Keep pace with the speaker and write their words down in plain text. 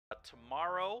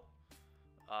tomorrow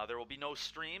there will be no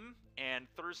stream, and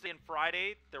Thursday and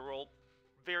Friday there will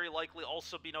very likely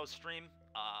also be no stream.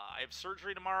 I have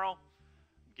surgery tomorrow,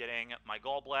 getting my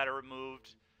gallbladder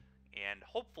removed, and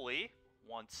hopefully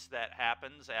once that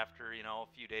happens, after a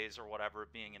few days or whatever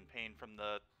of being in pain from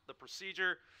the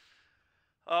procedure,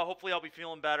 hopefully I'll be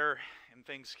feeling better and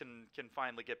things can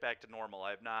finally get back to normal.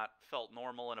 I have not felt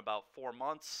normal in about 4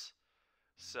 months,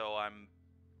 so I'm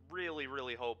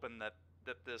really hoping that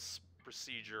this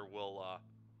procedure will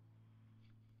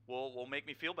make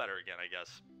me feel better again, I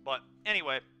guess. But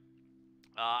anyway,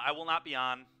 I will not be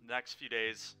on the next few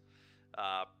days,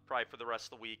 probably for the rest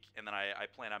of the week, and then I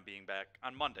plan on being back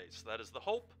on Monday. So that is the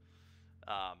hope.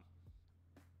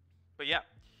 But yeah,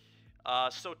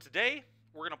 so today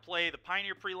we're going to play the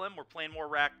Pioneer Prelim. We're playing more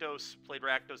Rakdos. Played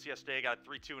Rakdos yesterday. Got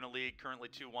 3-2 in a league. Currently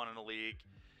 2-1 in a league.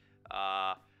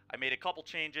 I made a couple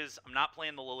changes. I'm not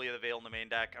playing the Lily of the Veil in the main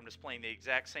deck. I'm just playing the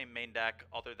exact same main deck,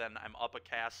 other than I'm up a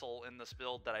castle in this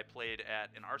build that I played at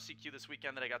an RCQ this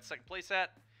weekend that I got second place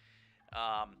at.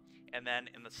 And then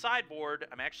in the sideboard,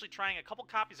 I'm actually trying a couple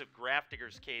copies of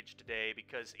Grafdigger's Cage today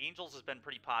because Angels has been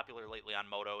pretty popular lately on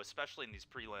Moto, especially in these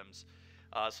prelims.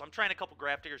 So I'm trying a couple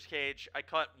Grafdigger's Cage. I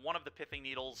cut one of the Pithing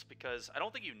Needles because I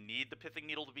don't think you need the Pithing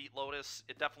Needle to beat Lotus.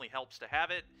 It definitely helps to have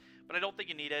it, but I don't think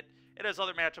you need it. It has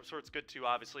other matchups where it's good too,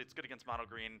 obviously. It's good against Mono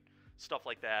Green, stuff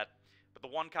like that. But the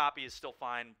one copy is still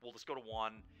fine. We'll just go to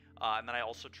one. And then I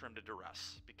also trimmed a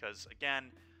Duress because,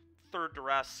 again, third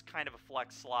Duress, kind of a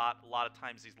flex slot. A lot of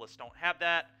times these lists don't have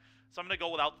that. So I'm going to go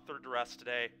without the third Duress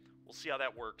today. We'll see how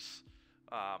that works.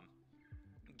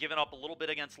 Giving up a little bit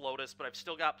against Lotus, but I've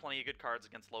still got plenty of good cards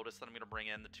against Lotus that I'm going to bring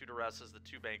in. The 2 Duresses, the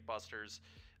 2 Bank Busters,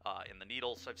 and the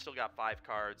Needle. So I've still got 5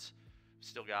 cards.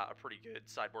 Still got a pretty good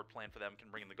sideboard plan for them. Can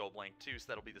bring in the Go Blank too, so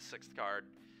that'll be the 6th card.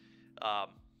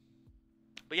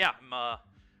 But yeah, I'm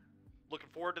looking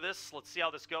forward to this. Let's see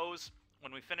how this goes.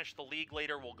 When we finish the league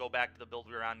later, we'll go back to the build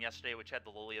we were on yesterday, which had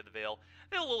the Lily of the Veil.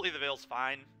 The Lily of the Veil's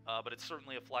fine, but it's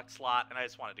certainly a flex slot, and I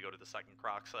just wanted to go to the second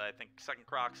Croxa. I think second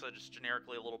Croxa just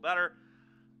generically a little better.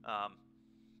 So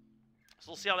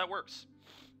we'll see how that works.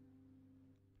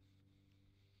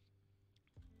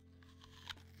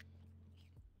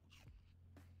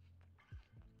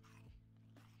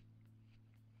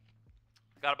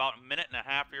 Got about a minute and a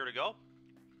half here to go,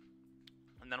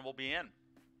 and then we'll be in.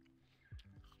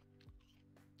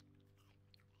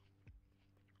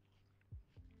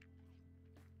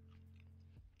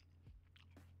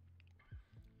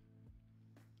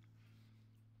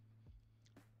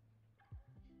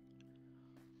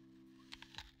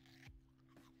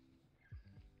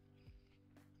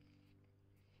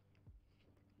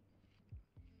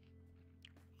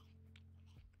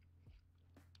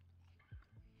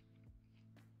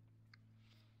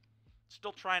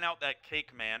 Still trying out that K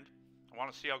command. I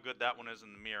want to see how good that one is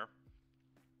in the mirror,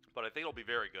 but I think it'll be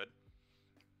very good.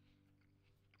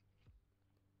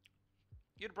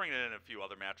 You'd bring it in a few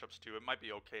other matchups too. It might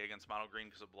be okay against Mono Green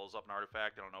because it blows up an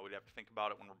artifact. I don't know. We'd have to think about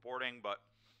it when we're boarding, but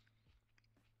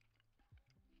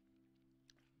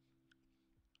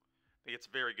I think it's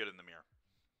very good in the mirror.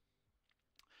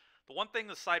 The one thing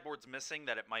the sideboard's missing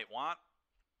that it might want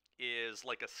is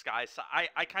like a Sky Sob.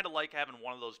 I kind of like having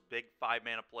one of those big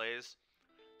 5-mana plays.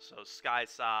 So Sky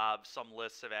Sob, some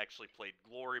lists have actually played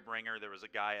Glorybringer. There was a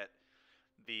guy at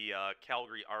the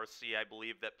Calgary RC, I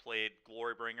believe, that played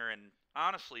Glorybringer, and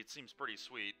honestly, it seems pretty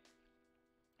sweet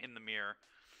in the mirror.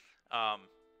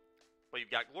 But you've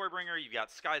got Glorybringer, you've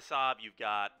got Sky Sob, you've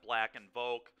got Black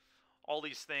Invoke. All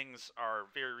these things are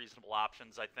very reasonable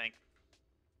options, I think.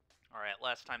 All right,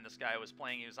 last time this guy was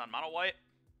playing, he was on Mono White.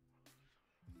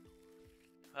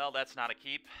 Well, that's not a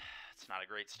keep. It's not a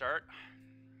great start.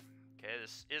 Okay,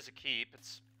 this is a keep.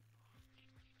 It's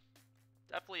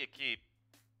definitely a keep.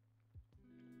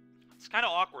 It's kind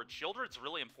of awkward. Shieldred's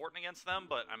really important against them,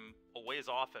 but I'm a ways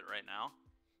off it right now.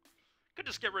 Could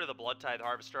just get rid of the Blood Tithe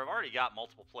Harvester. I've already got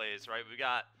multiple plays, right? We've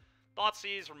got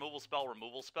Thoughtseize, removal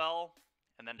spell,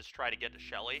 and then just try to get to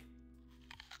Shelly.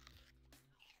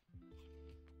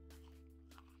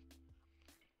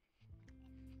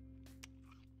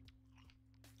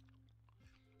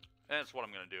 And that's what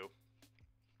I'm going to do.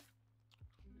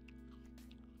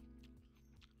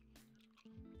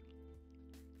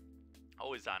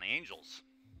 Oh, he's on Angels.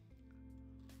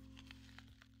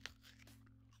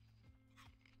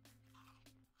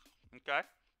 Okay.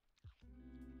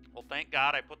 Well, thank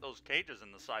God I put those cages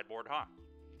in the sideboard, huh?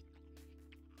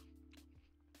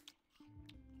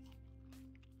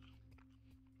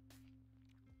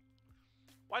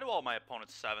 Why do all my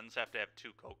opponent's 7s have to have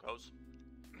 2 Cocos?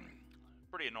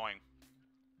 Pretty annoying.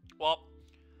 Well,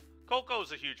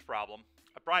 Coco's a huge problem.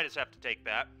 I probably just have to take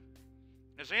that.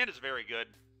 His hand is very good.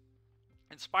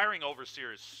 Inspiring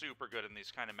Overseer is super good in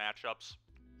these kind of matchups.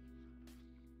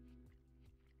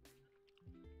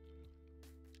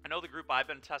 I know the group I've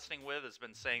been testing with has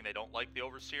been saying they don't like the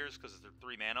Overseers because they're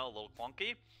 3 mana, a little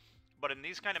clunky. But in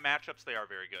these kind of matchups, they are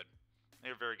very good.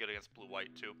 They're very good against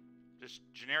blue-white, too. Just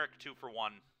generic 2 for 1.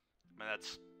 I mean,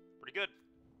 that's pretty good.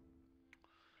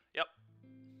 Yep.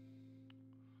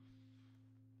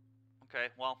 Okay,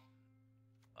 well,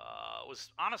 it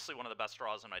was honestly one of the best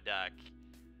draws in my deck.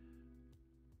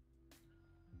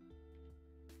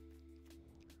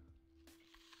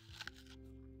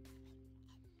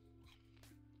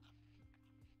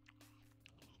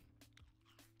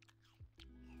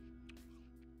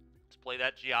 Let's play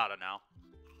that Giada now.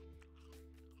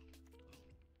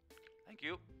 Thank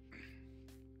you.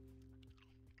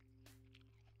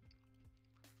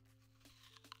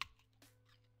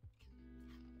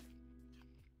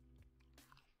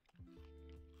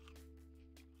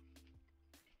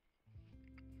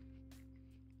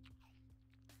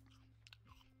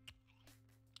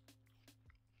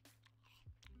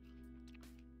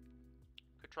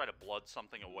 Could try to blood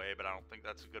something away, but I don't think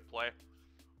that's a good play.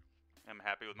 I'm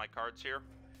happy with my cards here.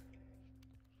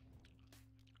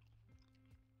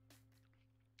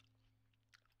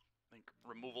 I think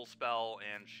removal spell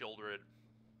and Shieldred,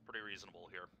 pretty reasonable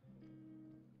here.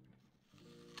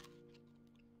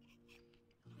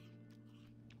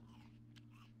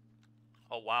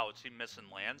 Oh wow, is he missing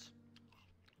lands?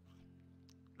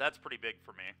 That's pretty big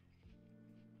for me.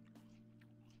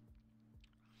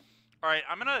 Alright,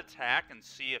 I'm going to attack and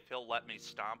see if he'll let me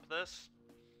stomp this.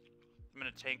 I'm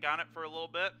going to tank on it for a little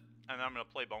bit, and then I'm going to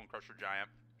play Bone Crusher Giant.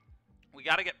 We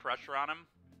got to get pressure on him.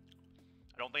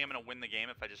 I don't think I'm going to win the game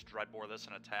if I just Dreadbore this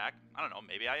and attack. I don't know,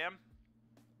 maybe I am.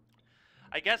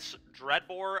 I guess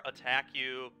Dreadbore, attack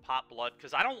you, pop blood,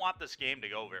 because I don't want this game to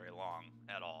go very long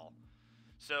at all.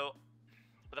 So,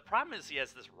 but the problem is he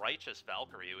has this Righteous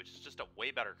Valkyrie, which is just a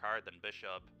way better card than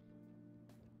Bishop.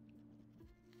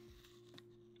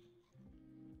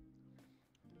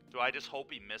 Do I just hope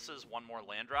he misses one more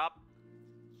land drop?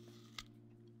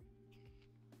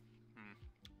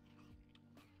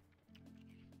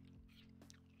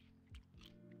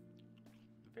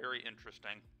 Very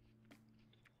interesting.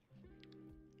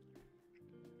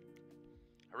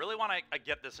 I really want to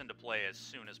get this into play as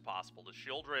soon as possible. The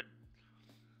Shieldred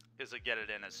is a get it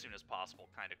in as soon as possible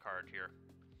kind of card here.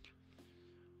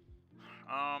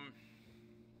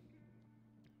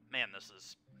 Man, this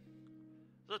is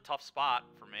a tough spot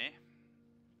for me.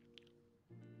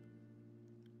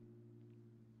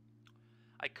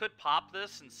 I could pop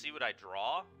this and see what I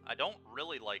draw. I don't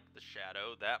really like the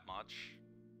Shadow that much.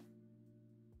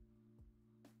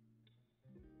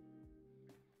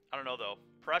 I don't know, though.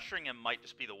 Pressuring him might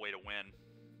just be the way to win.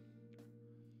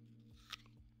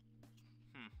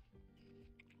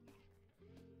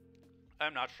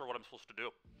 I'm not sure what I'm supposed to do.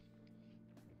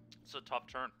 It's a tough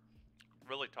turn.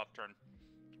 Really tough turn.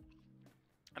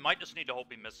 I might just need to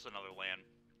hope he misses another land.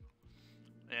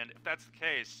 And if that's the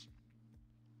case,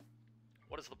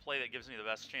 what is the play that gives me the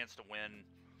best chance to win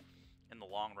in the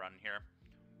long run here?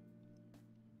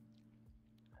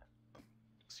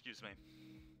 Excuse me.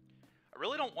 I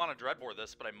really don't want to Dreadbore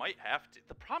this, but I might have to.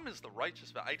 The problem is the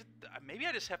Righteous Valkyrie. Maybe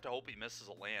I just have to hope he misses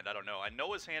a land. I don't know. I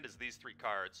know his hand is these 3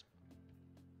 cards.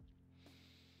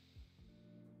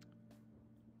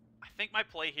 I think my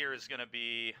play here is going to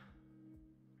be...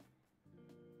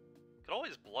 Could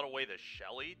always blood away the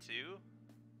Shelly, too.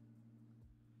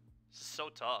 This is so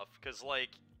tough, because, like,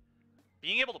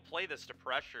 being able to play this to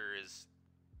pressure is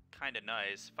kind of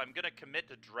nice. If I'm going to commit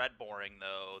to Dreadboring,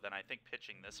 though, then I think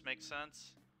pitching this makes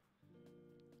sense.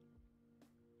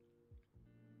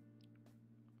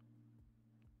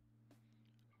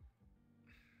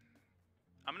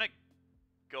 I'm going to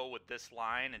go with this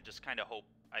line and just kind of hope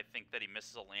I think that he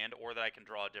misses a land, or that I can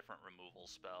draw a different removal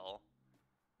spell.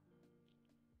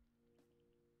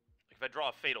 Like if I draw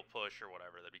a Fatal Push or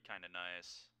whatever, that'd be kind of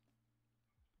nice.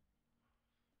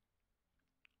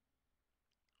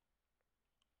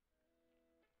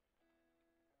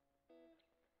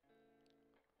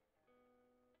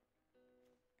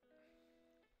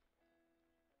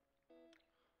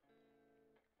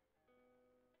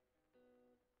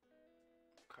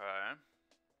 Okay.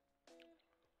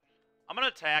 I'm going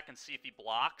to attack and see if he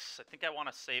blocks. I think I want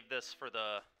to save this for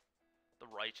the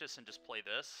Righteous and just play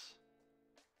this.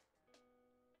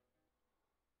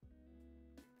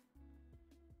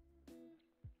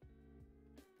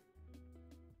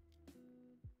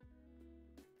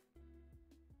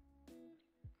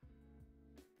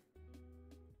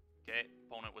 Okay,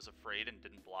 opponent was afraid and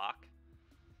didn't block.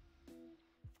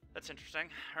 That's interesting.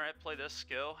 Alright, play this,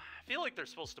 go. I feel like they're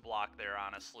supposed to block there,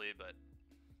 honestly, but...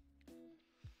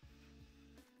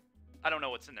 I don't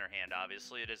know what's in their hand,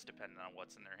 obviously. It is dependent on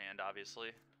what's in their hand,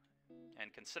 obviously.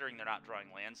 And considering they're not drawing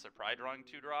lands, they're probably drawing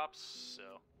 2 drops,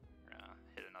 so...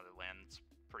 hit another land that's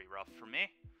pretty rough for me.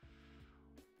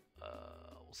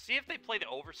 We'll see if they play the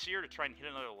Overseer to try and hit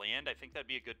another land. I think that'd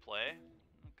be a good play.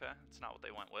 Okay, that's not what they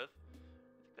went with.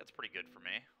 I think that's pretty good for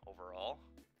me, overall.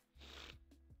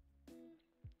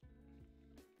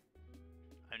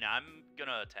 I mean, I'm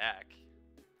gonna attack.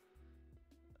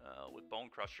 With Bone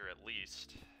Crusher, at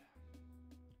least.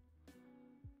 I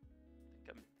think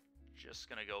I'm just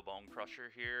gonna go Bone Crusher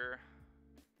here.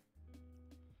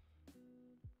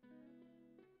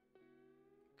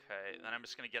 Okay, then I'm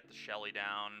just gonna get the Shelly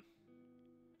down.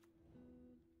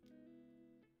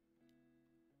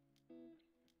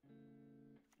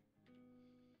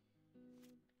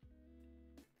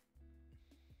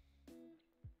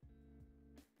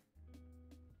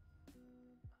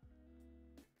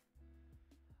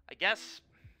 I guess,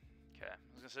 okay, I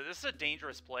was gonna say, this is a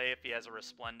dangerous play if he has a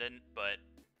Resplendent, but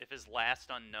if his last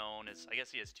unknown is, I guess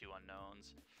he has 2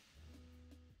 unknowns.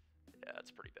 Yeah,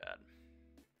 it's pretty bad.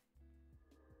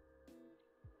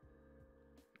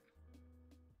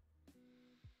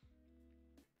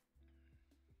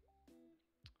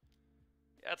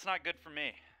 Yeah, it's not good for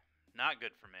me. Not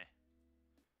good for me.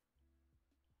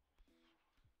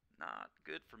 Not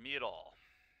good for me at all.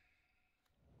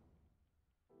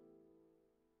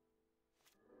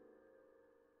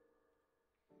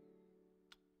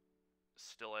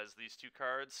 Still has these 2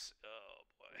 cards. Oh,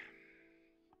 boy.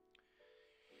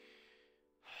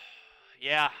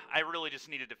 Yeah, I really just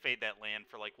needed to fade that land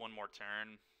for, like, 1 more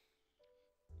turn.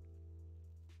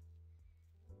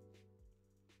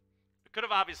 I could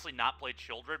have obviously not played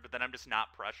Childred, but then I'm just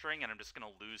not pressuring, and I'm just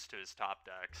going to lose to his top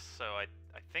decks. So I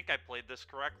think I played this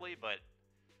correctly, but...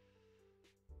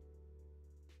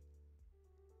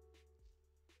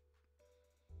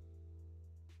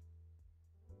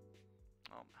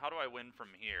 Well, how do I win from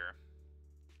here?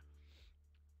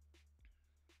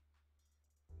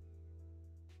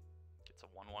 Gets a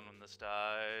 1-1 when this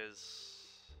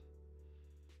dies.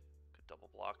 Could double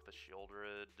block the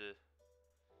Shieldred.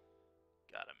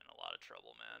 God, I'm in a lot of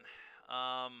trouble, man.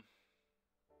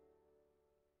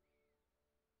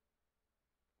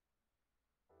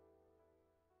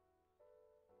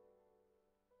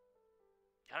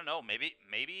 I don't know,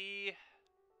 maybe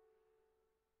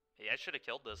I should have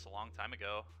killed this a long time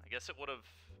ago. I guess it would have...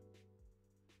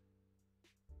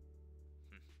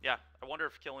 Yeah, I wonder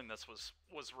if killing this was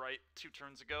right 2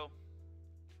 turns ago.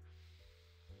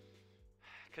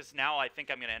 Because now I think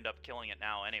I'm going to end up killing it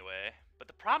now anyway. But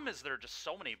the problem is there are just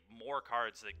so many more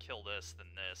cards that kill this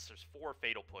than this. There's 4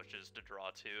 Fatal Pushes to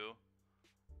draw 2.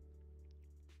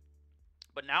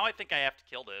 But now I think I have to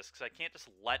kill this, because I can't just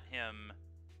let him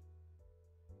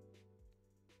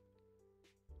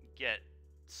get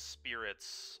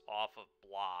spirits off of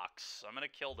blocks. So I'm going to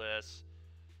kill this.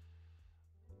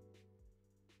 I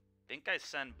think I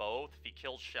send both. If he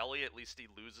kills Shelly, at least he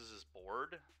loses his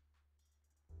board.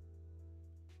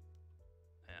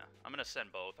 Yeah, I'm going to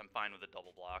send both. I'm fine with a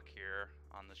double block here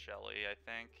on the Shelly, I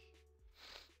think.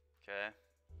 Okay.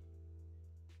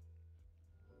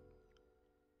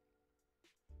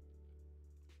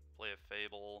 Play a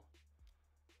Fable.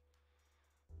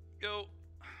 Go.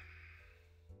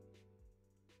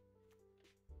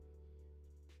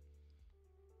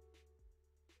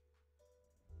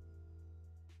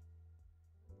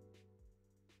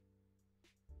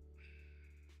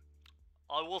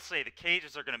 I will say, the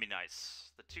cages are going to be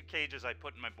nice. The 2 cages I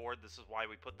put in my board, this is why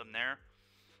we put them there.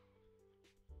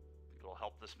 It'll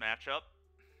help this matchup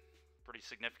pretty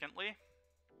significantly.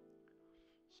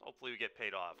 So hopefully we get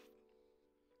paid off.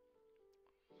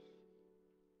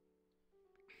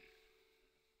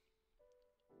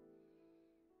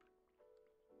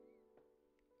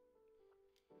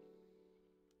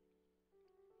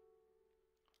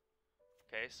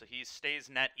 Okay, so he stays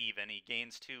net even. He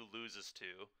gains 2, loses 2.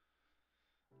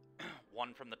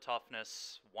 1 from the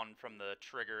toughness, 1 from the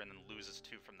trigger, and then loses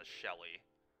 2 from the Shelly.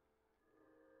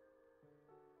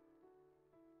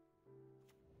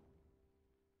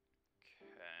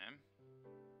 Okay.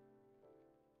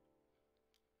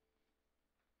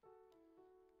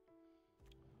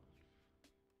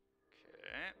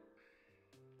 Okay.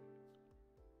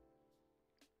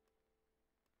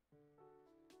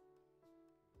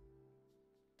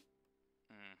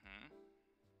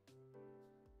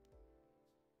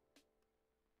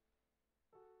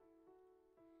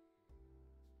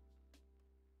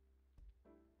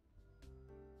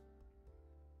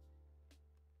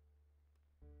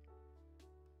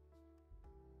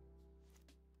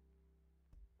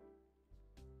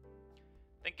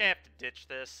 I have to ditch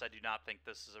this. I do not think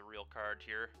this is a real card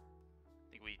here. I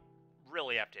think we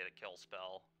really have to hit a kill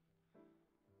spell.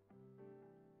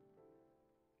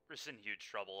 We're just in huge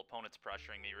trouble. Opponent's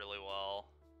pressuring me really well.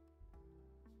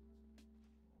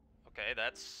 Okay,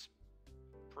 that's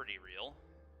pretty real.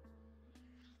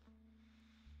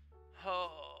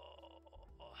 Oh.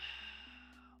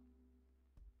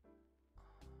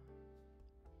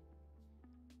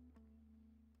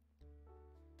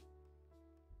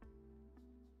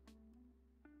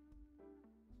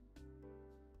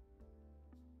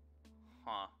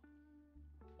 Huh.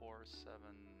 4, 7,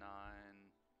 9.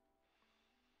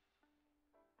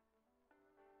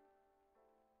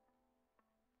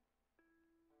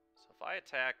 So if I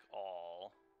attack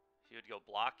all, he would go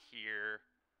block here.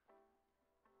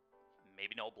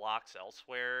 Maybe no blocks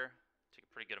elsewhere. Take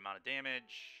a pretty good amount of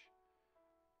damage.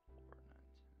 4,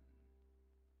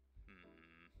 9,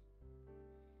 10.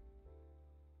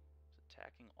 Is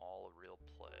attacking all a real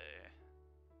play?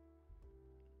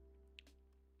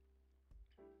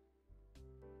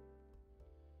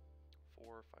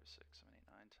 Four, 5, 6, 7,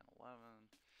 8, 9, 10, 11.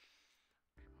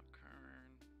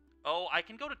 Oh, I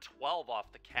can go to 12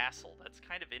 off the castle. That's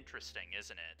kind of interesting,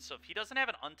 isn't it? So if he doesn't have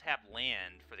an untapped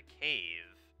land for the cave,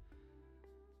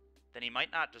 then he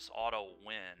might not just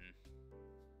auto-win.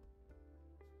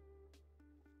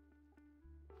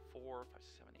 4, 5,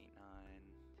 6, 7, 8, 9,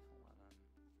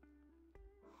 10,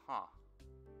 11. Huh.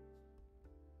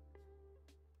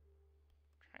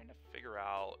 Trying to figure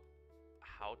out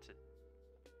how to...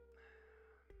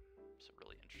 It's a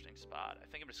really interesting spot. I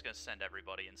think I'm just going to send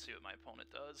everybody and see what my opponent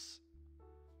does.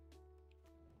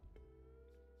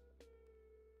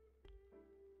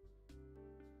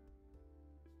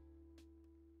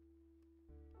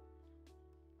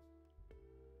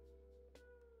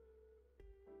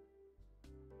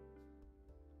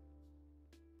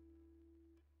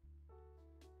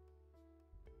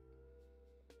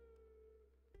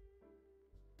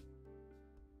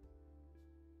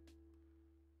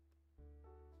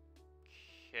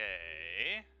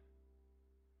 Okay.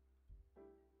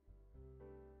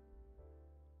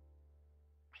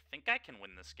 I think I can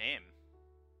win this game.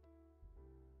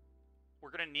 We're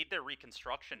going to need their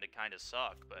reconstruction to kind of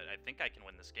suck, but I think I can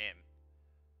win this game.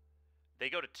 They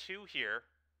go to 2 here.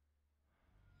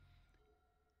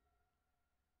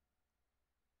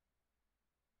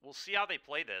 We'll see how they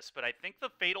play this, but I think the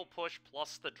Fatal Push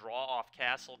plus the draw off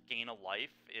castle gain a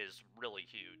life is really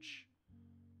huge.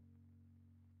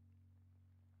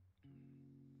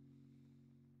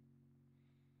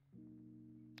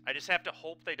 I just have to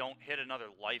hope they don't hit another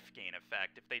life gain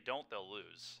effect. If they don't, they'll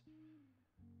lose.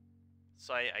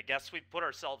 So I guess we put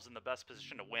ourselves in the best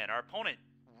position to win. Our opponent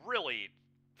really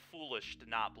foolish to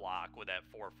not block with that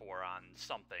 4-4 on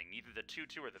something. Either the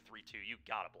 2-2 or the 3-2. You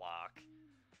gotta block.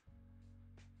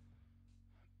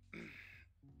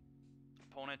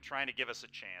 Opponent trying to give us a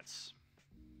chance.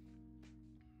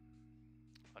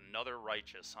 Another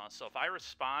righteous, huh? So if I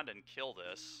respond and kill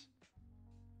this...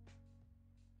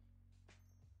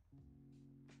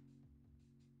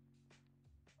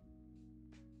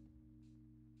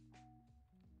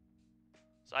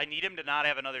 So I need him to not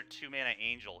have another 2-mana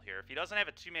angel here. If he doesn't have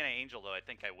a 2-mana angel, though, I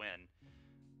think I win.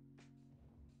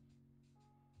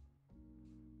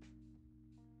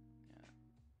 Yeah.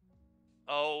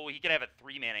 Oh, he could have a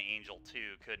 3-mana angel,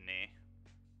 too, couldn't he?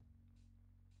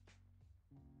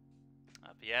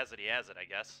 If he has it, I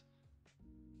guess.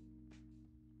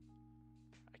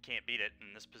 I can't beat it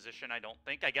in this position, I don't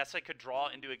think. I guess I could draw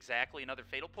into exactly another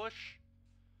Fatal Push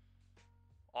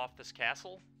off this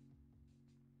castle.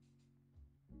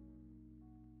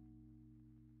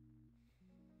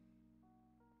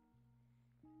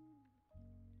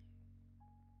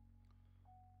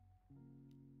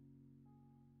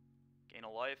 Gain a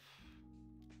life.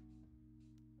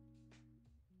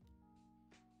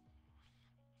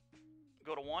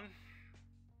 Go to 1.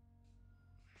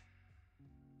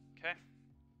 Okay.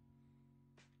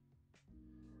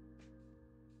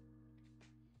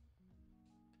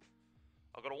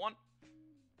 I'll go to 1.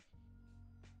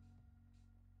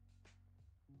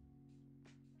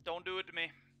 Don't do it to me.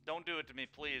 Don't do it to me,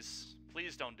 please.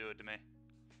 Please don't do it to me.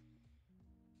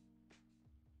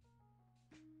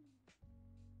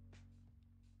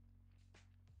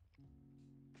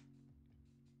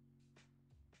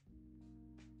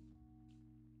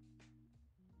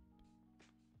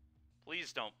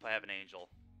 Please don't have an angel.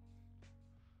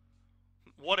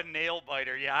 What a nail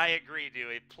biter. Yeah, I agree,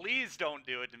 Dewey. Please don't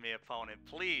do it to me, opponent.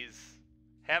 Please.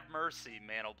 Have mercy,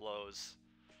 Mano Blows.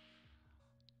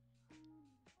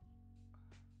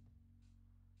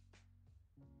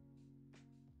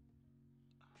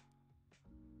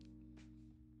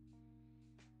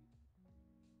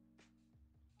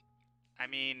 I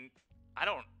mean, I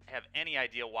don't have any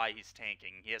idea why he's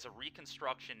tanking. He has a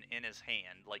reconstruction in his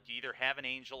hand. Like, you either have an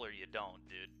angel or you don't,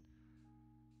 dude.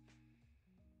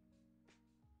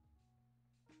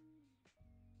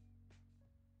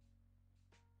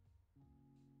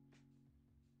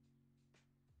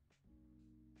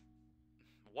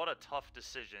 What a tough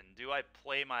decision. Do I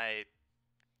play my...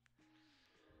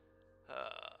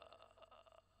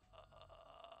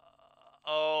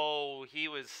 Oh, he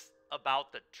was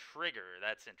about the trigger.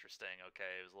 That's interesting. Okay,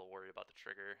 I was a little worried about the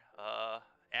trigger.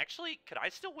 Actually, could I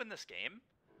still win this game?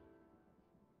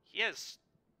 He has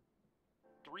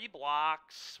 3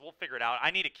 blocks. We'll figure it out.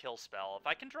 I need a kill spell. If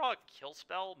I can draw a kill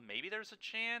spell, maybe there's a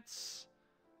chance.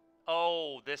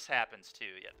 Oh, this happens too.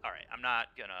 Yeah. All right, I'm not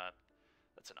gonna...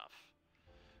 That's enough.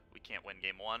 We can't win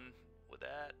game 1 with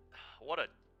that. What a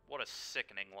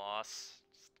sickening loss.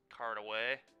 Just card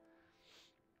away.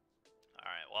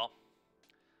 Alright, well.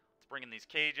 Let's bring in these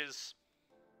cages.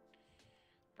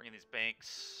 Bring in these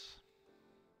banks.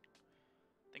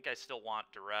 I think I still want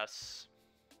duress.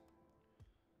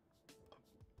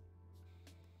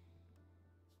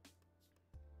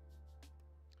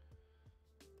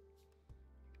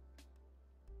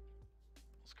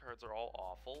 Those cards are all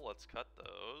awful. Let's cut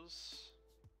those.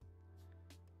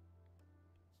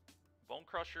 Bone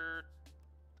Crusher,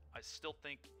 I still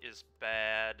think is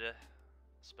bad,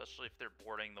 especially if they're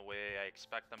boarding the way I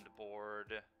expect them to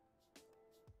board.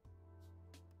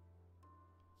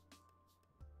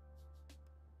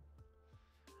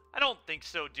 I don't think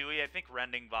so, Dewey. I think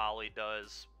Rending Volley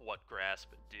does what Grasp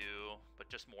would do, but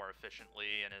just more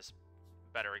efficiently and is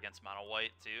better against mono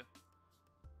white too.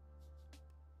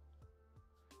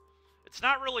 It's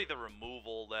not really the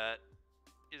removal that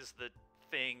is the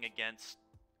thing against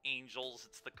Angels,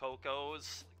 it's the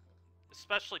Cocos,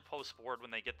 especially post-board when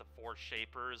they get the 4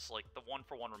 Shapers. Like, the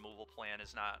 1-for-1 removal plan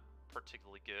is not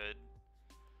particularly good.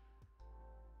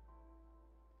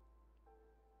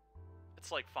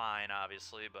 It's, like, fine,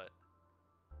 obviously, but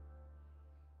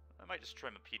I might just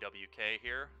trim a PWK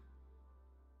here.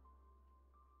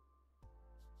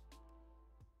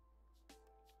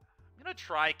 I'm gonna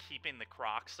try keeping the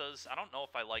Croxas. I don't know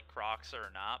if I like Croxa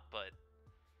or not, but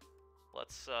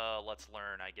let's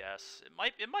learn, I guess. It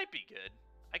might be good.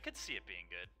 I could see it being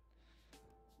good.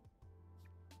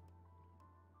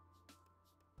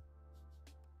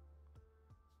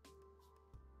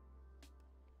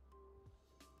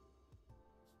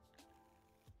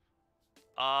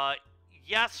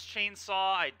 Yes,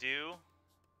 Chainsaw, I do.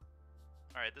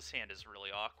 Alright, this hand is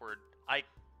really awkward. I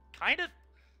kind of...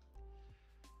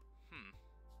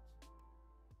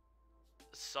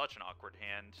 Such an awkward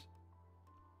hand.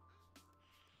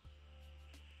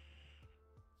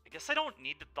 I guess I don't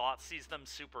need to Thoughtseize them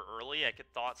super early. I could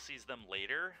Thoughtseize them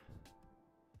later.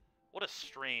 What a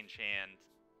strange hand.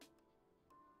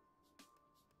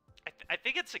 I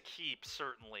think it's a keep,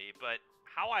 certainly, but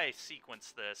how I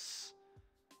sequence this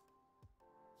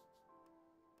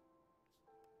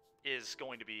is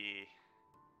going to be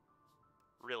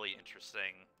really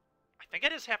interesting. I think I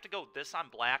just have to go this on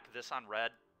black, this on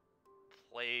red,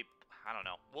 play... I don't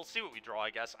know. We'll see what we draw, I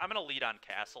guess. I'm going to lead on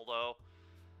Castle, though.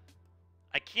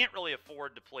 I can't really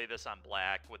afford to play this on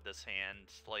black with this hand.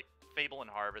 Like, Fable and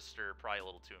Harvester, probably a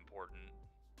little too important.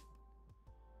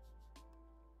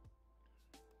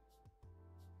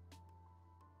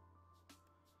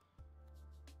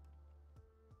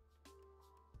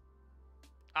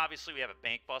 Obviously, we have a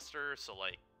Bank Buster, so,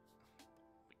 like,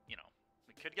 you know,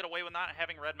 we could get away with not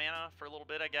having red mana for a little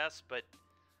bit, I guess, but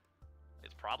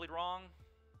it's probably wrong.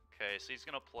 Okay, so he's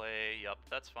going to play. Yep,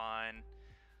 that's fine.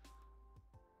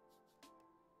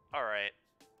 Alright.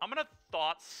 I'm going to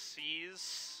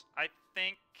Thoughtseize, I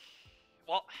think.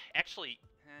 Well, actually,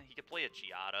 he could play a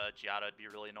Giada. Giada would be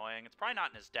really annoying. It's probably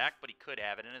not in his deck, but he could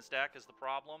have it in his deck is the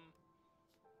problem.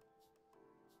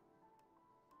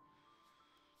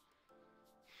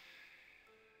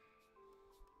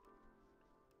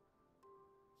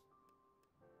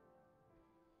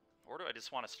 Or do I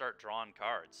just want to start drawing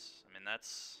cards? I mean,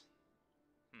 that's...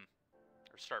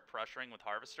 Or start pressuring with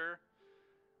Harvester.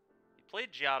 He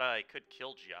played Giada, I could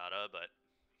kill Giada, but...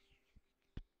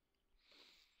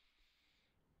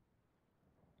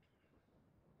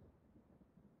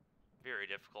 Very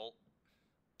difficult.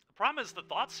 The problem is the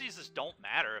Thoughtseizes don't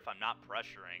matter if I'm not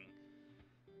pressuring.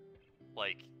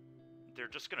 Like, they're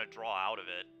just gonna draw out of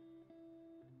it.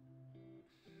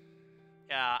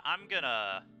 Yeah, I'm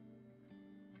gonna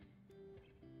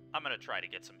try to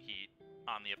get some heat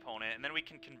on the opponent, and then we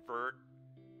can convert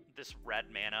this red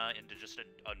mana into just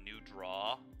a new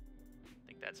draw. I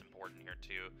think that's important here,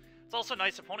 too. It's also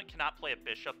nice, opponent cannot play a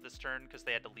Bishop this turn because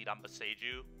they had to lead on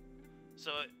Boseiju.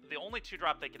 So the only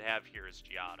 2-drop they could have here is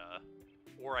Giada.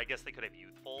 Or I guess they could have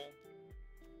Youthful.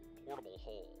 Portable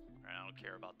Hole. I don't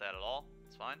care about that at all.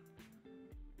 It's fine.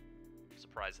 I'm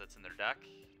surprised that's in their deck,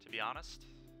 to be honest.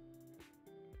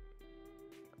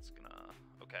 That's gonna...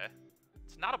 Okay.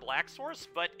 It's not a black source,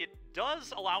 but it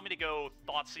does allow me to go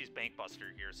Thoughtseize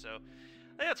Bankbuster here, so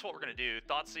I think that's what we're gonna do.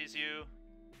 Thoughtseize you.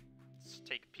 Let's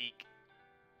take a peek.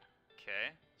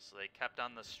 Okay, so they kept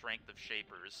on the strength of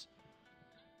Shapers.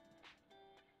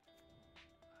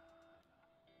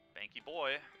 Banky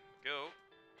boy, go.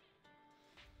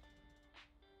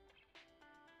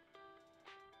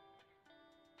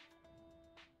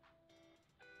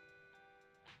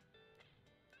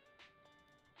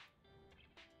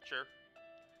 Sure.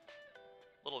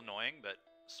 A little annoying, but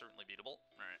certainly beatable.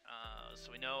 Alright,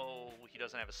 so we know he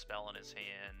doesn't have a spell in his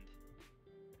hand.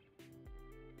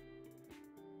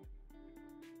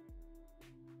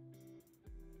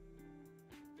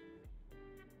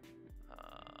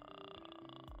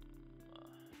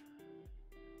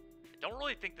 I don't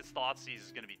really think this Thoughtseize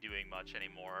is going to be doing much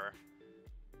anymore.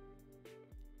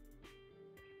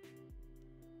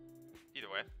 Either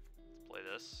way, let's play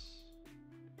this.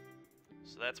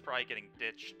 So that's probably getting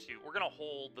ditched too. We're going to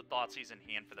hold the Thoughtseize in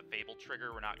hand for the Fable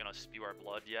trigger. We're not going to spew our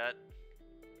blood yet.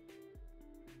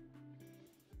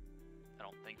 I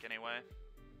don't think anyway.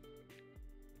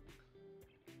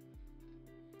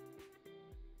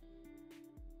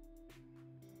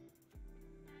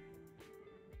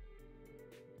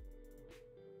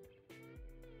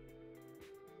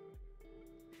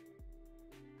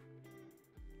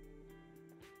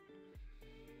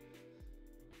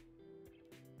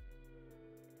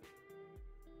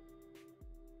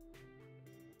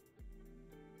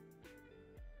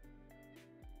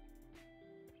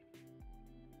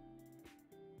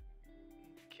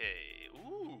 Okay,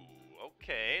 ooh,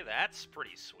 okay, that's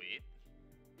pretty sweet.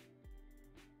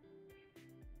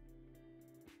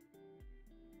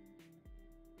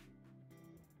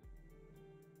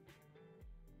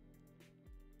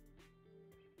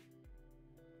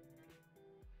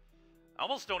 I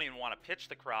almost don't even want to pitch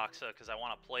the Kroxa because I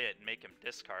want to play it and make him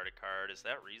discard a card. Is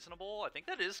that reasonable? I think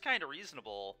that is kind of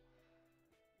reasonable.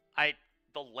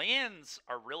 The lands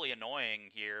are really annoying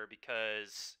here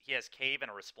because he has Cave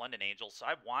and a Resplendent Angel, so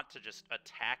I want to just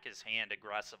attack his hand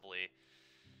aggressively.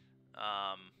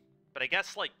 But I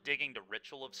guess, like, digging to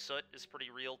Ritual of Soot is pretty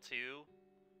real, too.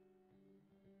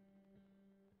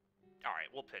 Alright,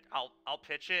 we'll pitch. I'll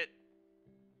pitch it.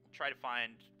 Try to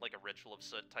find, like, a Ritual of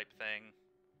Soot type thing.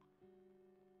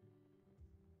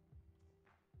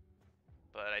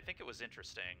 But I think it was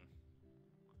interesting.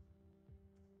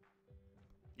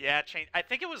 Yeah, I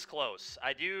think it was close.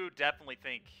 I do definitely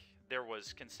think there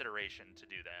was consideration to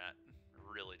do that. I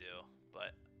really do.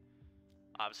 But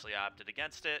obviously I opted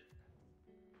against it.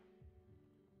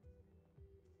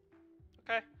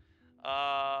 Okay.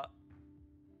 Now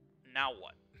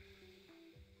what?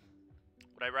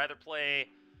 Would I rather play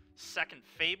Second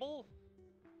Fable?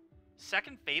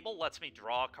 Second Fable lets me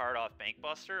draw a card off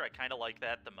Bankbuster. I kind of like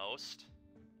that the most.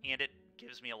 And it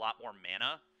gives me a lot more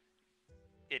mana.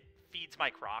 It feeds my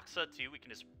Kroxa, too. We can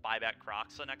just buy back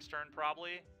Kroxa next turn,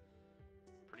 probably.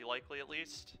 Pretty likely, at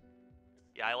least.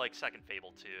 Yeah, I like Second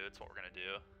Fable, too. That's what we're going to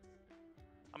do.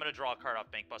 I'm going to draw a card off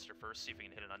Bankbuster first, see if we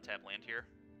can hit an untapped land here.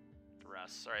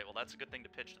 Duress. Alright, well, that's a good thing to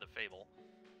pitch to the Fable.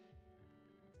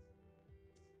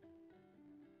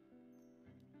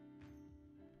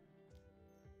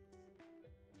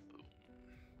 Boom.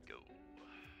 Go.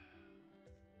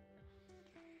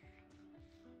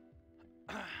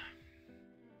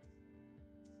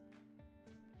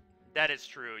 That is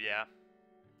true, yeah.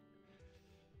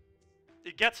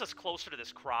 It gets us closer to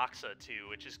this Kroxa, too,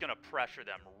 which is going to pressure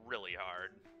them really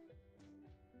hard.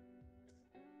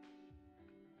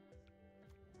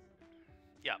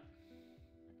 Yeah.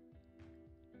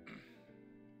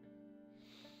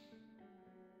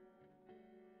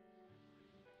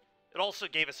 It also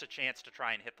gave us a chance to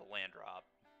try and hit the land drop.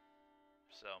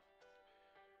 So...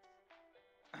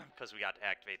 because we got to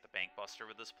activate the Bankbuster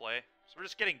with this play. So we're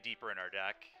just getting deeper in our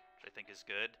deck, which I think is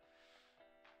good.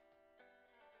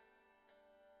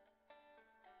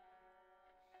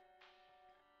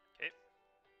 Okay.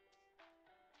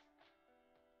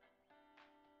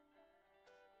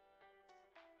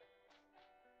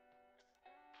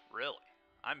 Really?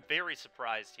 I'm very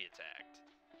surprised he attacked.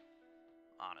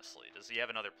 Honestly. Does he have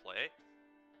another play?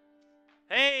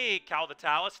 Hey, Cal the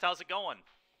Taoist, how's it going?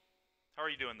 How are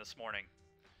you doing this morning?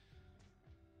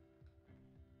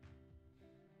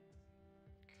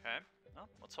 Okay. Well,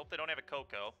 let's hope they don't have a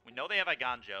Coco. We know they have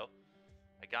Iganjo.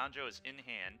 Iganjo is in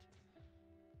hand.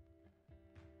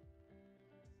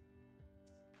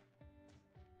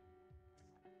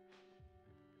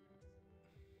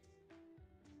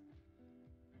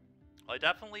 I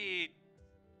definitely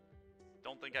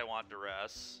don't think I want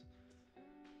duress.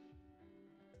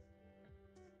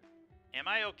 Am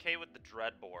I okay with the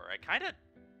Dreadbore? I kind of...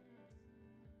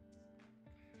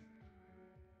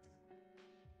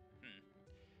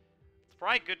 It's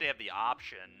probably good to have the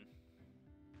option,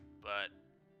 but...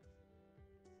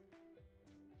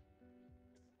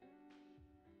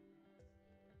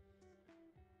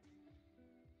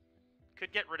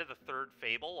 Could get rid of the third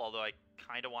Fable, although I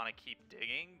kind of want to keep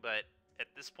digging, but at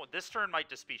this point, this turn might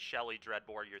just be Shelly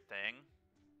Dreadbore your thing.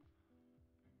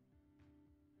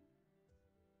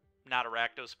 Not a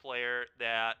Rakdos player.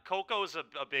 That Coco's a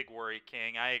big worry,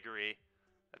 King. I agree.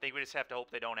 I think we just have to hope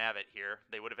they don't have it here.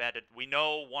 They would have had to... We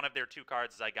know one of their two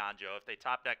cards is Iganjo. If they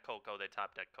top deck Coco, they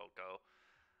top deck Coco.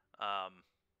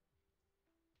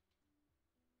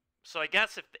 So I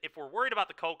guess if we're worried about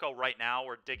the Coco right now,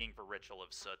 we're digging for Ritual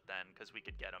of Soot then, because we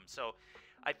could get them. So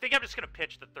I think I'm just going to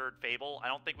pitch the third Fable. I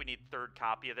don't think we need third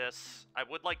copy of this. I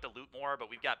would like to loot more, but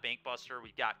we've got Bankbuster,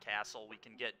 we've got Castle. We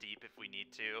can get deep if we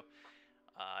need to.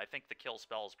 I think the kill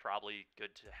spell is probably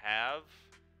good to have,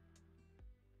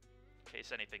 in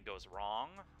case anything goes wrong.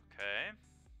 Okay.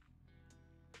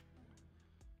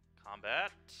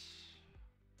 Combat.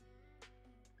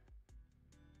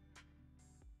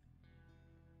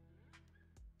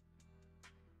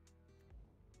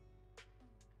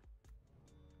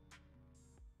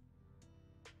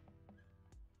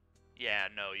 Yeah,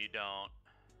 no, you don't.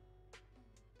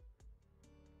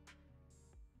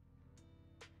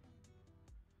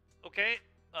 Okay,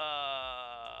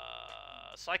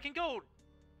 so I can go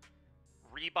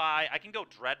rebuy, I can go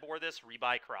Dreadbore this,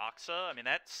 rebuy Croxa. I mean,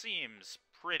 that seems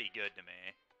pretty good to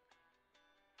me.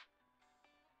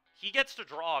 He gets to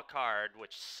draw a card,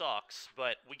 which sucks,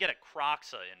 but we get a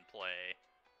Croxa in play.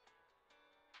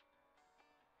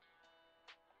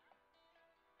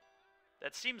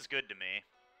 That seems good to me.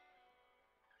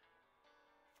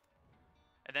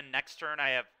 And then next turn I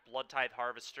have Blood Tithe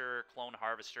Harvester, Clone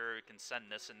Harvester. We can send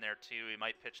this in there too. We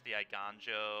might pitch the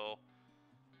Iganjo.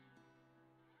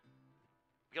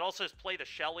 We could also just play the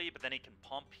Shelly, but then he can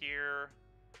pump here.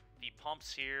 If he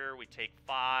pumps here, we take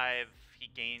 5. He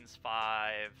gains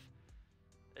 5.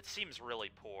 It seems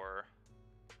really poor.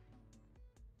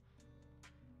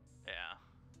 Yeah.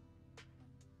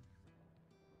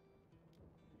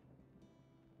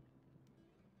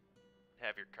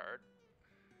 Have your card.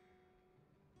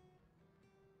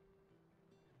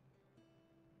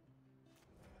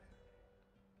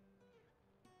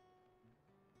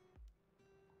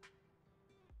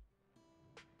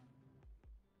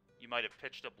 You might have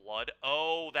pitched a Blood.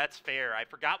 Oh, that's fair. I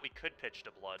forgot we could pitch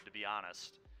to Blood, to be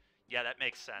honest. Yeah, that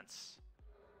makes sense.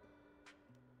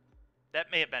 That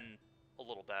may have been a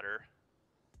little better.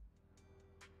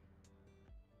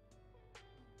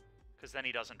 Because then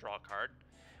he doesn't draw a card.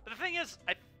 But the thing is,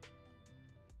 I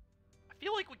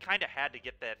feel like we kind of had to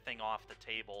get that thing off the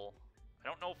table. I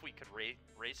don't know if we could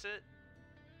race it.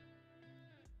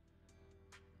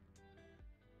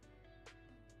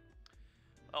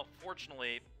 Oh,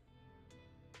 fortunately...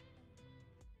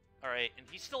 Alright, and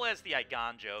he still has the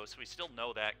Iganjo, so we still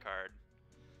know that card.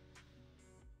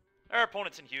 Our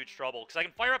opponent's in huge trouble, because I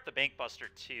can fire up the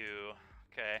Bankbuster too.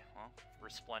 Okay, well,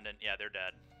 Resplendent, yeah, they're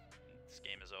dead. This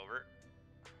game is over.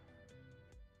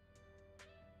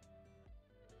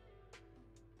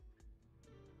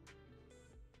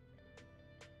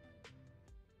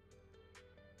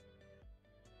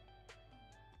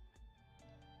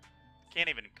 Can't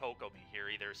even Coco me here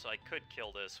either, so I could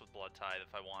kill this with Blood Tithe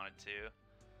if I wanted to.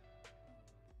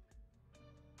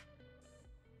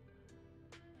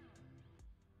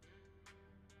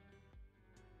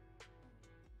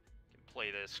 Play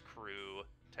this crew,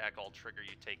 attack all trigger,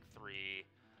 you take 3.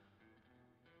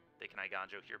 They can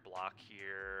Iganjo here, block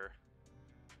here.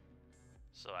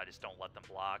 So I just don't let them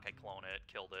block. I clone it,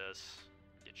 kill this,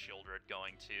 get Shieldred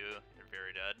going too. They're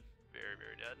very dead. Very,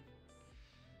 very dead.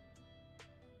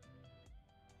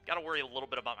 Gotta worry a little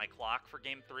bit about my clock for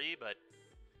game 3, but...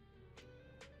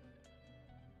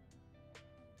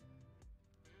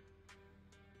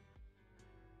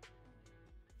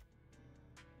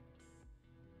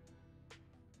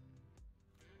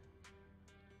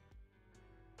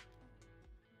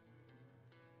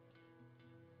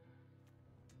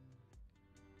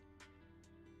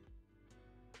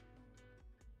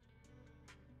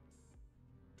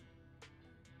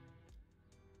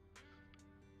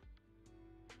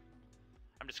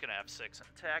 I'm just going to have 6 and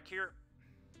attack here.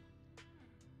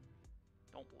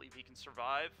 Don't believe he can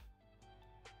survive.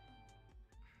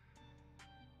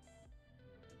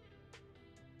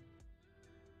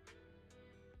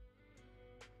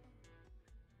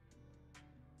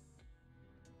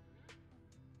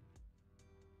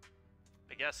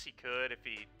 guess he could if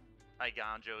he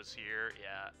Iganjo's here.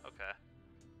 Yeah, okay.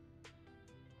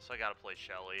 So I gotta play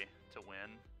Shelly to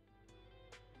win.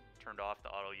 Turned off the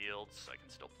auto yields, so I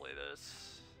can still play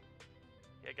this.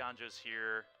 Yeah, Ganjo's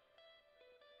here.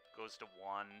 Goes to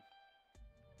 1.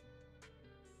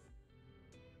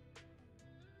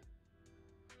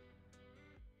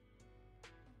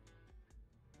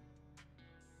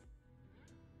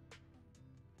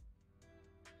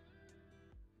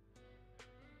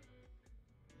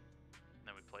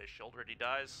 Then we play Shieldred, he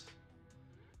dies.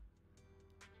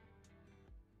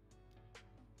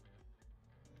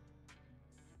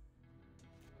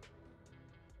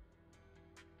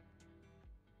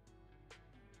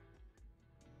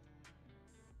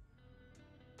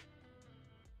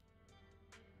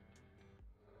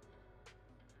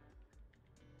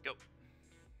 Go.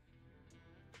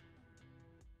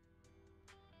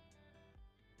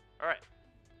 Alright.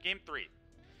 Game 3.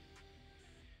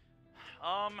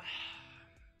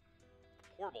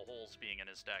 Portable holes being in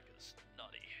his deck is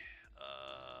nutty.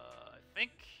 I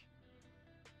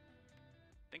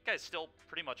think I still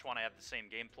pretty much want to have the same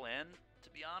game plan, to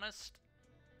be honest.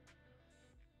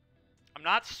 I'm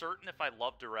not certain if I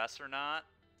love Duress or not.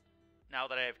 Now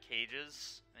that I have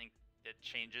cages, I think it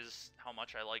changes how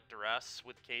much I like Duress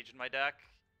with cage in my deck.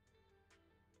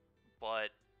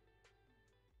 But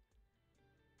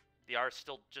they are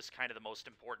still just kind of the most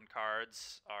important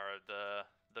cards are the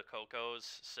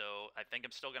Cocos, so I think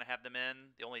I'm still gonna have them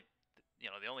in. The only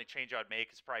change I would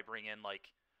make is probably bring in like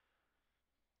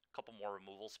a couple more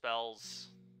removal spells.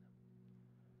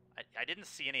 I didn't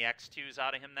see any X2s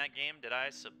out of him that game, did I?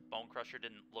 So Bone Crusher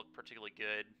didn't look particularly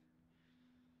good.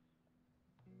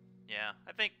 Yeah,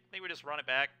 I think we just run it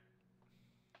back.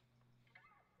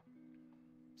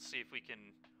 See if we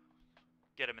can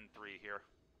get him in 3 here.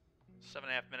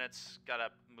 7.5 minutes. Gotta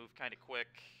move kind of quick.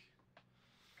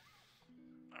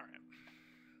 All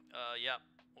right. Yeah,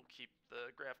 we'll keep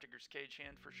the Grafdigger's Cage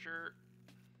hand for sure.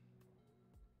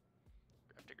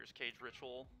 Grafdigger's Cage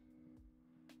Ritual.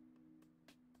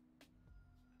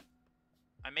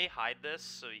 I may hide this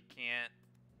so he can't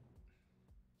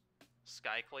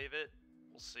Skyclave it.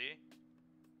 We'll see.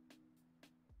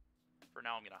 For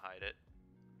now, I'm gonna hide it.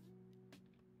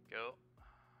 Go.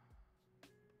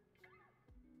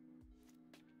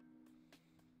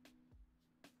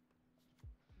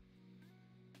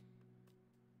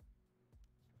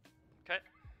 Okay.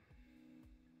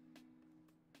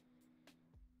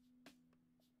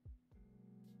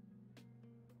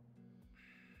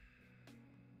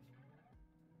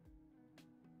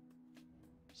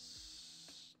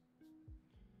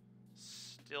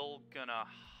 Still gonna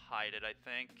hide it, I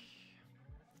think.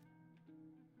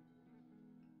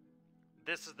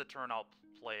 This is the turn I'll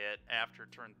play it after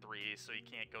turn 3, so he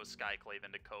can't go Skyclave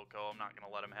into Coco. I'm not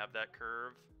gonna let him have that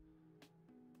curve.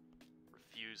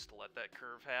 Refuse to let that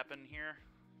curve happen here.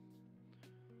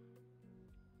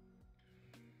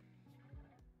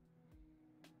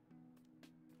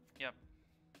 Yep.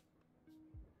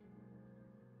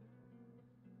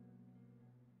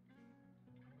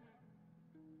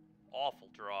 Awful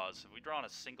draws. Have we drawn a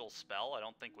single spell? I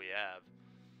don't think we have.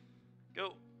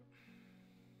 Go.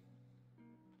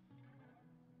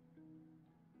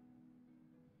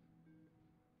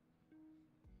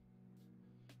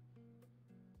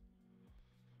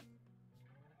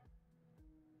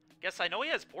 Guess I know he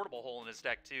has Portable Hole in his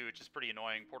deck too, which is pretty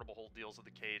annoying. Portable Hole deals with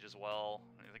the cage as well.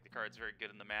 I think the card's very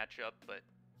good in the matchup, but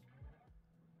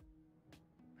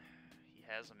he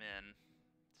has him in.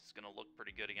 This is gonna look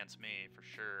pretty good against me for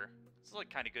sure. This is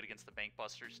like kind of good against the Bank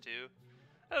Busters too.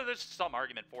 There's some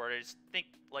argument for it. I just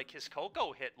think like his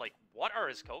Coco hit. Like, what are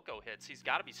his Coco hits? He's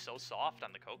got to be so soft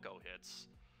on the Coco hits.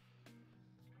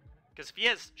 Because if he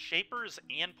has Shapers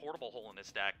and Portable Hole in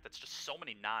his deck, that's just so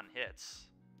many non-hits.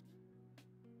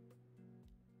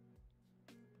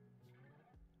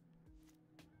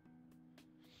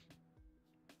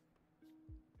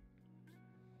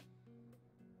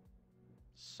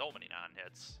 So many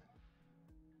non-hits.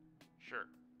 Sure.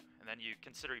 And then you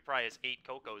consider he probably has 8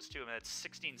 Cocos too. I mean, that's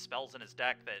 16 spells in his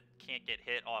deck that can't get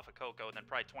hit off a Coco, and then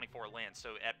probably 24 lands.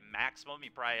 So at maximum, he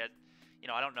probably had, you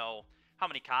know, I don't know how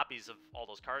many copies of all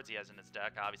those cards he has in his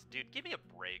deck, obviously. Dude, give me a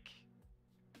break.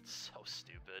 It's so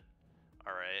stupid.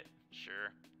 Alright,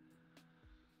 sure.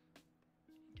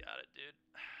 Got it, dude.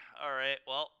 Alright,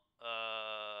 well,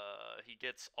 he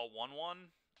gets a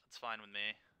 1-1. That's fine with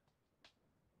me.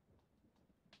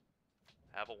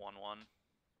 Have a 1-1.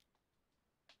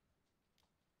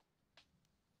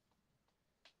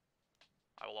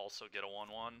 I will also get a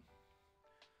 1-1.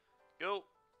 Go!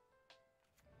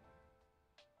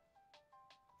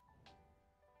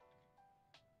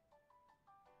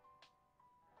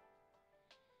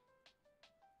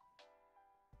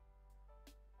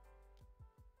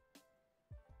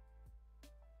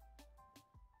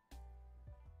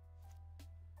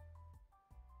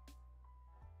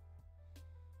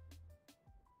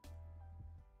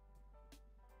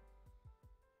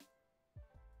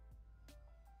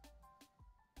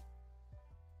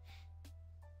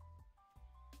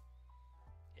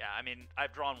 Yeah, I mean,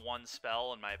 I've drawn one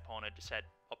spell and my opponent just had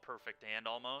a perfect hand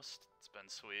almost. It's been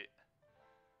sweet.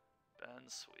 Been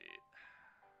sweet.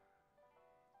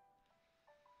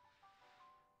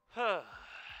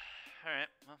 Alright,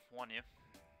 well, won you.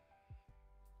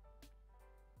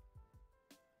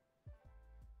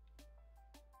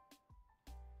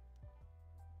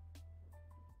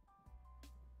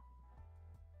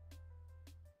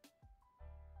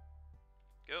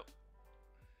 Go.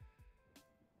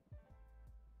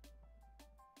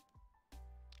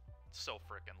 So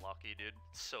freaking lucky, dude.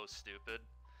 So stupid.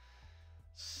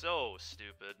 So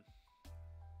stupid.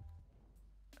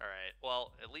 Alright,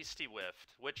 well, at least he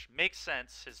whiffed, which makes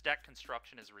sense. His deck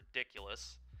construction is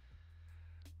ridiculous.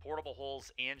 Portable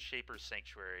Holes and Shaper's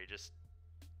Sanctuary, just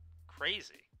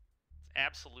crazy. It's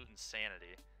absolute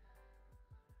insanity.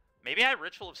 Maybe I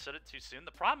Ritual of Sooted too soon.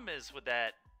 The problem is with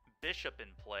that Bishop in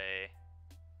play,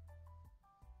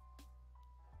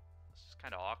 this is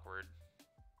kind of awkward.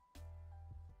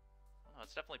 Oh,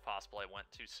 it's definitely possible I went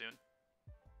too soon.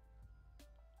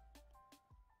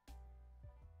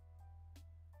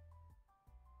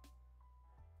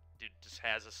 Dude just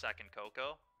has a second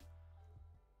Coco.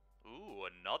 Ooh,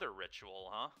 another Ritual,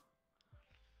 huh?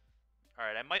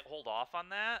 Alright, I might hold off on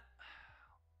that.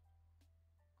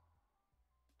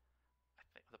 I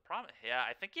think the problem, yeah,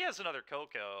 I think he has another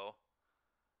Coco.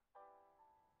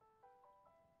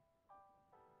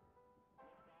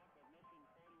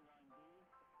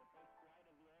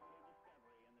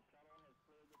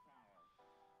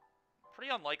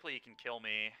 Pretty unlikely he can kill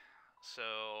me,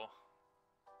 so...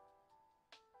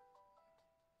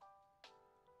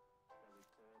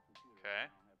 Okay,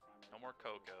 no more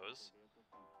Cocos.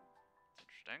 That's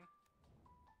interesting.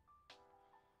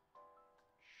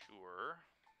 Sure.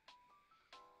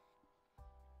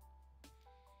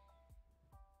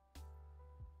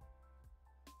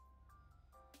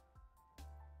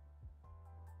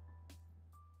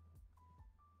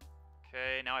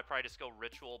 Okay, now I probably just go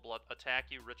Ritual Blood... Attack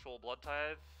you, Ritual Blood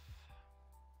Tithe.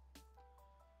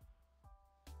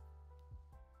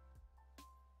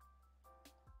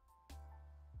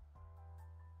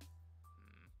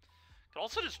 Could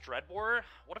also just Dreadbore.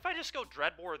 What if I just go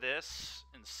Dreadbore this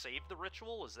and save the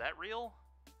Ritual? Is that real?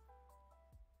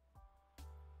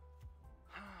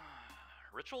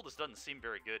 Ritual just doesn't seem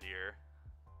very good here.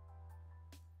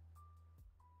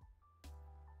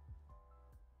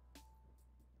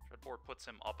 Dreadbore puts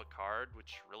him up a card,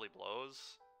 which really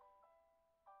blows.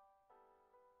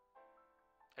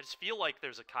 I just feel like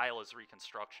there's a Kyla's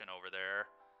Reconstruction over there.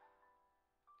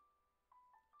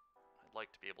 I'd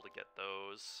like to be able to get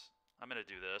those. I'm going to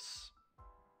do this.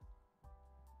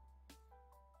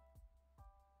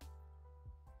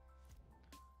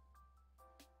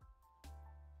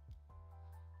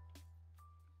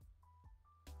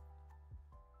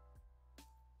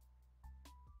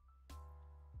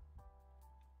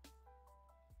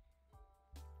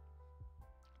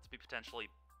 Let's be potentially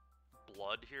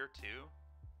blood here too.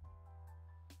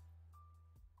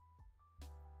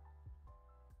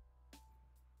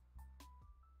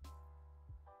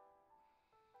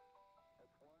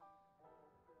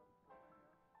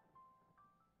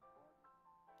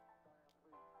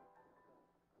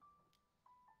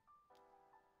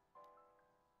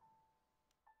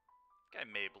 I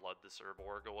may blood this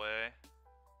Urborg away.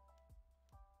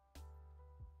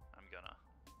 I'm gonna.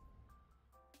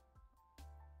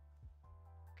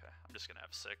 Okay, I'm just gonna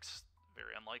have 6.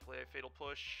 Very unlikely I Fatal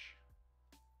Push.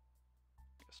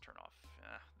 I guess turn off.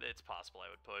 Yeah, it's possible I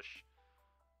would push.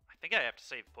 I think I have to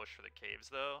save push for the caves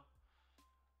though.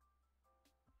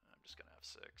 I'm just gonna have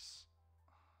 6.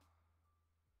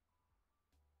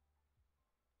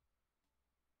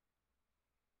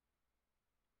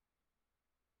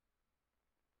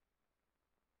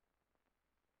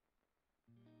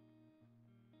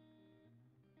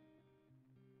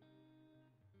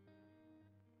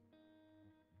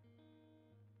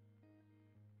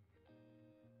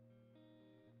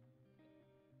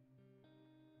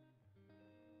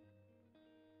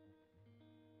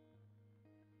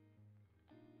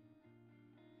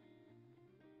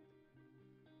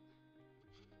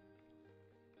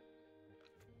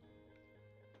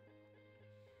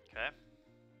 Okay.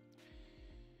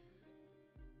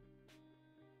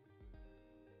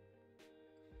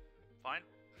 Fine.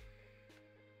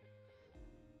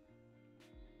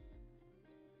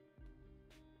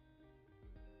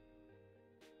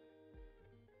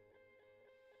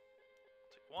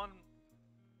 Take 1.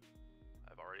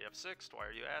 I've already have 6. Why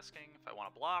are you asking? If I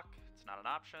want to block, it's not an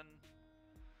option.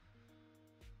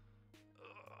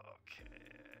 Okay.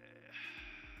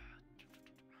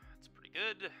 It's pretty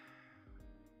good.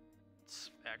 It's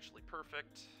actually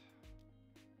perfect.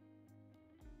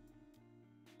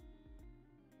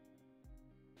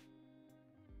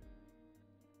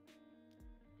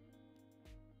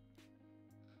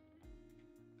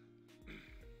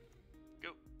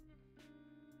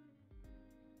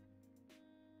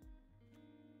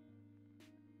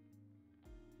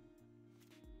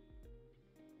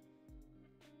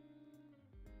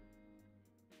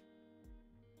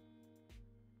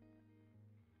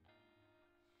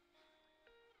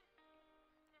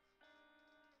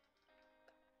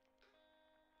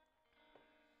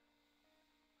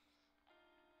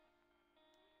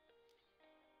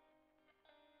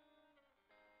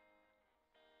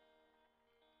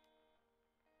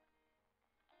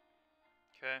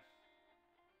 Okay.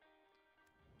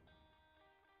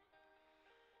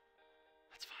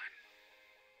 That's fine.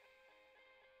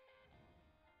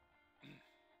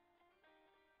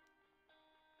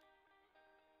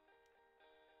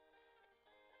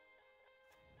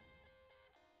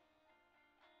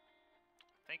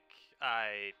 I think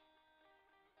I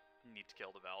need to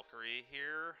kill the Valkyrie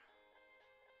here.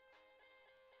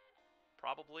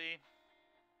 Probably.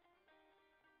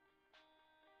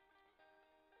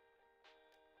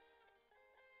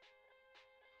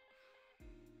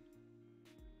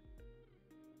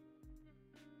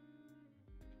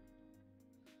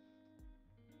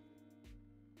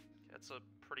 That's a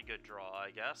pretty good draw, I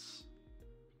guess.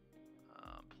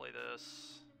 Play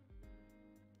this.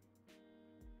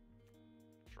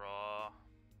 Draw.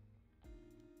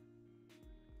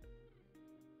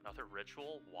 Another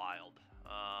ritual? Wild.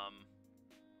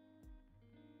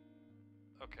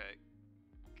 Okay.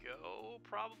 Go,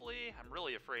 probably? I'm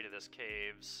really afraid of this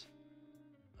caves.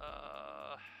 I'm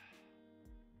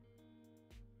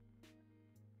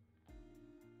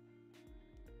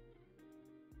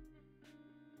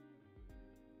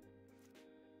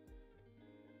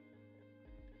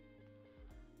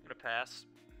gonna pass.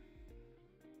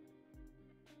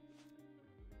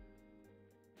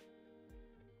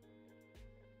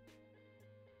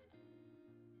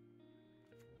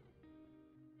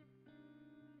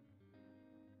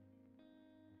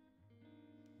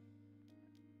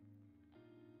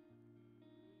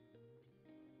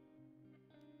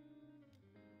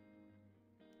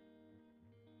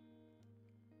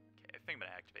 I think I'm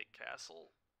gonna activate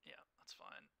Castle. Yeah, that's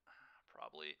fine.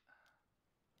 Probably.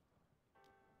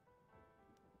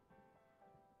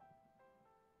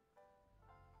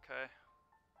 Okay.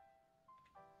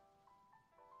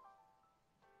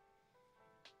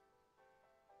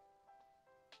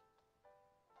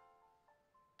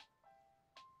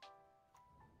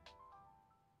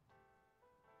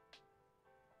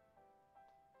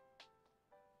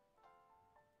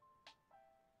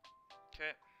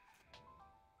 Okay.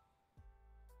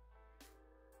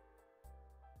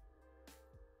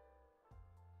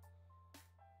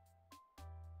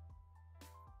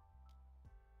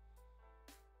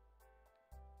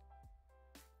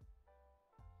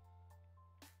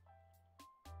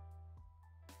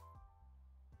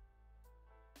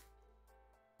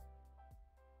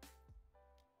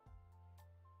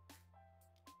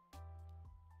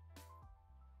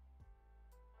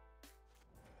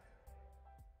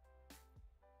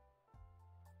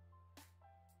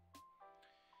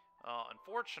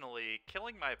 Unfortunately,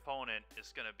 killing my opponent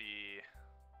is going to be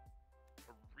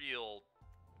a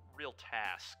real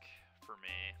task for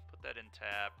me. Put that in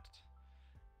tapped.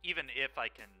 Even if I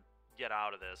can get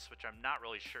out of this, which I'm not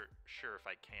really sure if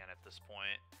I can at this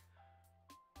point.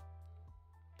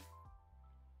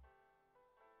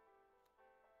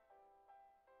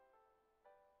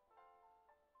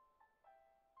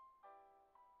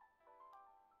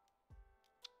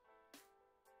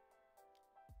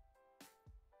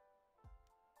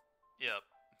 Yep.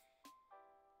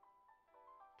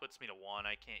 Puts me to 1.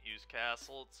 I can't use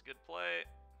Castle. It's a good play.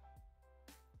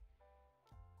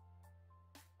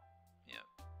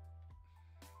 Yep.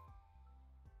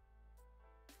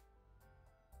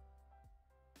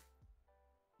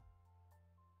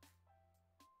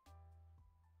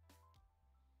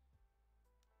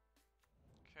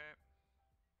 Okay.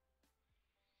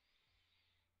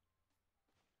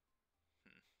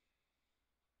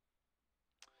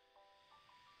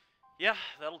 Yeah,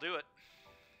 that'll do it.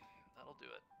 That'll do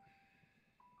it.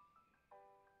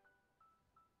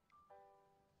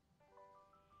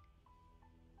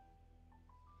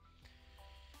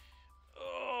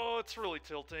 Oh, it's really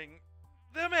tilting.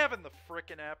 Them having the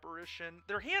frickin' apparition.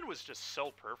 Their hand was just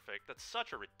so perfect. That's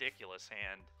such a ridiculous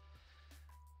hand.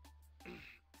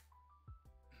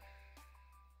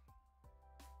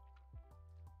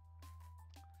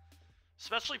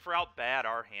 Especially for how bad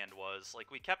our hand was. Like,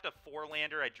 we kept a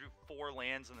 4-lander. I drew 4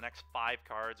 lands in the next 5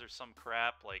 cards or some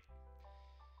crap. Like,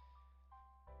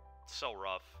 so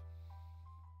rough.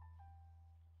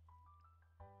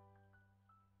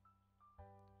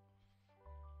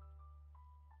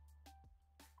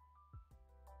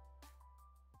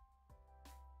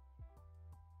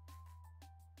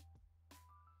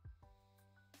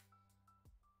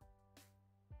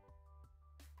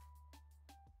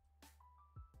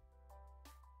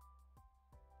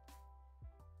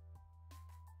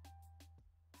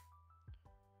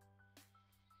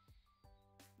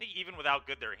 I think even with how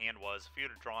good their hand was, if we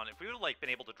would have like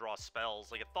been able to draw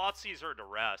spells, like a Thoughtseize or a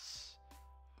Duress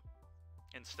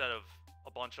instead of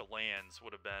a bunch of lands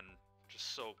would have been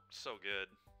just so good.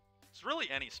 So really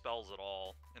any spells at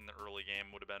all in the early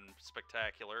game would have been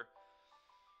spectacular.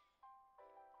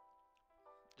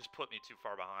 Just put me too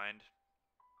far behind.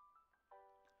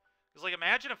 Because, like,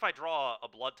 imagine if I draw a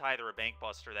Blood Tithe or a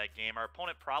Bankbuster that game. Our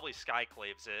opponent probably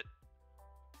Skyclaves it.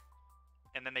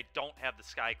 And then they don't have the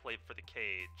Skyclave for the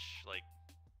cage. Like...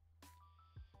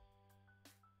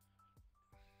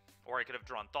 Or I could have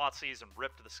drawn Thoughtseize and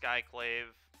ripped the Skyclave.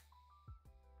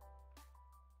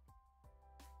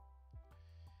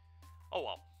 Oh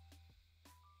well.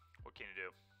 What can you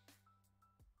do?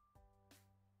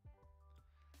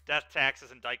 Death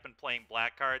Taxes and Dykeman playing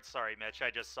black cards. Sorry, Mitch, I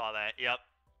just saw that. Yep.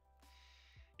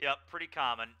 Yep, pretty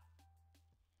common.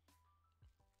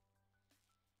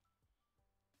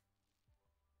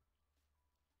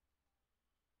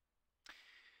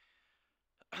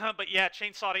 But yeah,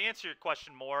 Chainsaw, to answer your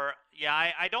question more, yeah,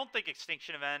 I don't think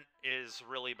Extinction Event is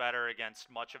really better against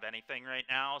much of anything right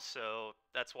now, so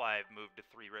that's why I've moved to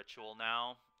 3 Ritual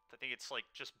now. I think it's like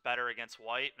just better against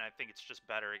white, and I think it's just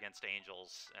better against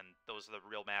angels, and those are the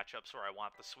real matchups where I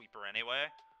want the sweeper anyway.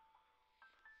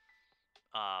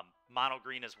 Mono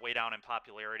green is way down in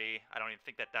popularity. I don't even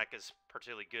think that deck is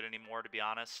particularly good anymore, to be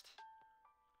honest.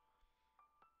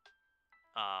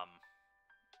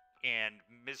 And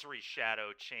Misery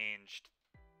Shadow changed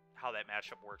how that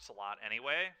matchup works a lot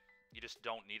anyway. You just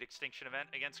don't need Extinction Event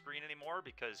against green anymore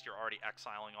because you're already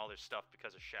exiling all their stuff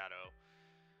because of Shadow.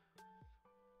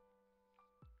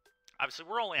 Obviously,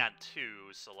 we're only on 2,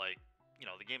 so, like, you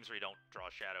know, the games where you don't draw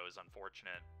Shadow is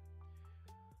unfortunate.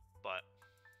 But...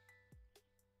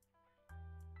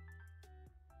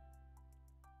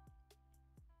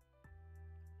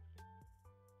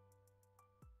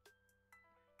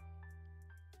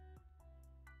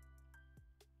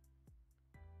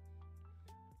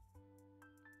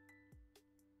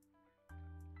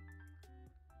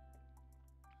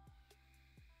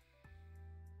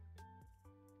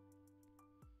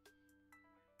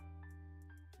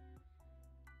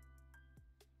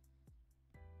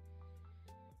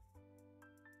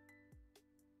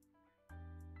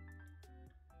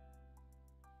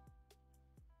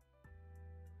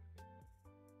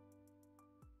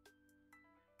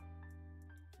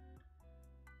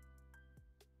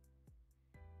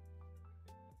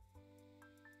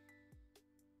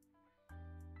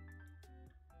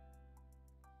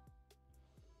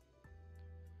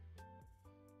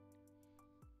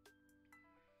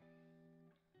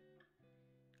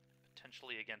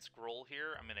 potentially against Grohl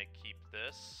here. I'm going to keep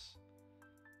this.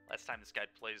 Last time this guy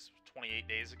plays 28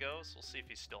 days ago, so we'll see if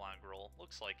he's still on Grohl.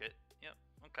 Looks like it. Yep.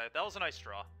 Okay, that was a nice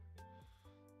draw.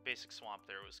 Basic Swamp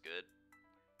there was good.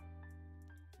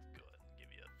 Let's go ahead and give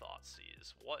you a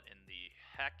Thoughtseize. What in the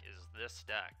heck is this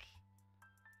deck?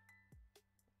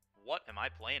 What am I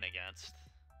playing against?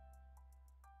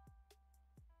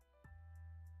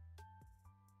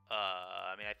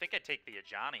 I mean, I think I'd take the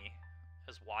Ajani,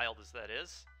 as wild as that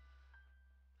is.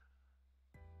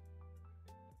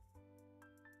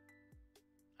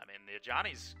 I mean, the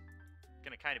Ajani's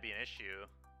going to kind of be an issue.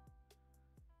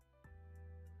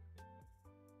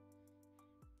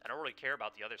 I don't really care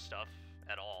about the other stuff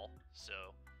at all, so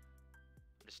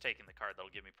I'm just taking the card that'll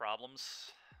give me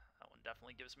problems. That one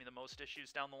definitely gives me the most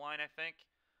issues down the line, I think.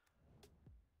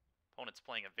 Opponent's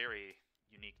playing a very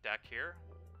unique deck here.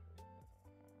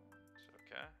 Is it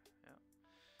okay? Yeah.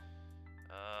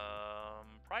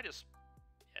 Probably just,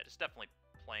 yeah, just definitely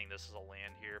playing this as a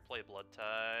land here. Play Blood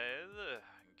Tithe.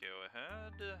 Go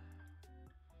ahead.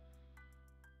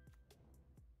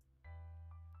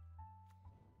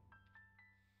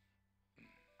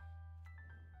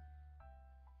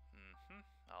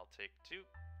 I'll take 2.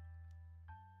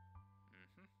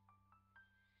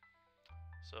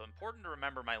 So important to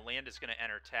remember, my land is going to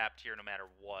enter tapped here no matter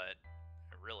what.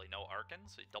 Really, no Archon?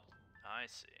 So double. I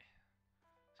see.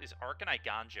 So he's Archon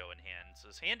Iganjo in hand. So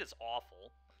his hand is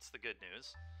awful. That's the good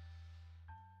news.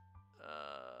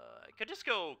 I could just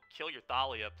go kill your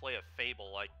Thalia, play a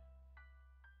Fable. I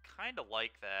kind of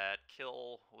like that.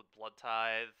 Kill with Blood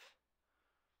Tithe,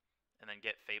 and then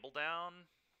get Fable down.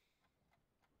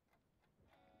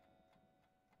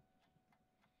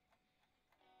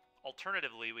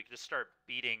 Alternatively, we could just start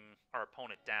beating our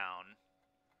opponent down.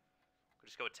 We could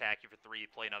just go attack you for 3,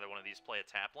 play another one of these, play a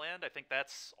tap land. I think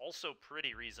that's also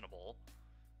pretty reasonable.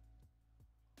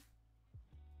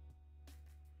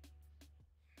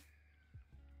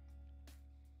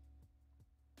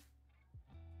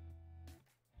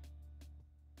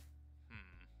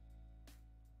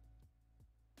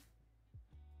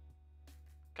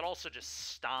 Could also just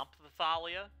stomp the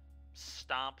Thalia.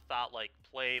 Stomp Thought, like,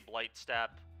 play Blightstep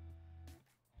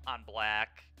on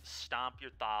black, stomp your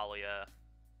Thalia,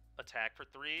 attack for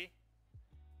 3.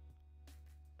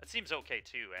 That seems okay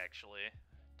too, actually.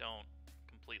 Don't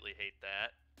completely hate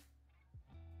that.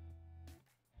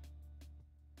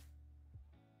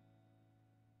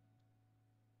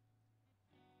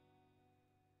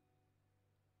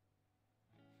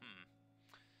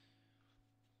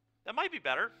 That might be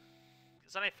better.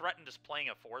 Because then I threaten just playing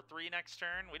a 4-3 next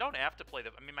turn. We don't have to play the...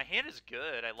 I mean, my hand is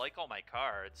good. I like all my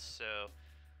cards, so...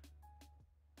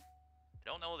 I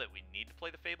don't know that we need to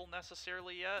play the Fable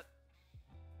necessarily yet.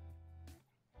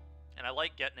 And I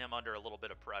like getting him under a little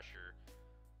bit of pressure.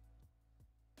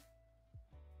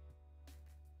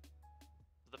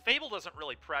 The Fable doesn't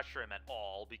really pressure him at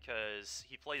all because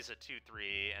he plays a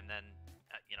 2-3 and then,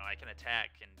 you know, I can attack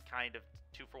and kind of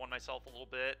 2-for-1 myself a little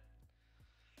bit,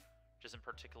 which isn't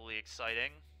particularly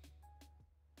exciting.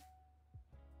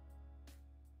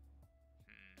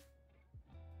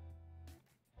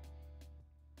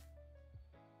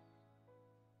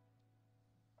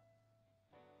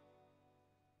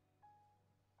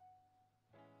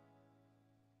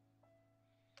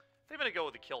 I think I'm going to go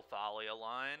with the Kill Thalia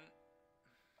line.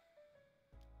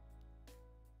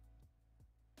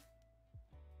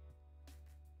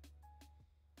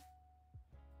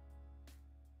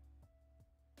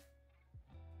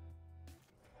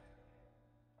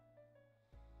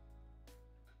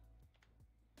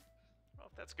 I don't know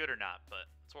if that's good or not, but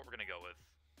that's what we're going to go with.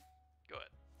 Go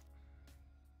ahead.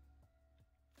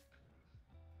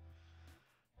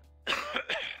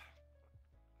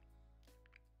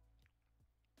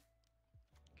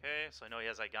 Okay, so I know he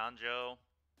has Iganjo.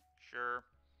 Sure.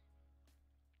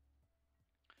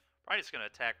 Probably just going to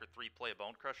attack or 3 play a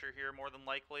Bone Crusher here, more than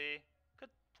likely. Could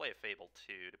play a Fable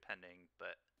too, depending,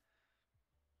 but...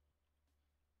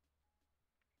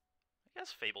 I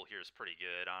guess Fable here is pretty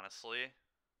good, honestly.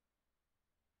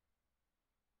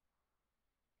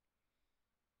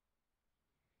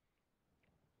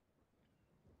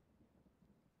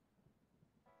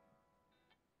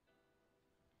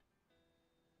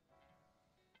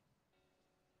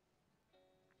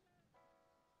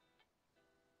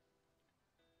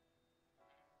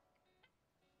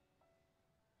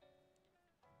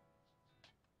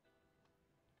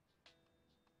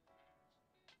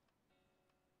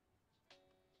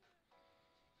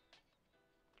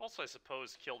 Also, I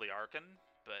suppose, kill the Archon,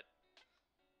 but...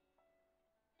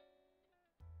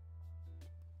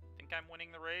 I think I'm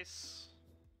winning the race.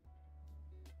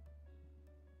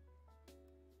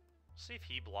 See if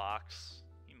he blocks.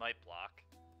 He might block.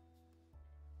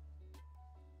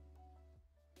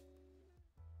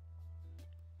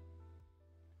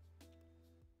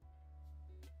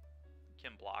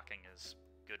 Him blocking is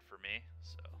good for me,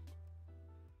 so...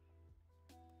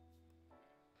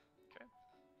 Okay.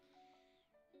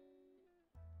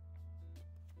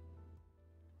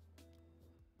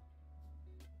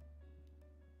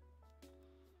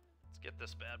 Let's get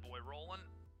this bad boy rolling.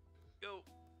 Go.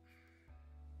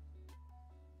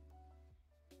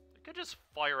 We could just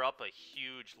fire up a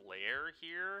huge lair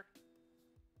here.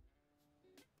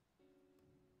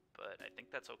 But I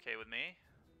think that's okay with me.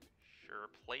 Sure,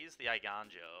 plays the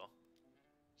Iganjo.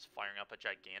 Just firing up a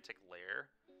gigantic lair.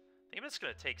 I think it's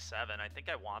going to take 7. I think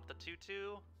I want the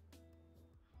 2-2.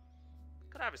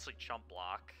 Could obviously chump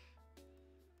block.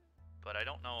 But I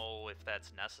don't know if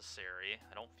that's necessary.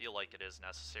 I don't feel like it is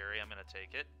necessary. I'm going to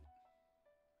take it.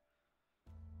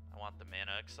 I want the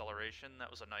mana acceleration. That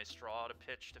was a nice draw to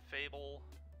pitch to Fable.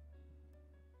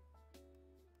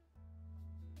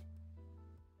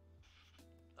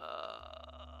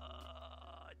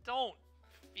 I don't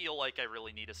feel like I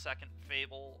really need a second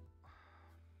Fable.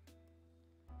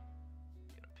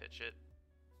 I'm gonna pitch it.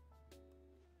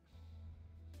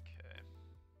 Okay.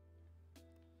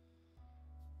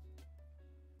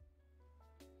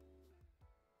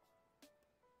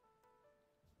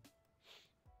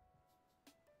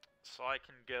 So I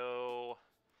can go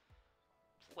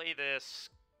play this,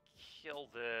 kill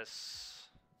this,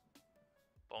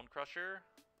 Bone Crusher,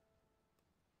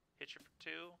 hit you for 2.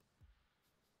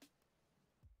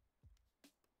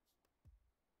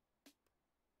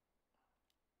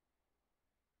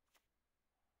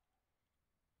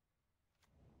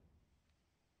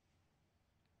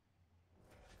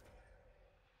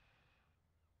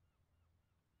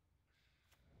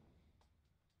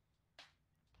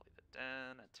 Play the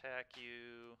Den, attack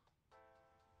you.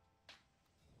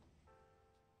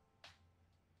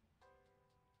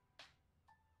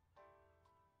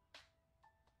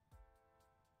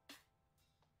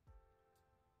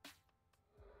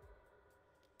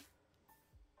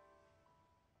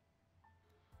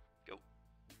 Go.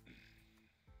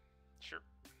 Sure.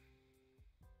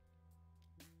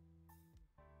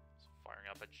 So firing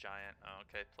up a giant. Oh,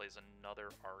 okay, plays another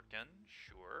Archon.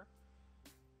 Sure.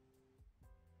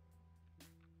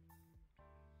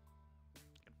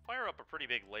 fire up a pretty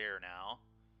big lair now.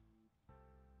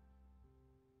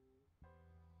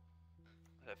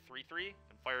 A 3-3?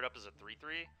 Can fire it up as a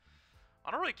 3-3?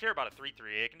 I don't really care about a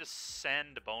 3-3. I can just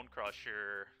send Bone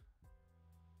Crusher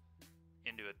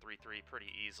into a 3-3 pretty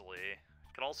easily.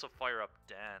 I could also fire up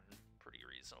Den pretty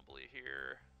reasonably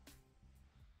here.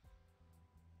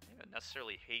 I don't even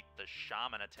necessarily hate the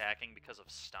Shaman attacking because of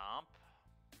Stomp.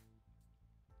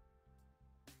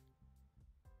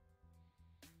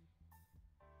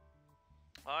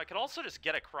 I could also just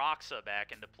get a Kroxa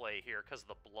back into play here because of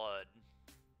the blood.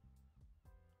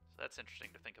 So that's interesting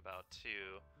to think about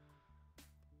too.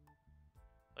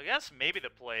 I guess maybe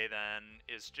the play then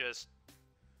is just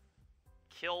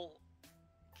kill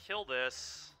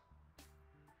this.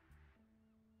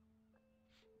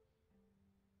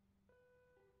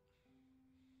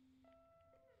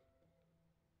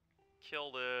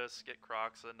 Kill this, get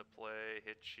Kroxa into play,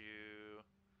 hit you.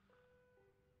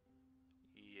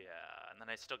 Yeah, and then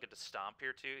I still get to stomp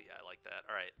here too. Yeah, I like that.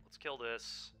 Alright, let's kill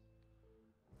this.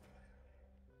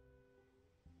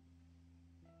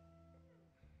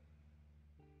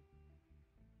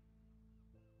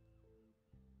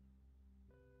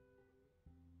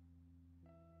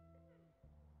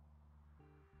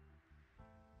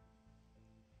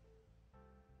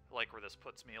 I like where this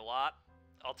puts me a lot.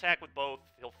 I'll attack with both.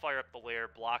 He'll fire up the lair,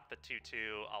 block the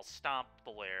 2-2. I'll stomp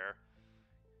the lair.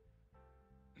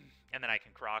 And then I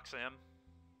can Kroxa him.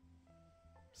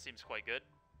 Seems quite good.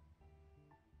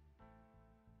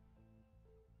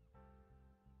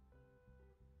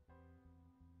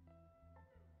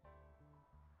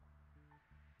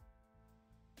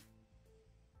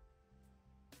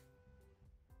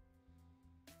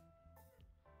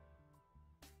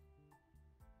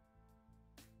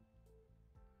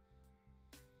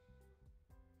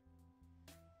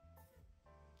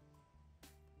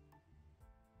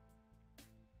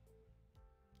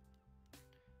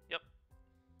 Yep.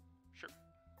 Sure.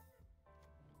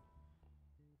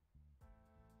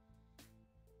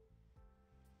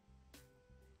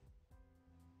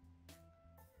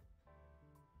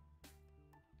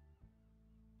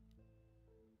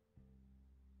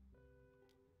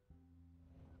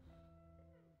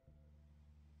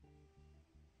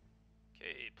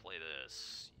 Okay, play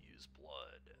this. Use blood.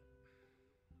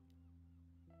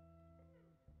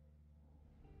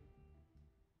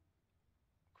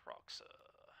 Kroxa.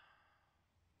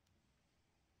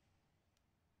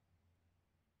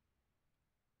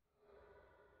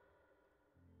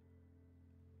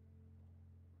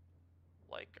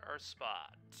 Like our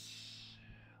spot.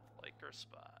 Like our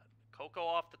spot. Coco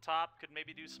off the top could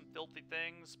maybe do some filthy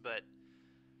things, but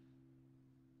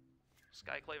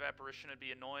Skyclave Apparition would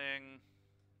be annoying.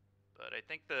 But I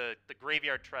think the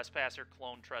Graveyard Trespasser,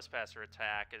 Clone Trespasser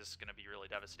attack is going to be really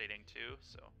devastating too,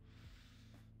 so...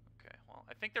 Okay, well,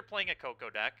 I think they're playing a Coco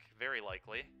deck, very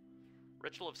likely.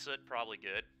 Ritual of Soot, probably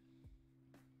good.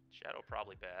 Shadow,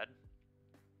 probably bad.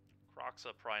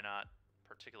 Kroxa, probably not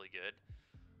particularly good.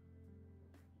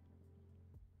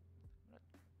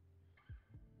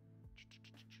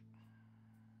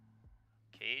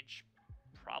 Cage,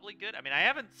 probably good. I mean, I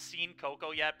haven't seen Coco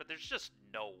yet, but there's just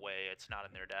no way it's not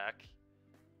in their deck.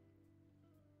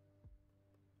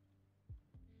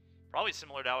 Probably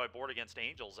similar to how I board against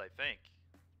Angels, I think.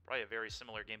 Probably a very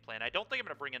similar game plan. I don't think I'm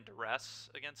going to bring in Duress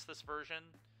against this version,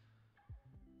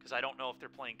 because I don't know if they're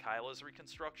playing Kyla's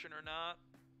Reconstruction or not.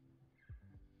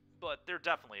 But they're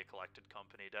definitely a collected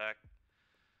company deck.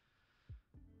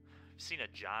 I've seen a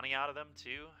Johnny out of them,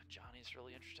 too. Johnny's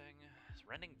really interesting. Is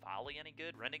Rending Volley any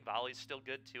good? Rending Volley's still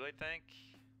good, too, I think.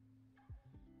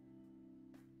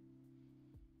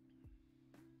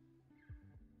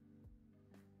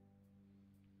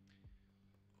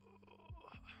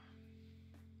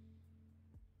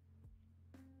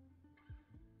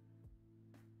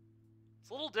 It's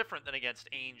a little different than against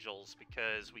Angels,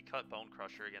 because we cut Bone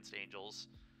Crusher against Angels.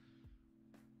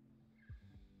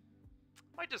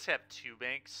 Might just have two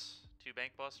Bank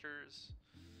Busters.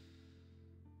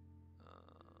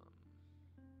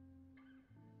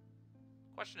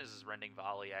 Question is Rending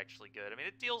Volley actually good? I mean,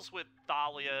 it deals with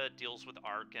Thalia, it deals with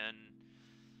Arkan,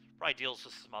 probably deals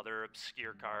with some other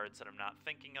obscure cards that I'm not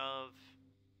thinking of.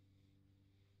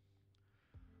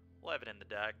 We'll have it in the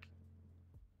deck.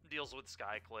 Deals with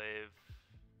Skyclave.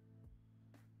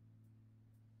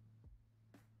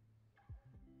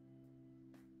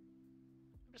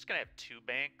 I'm just going to have two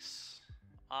banks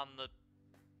on the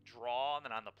draw, and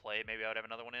then on the play, maybe I would have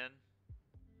another one in.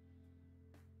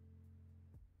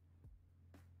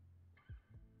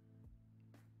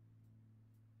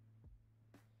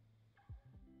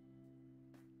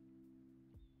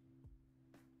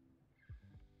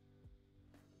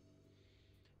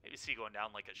 see going down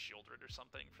like a Shieldred or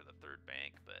something for the third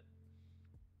bank, but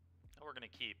we're going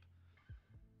to keep.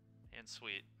 And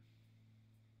sweet.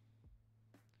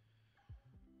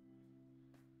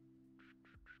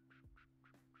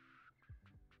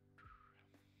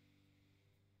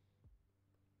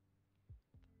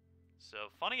 So,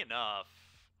 funny enough,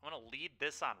 I'm going to lead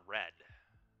this on red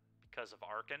because of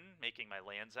Arkan, making my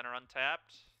lands enter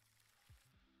untapped.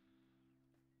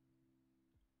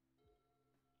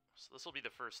 So this will be the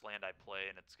first land I play,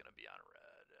 and it's going to be on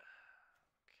red.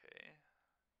 Okay.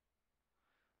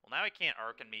 Well, now I can't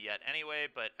Arkan me yet anyway,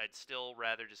 but I'd still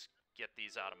rather just get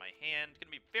these out of my hand. It's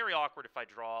going to be very awkward if I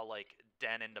draw, like,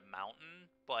 Den into Mountain,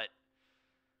 but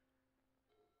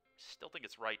still think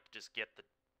it's right to just get the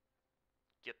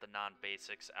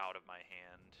non-basics out of my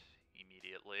hand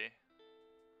immediately.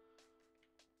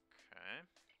 Okay.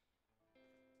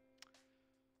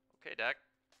 Okay, deck.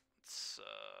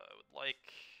 I would like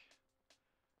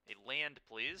a land,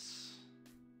 please.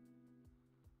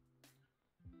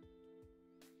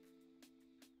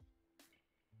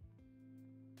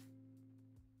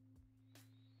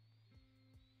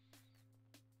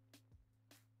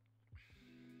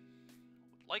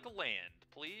 Would like a land,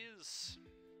 please.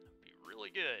 That'd be really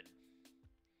good.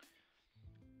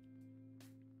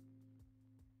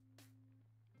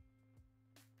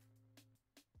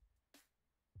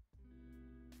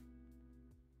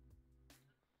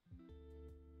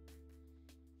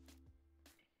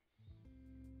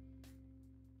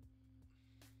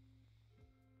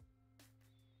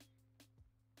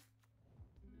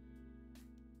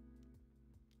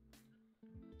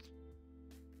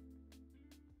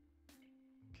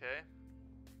 Okay.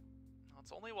 Well,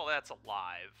 it's only while that's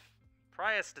alive.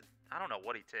 Probably has to... I don't know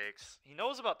what he takes. He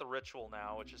knows about the ritual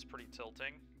now, which is pretty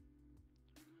tilting.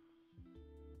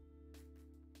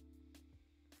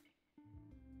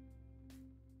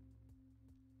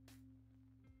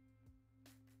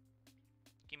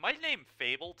 He might name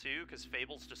Fable, too, because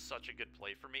Fable's just such a good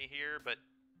play for me here, but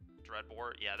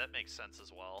Dreadbore, yeah, that makes sense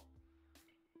as well.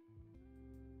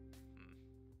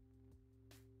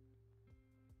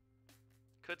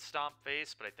 Could Stomp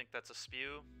Face, but I think that's a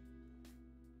spew.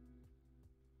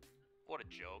 What a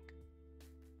joke.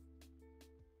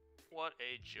 What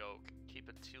a joke. Keep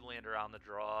a 2-lander on the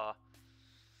draw.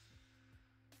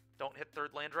 Don't hit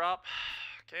third land drop.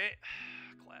 Okay.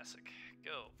 Classic.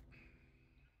 Go.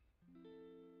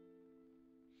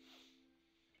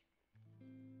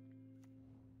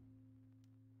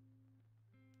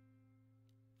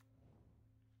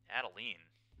 Adeline.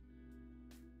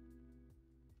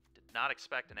 Did not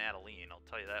expect an Adeline, I'll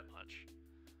tell you that much.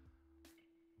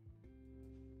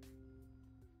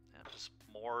 And just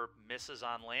more misses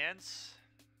on lands.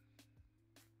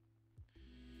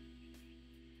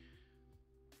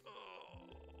 Oh.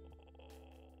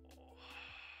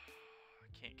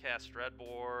 I can't cast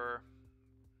Dreadbore.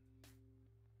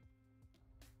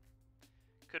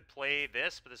 Could play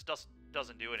this, but this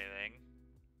doesn't do anything.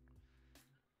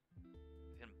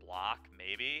 Block,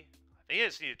 maybe. I think I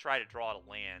just need to try to draw to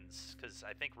lands, because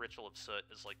I think Ritual of Soot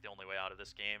is like the only way out of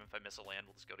this game. If I miss a land,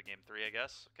 we'll just go to game 3, I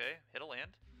guess. Okay, hit a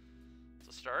land. It's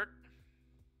a start.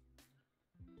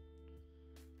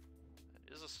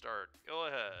 That is a start. Go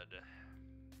ahead.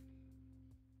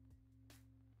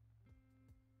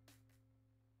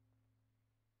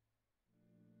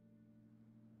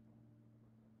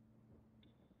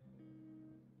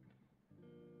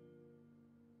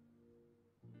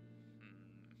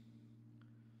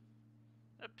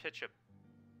 I'm gonna pitch a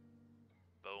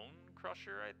Bone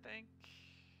Crusher, I think.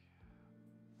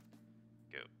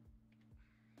 Go.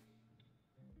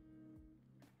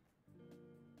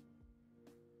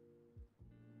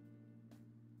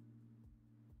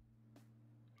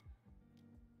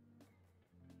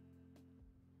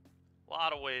 A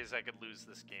lot of ways I could lose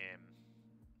this game.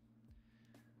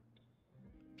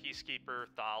 Peacekeeper,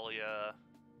 Thalia.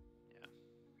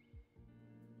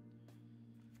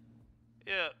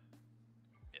 Yeah.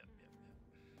 Yeah.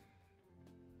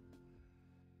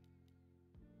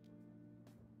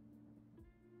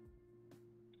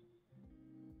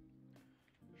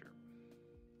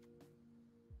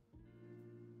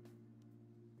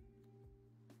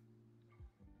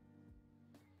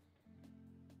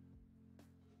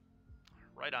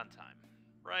 Right on time.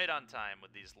 Right on time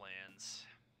with these lands.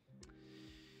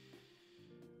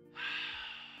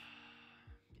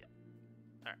 Yeah.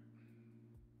 Alright.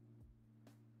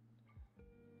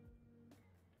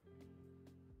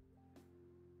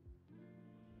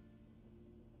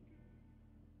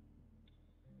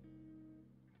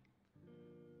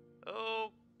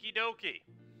 Okie dokie.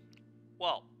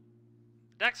 Well,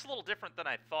 deck's a little different than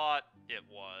I thought it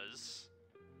was.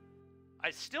 I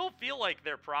still feel like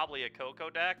they're probably a Coco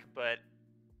deck, but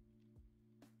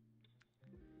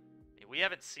we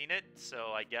haven't seen it,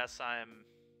 so I guess I'm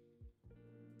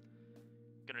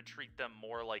gonna treat them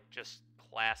more like just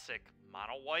classic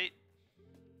mono white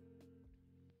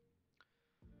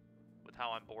with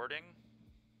how I'm boarding.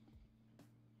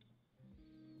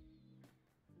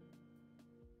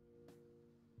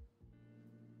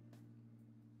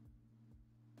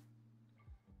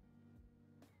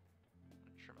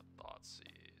 Trim a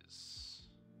Thoughtseize.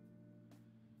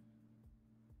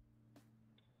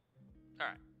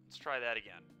 Alright, let's try that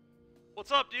again.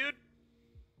 What's up, dude?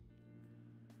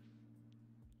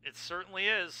 It certainly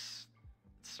is.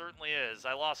 It certainly is.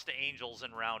 I lost to Angels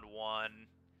in round 1,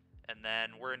 and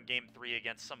then we're in game 3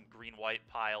 against some green-white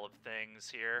pile of things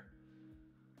here.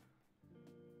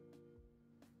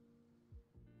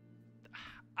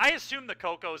 I assume the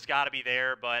Coco's got to be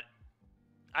there, but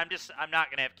I'm not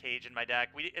gonna have Cage in my deck.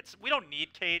 We don't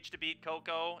need Cage to beat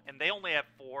Coco, and they only have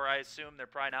 4. I assume they're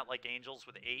probably not like Angels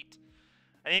with 8.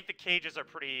 I think the Cages are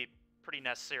pretty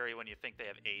necessary when you think they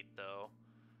have 8, though.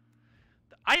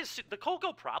 I assume the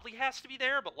Coco probably has to be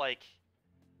there, but like,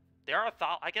 there are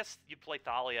I guess you play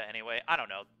Thalia anyway. I don't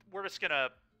know. We're just gonna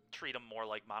treat them more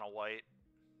like mono white.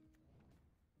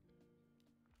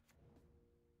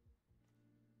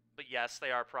 But yes,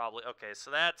 they are probably okay. So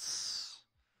that's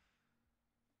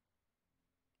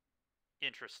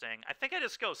interesting. I think I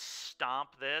just go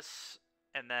stomp this,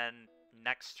 and then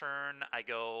next turn I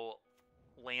go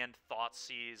land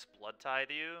Thoughtseize, Blood Tithe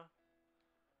you.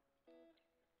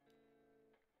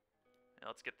 Now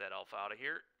let's get that elf out of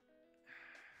here.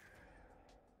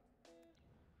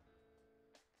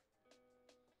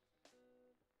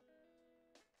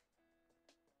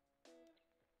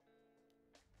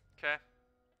 Okay.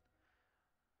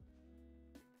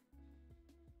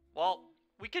 Well,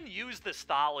 we can use this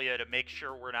Thalia to make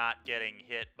sure we're not getting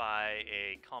hit by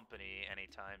a company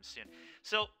anytime soon.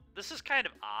 So, this is kind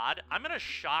of odd. I'm going to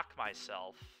shock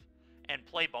myself and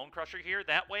play Bone Crusher here.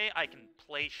 That way I can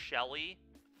play Shelly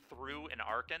through an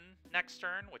Archon next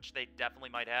turn, which they definitely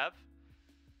might have.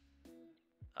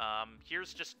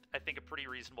 Here's just, I think, a pretty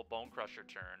reasonable Bone Crusher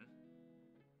turn.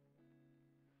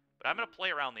 But I'm going to play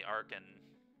around the Archon.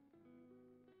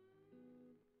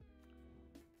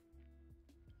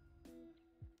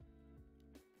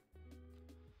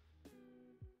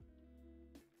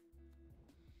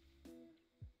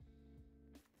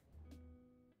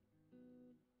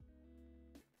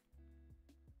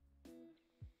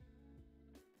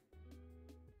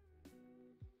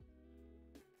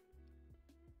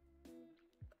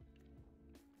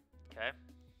 Okay.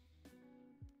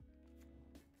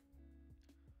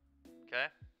 Okay.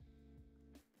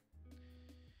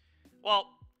 Well,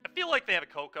 I feel like they have a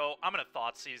Coco. I'm going to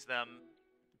Thoughtseize them.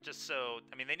 Just so...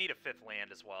 I mean, they need a 5th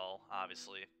land as well,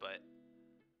 obviously. But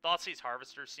Thoughtseize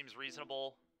Harvester seems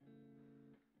reasonable.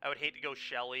 I would hate to go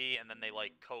Shelly and then they,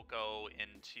 like, Coco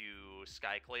into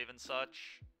Skyclave and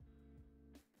such.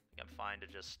 I think I'm fine to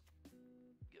just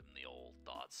give them the old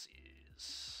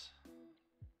Thoughtseize.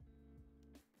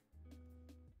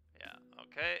 Yeah,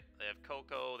 okay. They have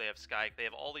Coco, they have Sky, they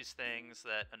have all these things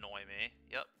that annoy me.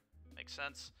 Yep, makes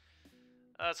sense.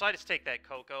 So I just take that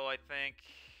Coco, I think.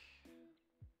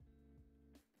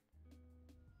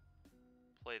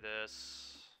 Play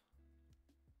this.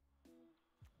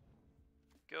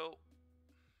 Go.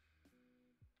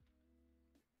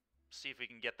 See if we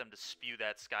can get them to spew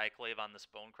that Skyclave on this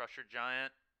Bone Crusher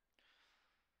Giant.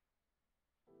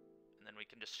 And then we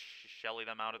can just Shelly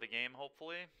them out of the game,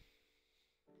 hopefully.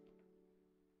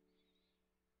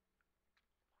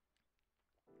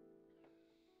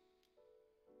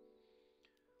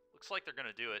 Looks like they're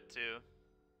going to do it, too.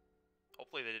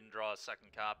 Hopefully they didn't draw a second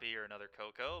copy or another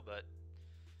Coco, but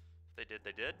if they did,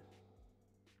 they did.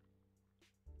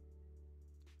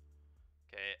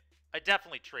 Okay, I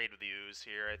definitely trade with the Ooze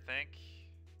here, I think.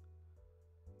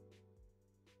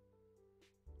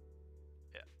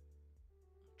 Yeah.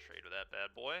 Trade with that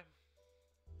bad boy.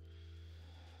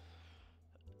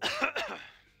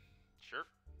 Sure.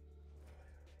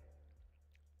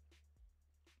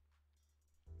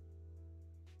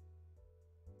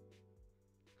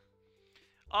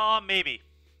 Maybe.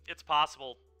 It's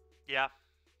possible. Yeah.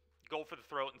 Go for the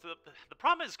Throat. And the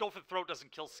problem is Go for the Throat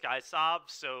doesn't kill Skysob,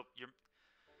 so you're...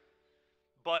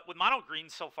 But with mono green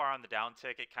so far on the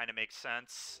downtick, it kind of makes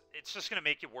sense. It's just going to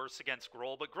make you worse against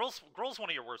Gruul, but Gruul's one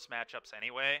of your worst matchups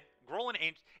anyway. Gruul and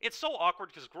Angel... It's so awkward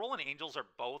because Gruul and Angels are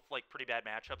both, like, pretty bad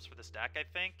matchups for this deck, I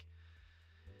think.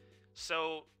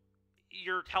 So,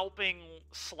 you're helping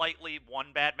slightly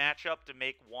one bad matchup to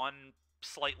make one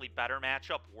slightly better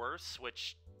matchup worse,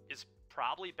 which is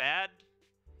probably bad.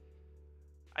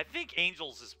 I think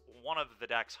Angels is one of the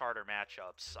deck's harder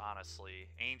matchups, honestly.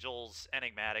 Angels,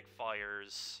 Enigmatic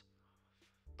Fires.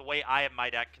 The way I have my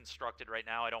deck constructed right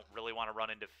now, I don't really want to run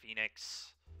into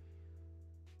Phoenix.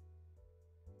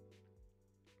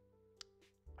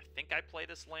 I think I play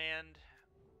this land.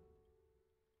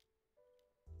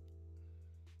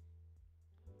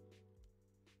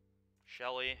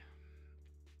 Shelly.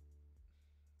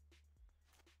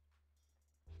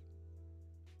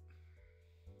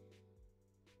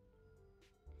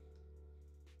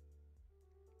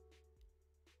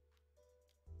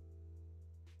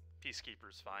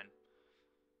 Peacekeeper's fine.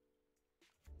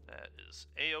 That is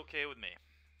A-okay with me.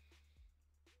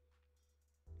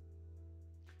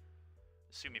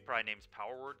 Assume he probably names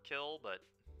Power Word Kill, but...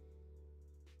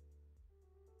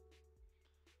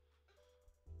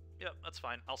 Yep, that's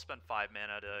fine. I'll spend 5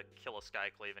 mana to kill a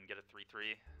Skyclave and get a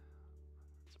 3/3.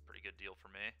 It's a pretty good deal for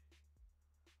me.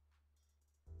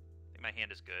 I think my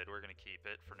hand is good. We're going to keep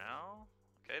it for now.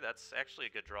 Okay, that's actually a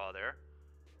good draw there.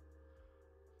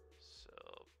 So,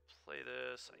 play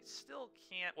this. I still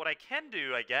can't... What I can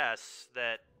do, I guess,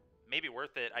 that may be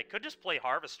worth it, I could just play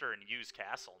Harvester and use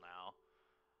Castle now.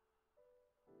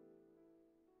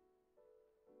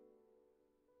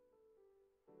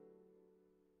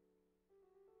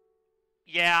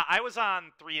 Yeah, I was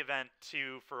on 3 event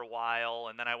 2 for a while,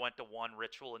 and then I went to 1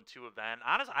 ritual and 2 event.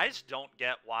 Honestly, I just don't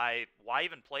get why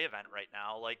even play event right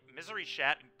now. Like, Misery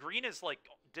Green is, like,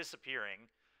 disappearing,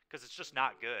 because it's just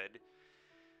not good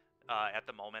at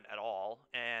the moment at all.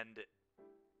 And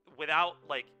without,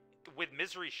 like, with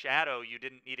Misery Shadow, you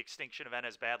didn't need Extinction Event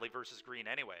as badly versus Green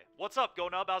anyway. What's up, Go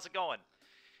Nub? How's it going?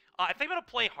 I think I'm going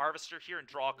to play Harvester here and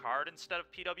draw a card instead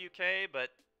of PWK,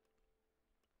 but...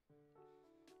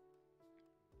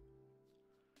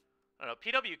 I don't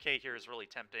know, PWK here is really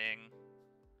tempting.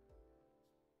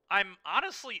 I'm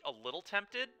honestly a little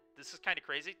tempted, this is kind of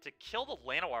crazy, to kill the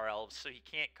Llanowar Elves so he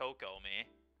can't Coco me.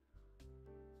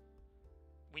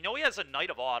 We know he has a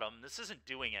Knight of Autumn, this isn't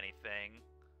doing anything.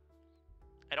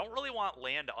 I don't really want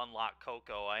land to unlock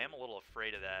Coco, I am a little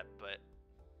afraid of that, but...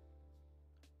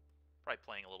 Probably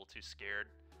playing a little too scared.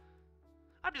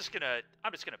 I'm just gonna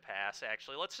pass,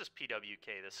 actually. Let's just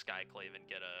PWK this Skyclave and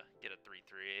get a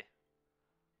 3/3.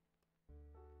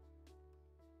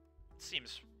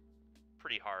 Seems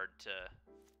pretty hard to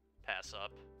pass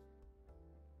up.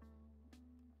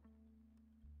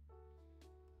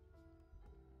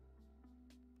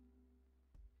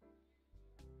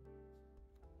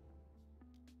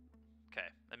 Okay,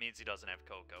 that means he doesn't have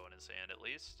Coco in his hand at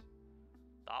least.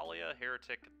 Thalia,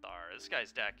 Heretic, Cathar. This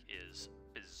guy's deck is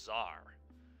bizarre.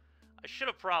 I should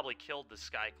have probably killed the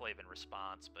Skyclave in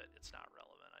response, but it's not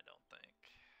relevant, I don't think.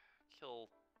 Kill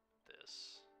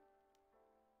this.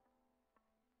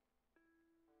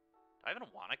 Do I even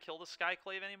want to kill the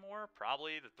Skyclave anymore?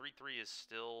 Probably. The 3/3 is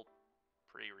still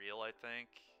pretty real, I think.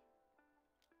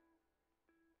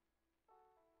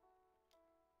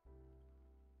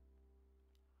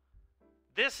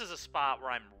 This is a spot where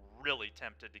I'm really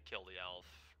tempted to kill the elf.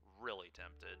 Really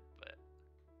tempted, but...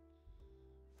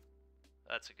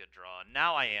 That's a good draw.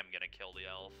 Now I am going to kill the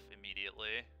elf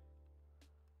immediately.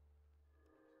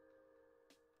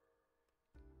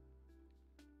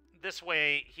 This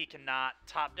way, he cannot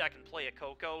top deck and play a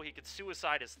Coco. He could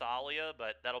suicide his Thalia,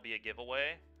 but that'll be a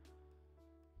giveaway.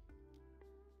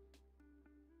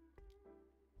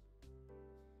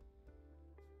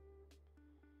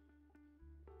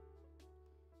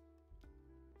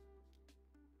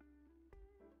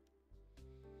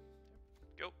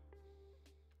 Go.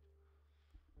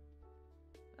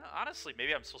 Honestly,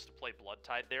 maybe I'm supposed to play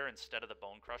Bloodtide there instead of the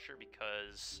Bone Crusher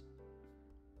because...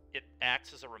 it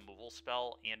acts as a removal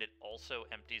spell, and it also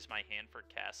empties my hand for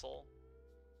Castle.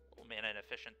 A little mana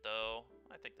inefficient, though.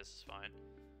 I think this is fine.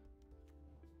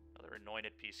 Another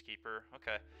Anointed Peacekeeper.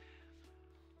 Okay.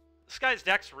 This guy's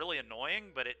deck's really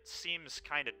annoying, but it seems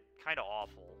kind of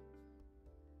awful.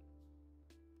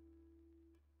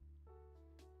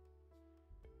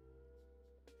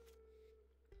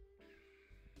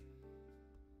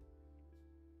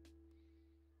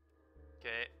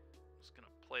 Okay. Just gonna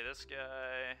play this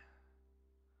guy.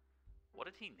 What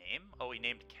did he name? Oh, he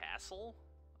named Castle?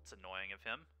 That's annoying of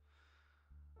him.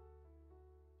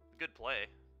 Good play,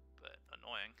 but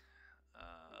annoying.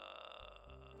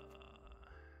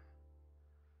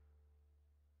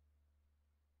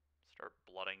 Start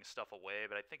blooding stuff away,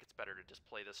 but I think it's better to just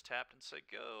play this tapped and say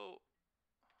go.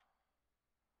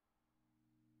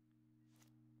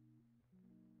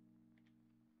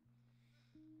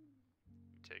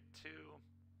 Take 2.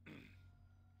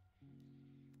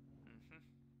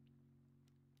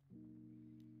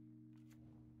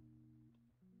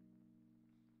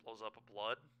 blows up a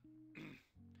blood.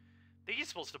 I think he's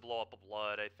supposed to blow up a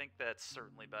blood. I think that's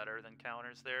certainly better than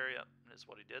counters there. Yep, is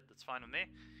what he did. That's fine with me.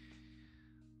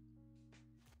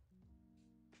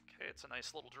 Okay, it's a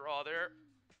nice little draw there.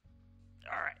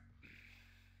 Alright.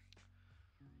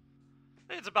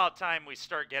 It's about time we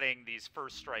start getting these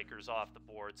first strikers off the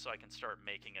board so I can start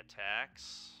making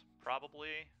attacks,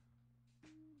 probably.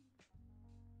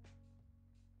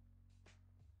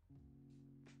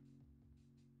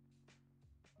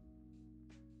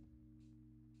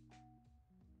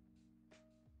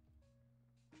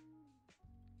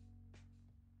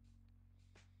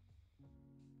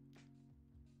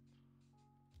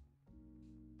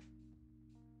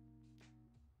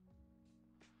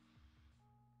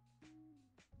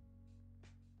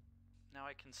 Now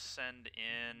I can send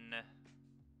in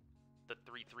the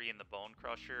 3/3 and the Bone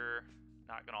Crusher.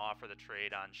 Not going to offer the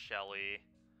trade on Shelly.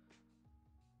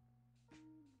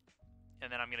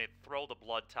 And then I'm going to throw the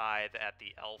Blood Tithe at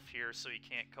the Elf here so he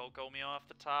can't Coco me off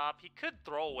the top. He could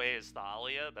throw away his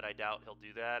Thalia, but I doubt he'll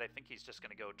do that. I think he's just going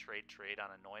to go trade on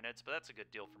Anointeds, but that's a good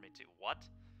deal for me too. What?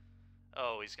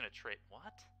 Oh, he's going to trade...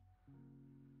 What?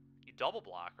 You double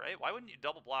block, right? Why wouldn't you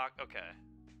double block? Okay.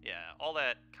 Yeah, all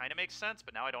that kind of makes sense,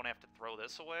 but now I don't have to throw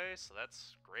this away, so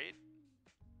that's great.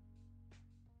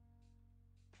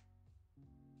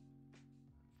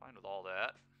 Fine with all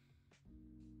that.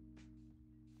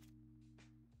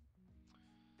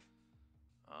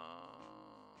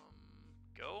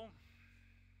 Go.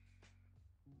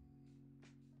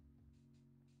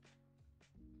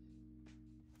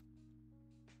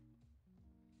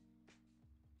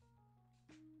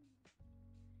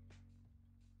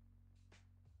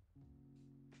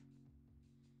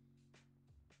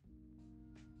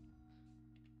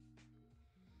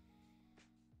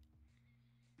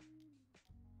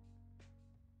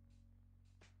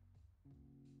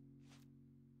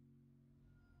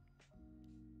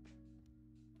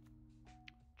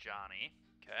 Johnny.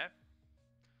 Okay.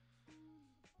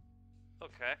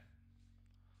 Okay.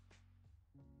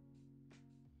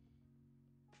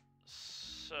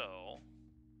 So,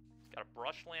 got a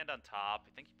brush land on top.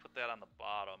 I think he put that on the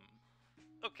bottom.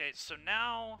 Okay, so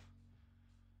now...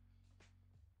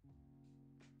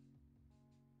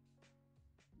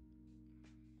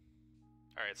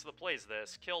 Alright, so the play is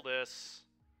this. Kill this.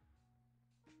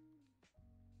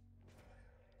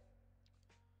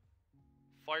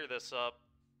 Fire this up.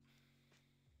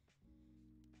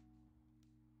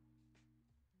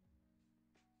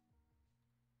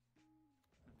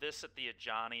 This at the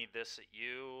Ajani, this at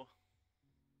you.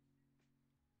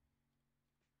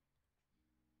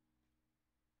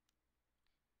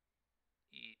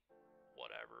 Eat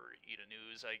whatever, eat a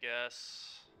news, I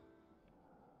guess.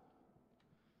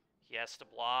 He has to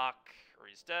block, or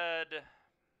he's dead.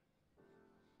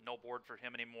 No board for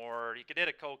him anymore. He could hit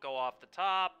a Coco off the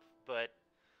top, but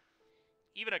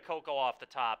even a Coco off the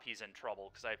top, he's in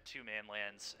trouble, because I have 2 man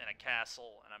lands and a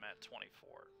castle, and I'm at 24.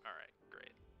 Alright,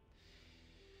 great.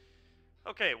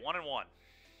 Okay, 1-1.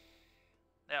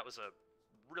 That was a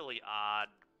really odd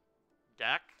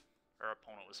deck our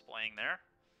opponent was playing there.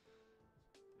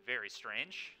 Very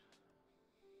strange.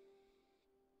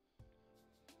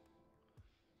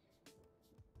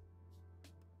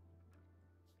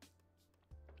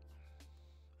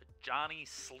 A Johnny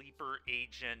Sleeper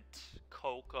Agent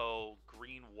Coco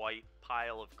green-white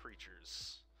pile of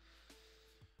creatures.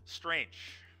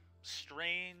 Strange.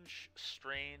 Strange,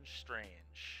 strange,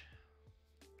 strange.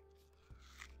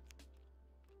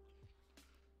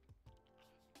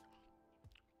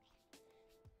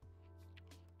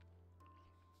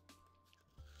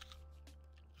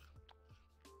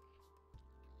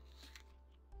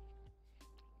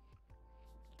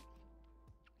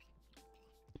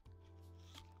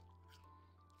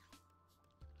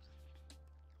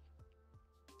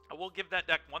 I will give that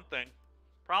deck one thing.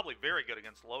 Probably very good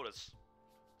against Lotus.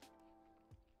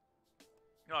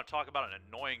 You want to talk about an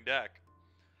annoying deck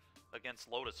against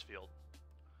Lotus Field.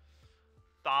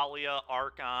 Thalia,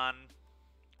 Archon,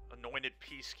 Anointed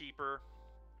Peacekeeper.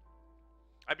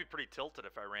 I'd be pretty tilted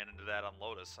if I ran into that on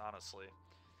Lotus, honestly.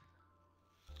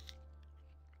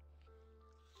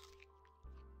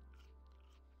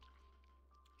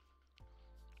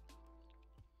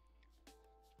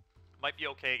 Might be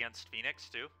okay against Phoenix,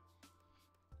 too.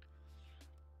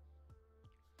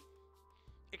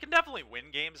 It can definitely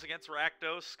win games against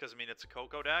Rakdos, because, I mean, it's a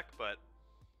Coco deck, but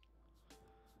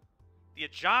the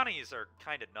Ajanis are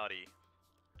kind of nutty.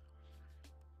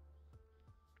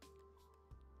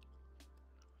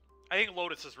 I think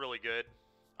Lotus is really good.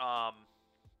 I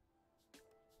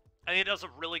think it does a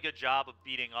really good job of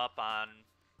beating up on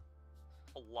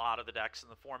a lot of the decks in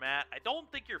the format. I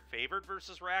don't think you're favored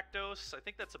versus Rakdos. I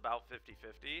think that's about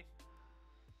 50-50.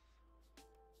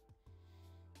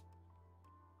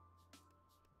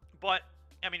 But,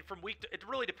 I mean, from week to... It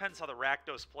really depends how the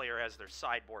Rakdos player has their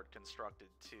sideboard constructed,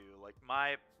 too. Like,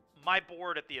 my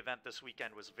board at the event this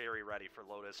weekend was very ready for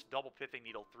Lotus. Double Pithing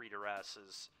Needle, 3 Duress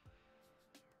is...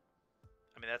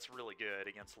 I mean, that's really good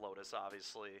against Lotus,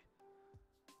 obviously.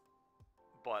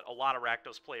 But a lot of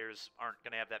Rakdos players aren't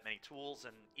going to have that many tools,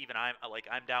 and even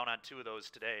I'm down on 2 of those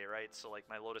today, right? So, like,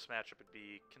 my Lotus matchup would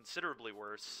be considerably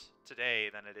worse today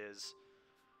than it is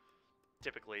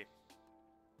typically.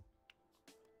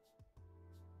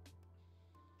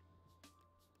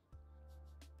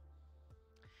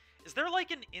 Is there, like,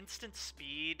 an instant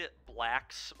speed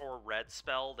blacks or red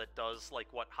spell that does, like,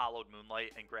 what Hallowed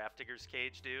Moonlight and Grafdigger's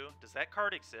Cage do? Does that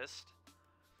card exist?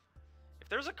 If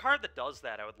there's a card that does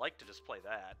that, I would like to just play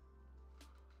that.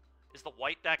 Is the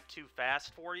white deck too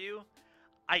fast for you?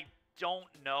 I don't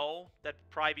know. That'd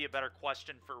probably be a better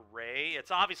question for Ray.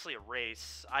 It's obviously a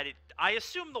race. I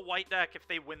assume the white deck, if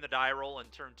they win the die roll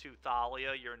and turn 2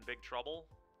 Thalia, you're in big trouble.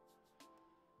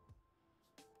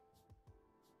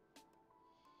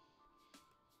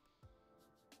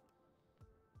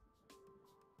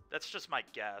 That's just my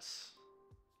guess.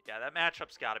 Yeah, that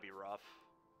matchup's got to be rough.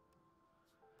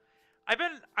 I've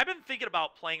been thinking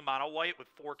about playing mono white with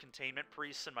 4 containment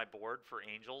priests in my board for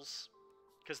Angels,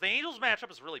 because the Angels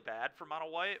matchup is really bad for mono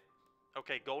white.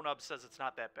 Okay, GoNub says it's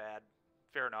not that bad.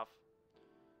 Fair enough.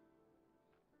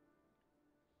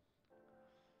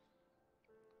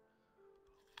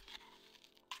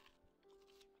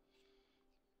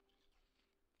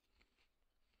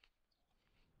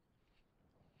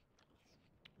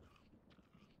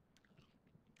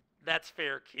 That's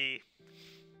fair, Key.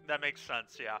 That makes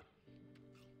sense, yeah.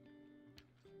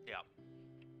 Yeah.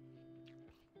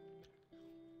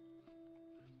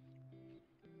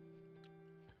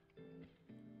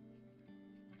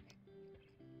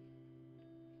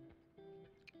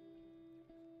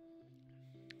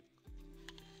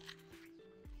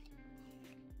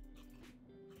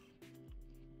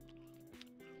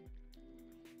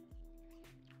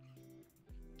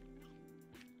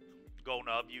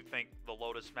 GoNub, you think the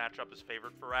Lotus matchup is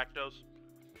favored for Rakdos?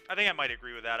 I think I might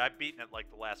agree with that. I've beaten it like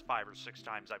the last 5 or 6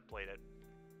 times I've played it.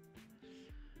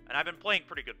 And I've been playing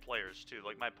pretty good players, too.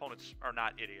 Like, my opponents are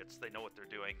not idiots. They know what they're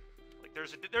doing. Like,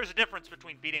 there's a difference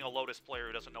between beating a Lotus player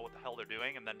who doesn't know what the hell they're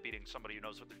doing and then beating somebody who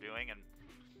knows what they're doing, and...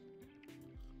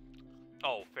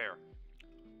 Oh, fair.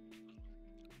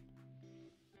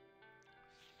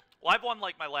 Well, I've won,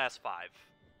 like, my last 5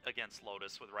 against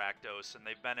Lotus with Rakdos, and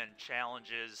they've been in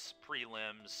challenges,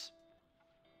 prelims,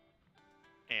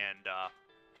 and,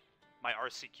 my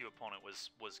RCQ opponent was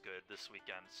good this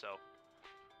weekend, so...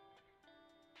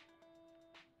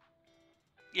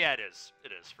 Yeah, it is.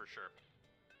 It is, for sure.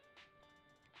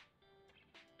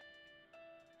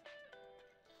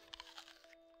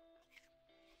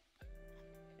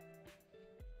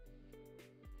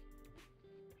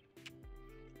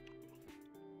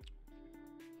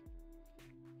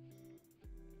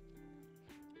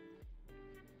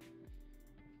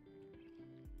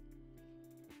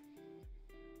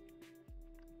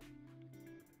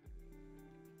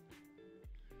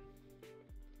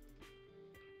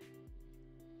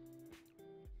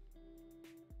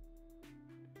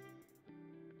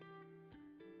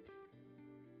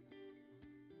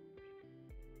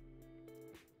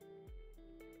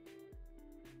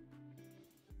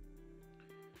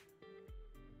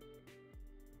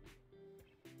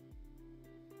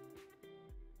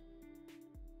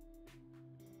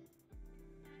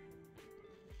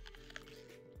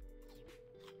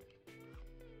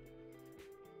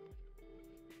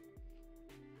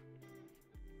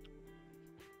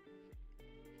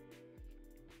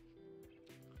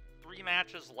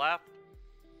 Matches left.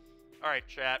 Alright,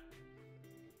 chat.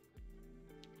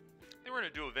 I think we're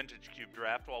going to do a Vintage Cube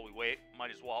draft while we wait. Might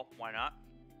as well. Why not?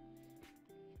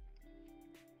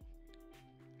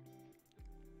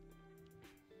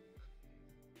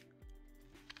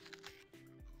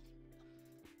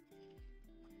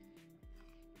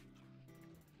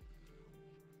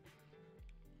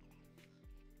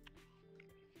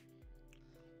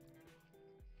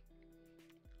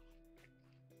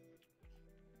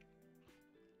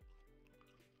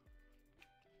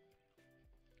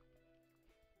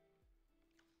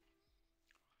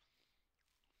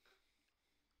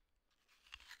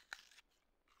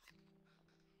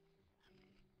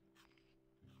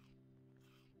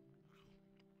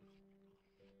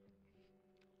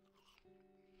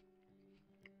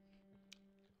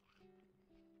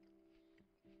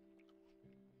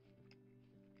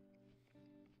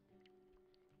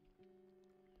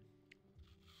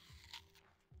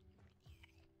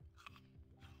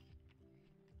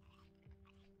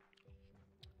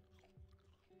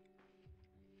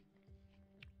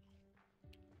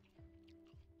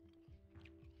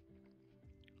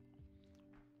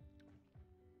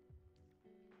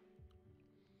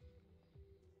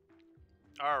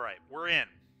 All right, we're in.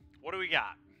 What do we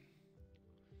got?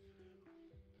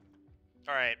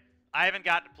 All right, I haven't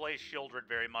got to play Shieldred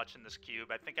very much in this cube.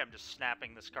 I think I'm just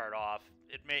snapping this card off.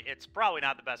 It's probably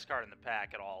not the best card in the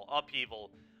pack at all. Upheaval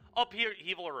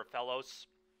or Raphellos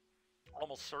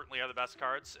almost certainly are the best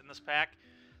cards in this pack,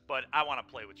 but I want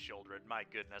to play with Shieldred. My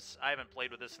goodness, I haven't played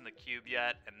with this in the cube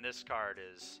yet, and this card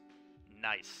is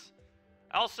nice.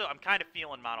 Also, I'm kind of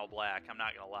feeling mono black, I'm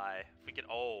not going to lie. If we get,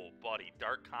 oh, buddy,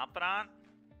 Dark Confidant?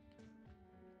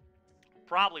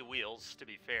 Probably wheels, to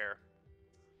be fair.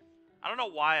 I don't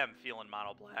know why I'm feeling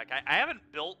mono black. I haven't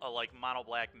built a, like, mono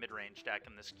black mid-range deck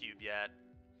in this cube yet.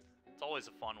 It's always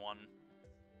a fun one.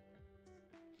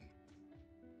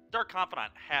 Dark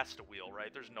Confidant has to wheel,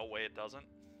 right? There's no way it doesn't.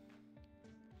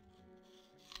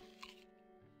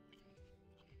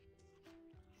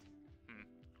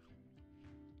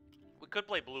 We could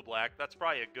play blue-black. That's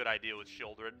probably a good idea with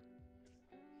Shieldred.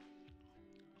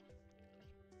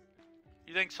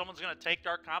 You think someone's going to take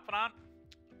Dark Confidant?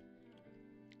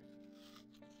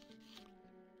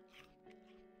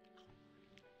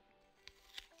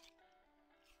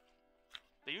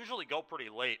 They usually go pretty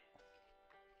late.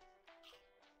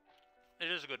 It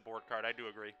is a good board card, I do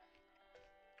agree.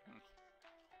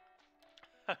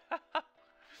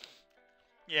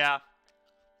 Yeah.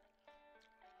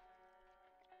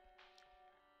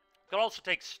 Could also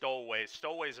take Stowaway.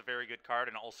 Stowaway is a very good card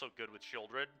and also good with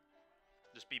Shieldred.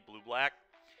 Just be blue-black.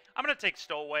 I'm going to take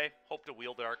Stowaway. Hope to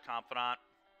wield Dark Confidant.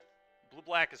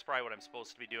 Blue-black is probably what I'm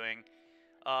supposed to be doing.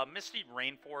 Misty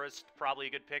Rainforest, probably a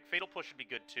good pick. Fatal Push would be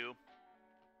good too.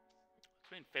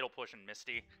 Between Fatal Push and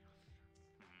Misty.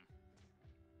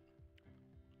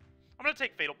 I'm going to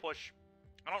take Fatal Push.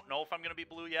 I don't know if I'm going to be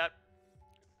blue yet.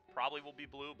 Probably will be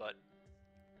blue, but...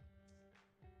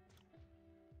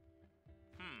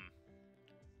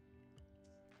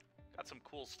 Got some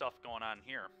cool stuff going on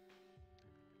here.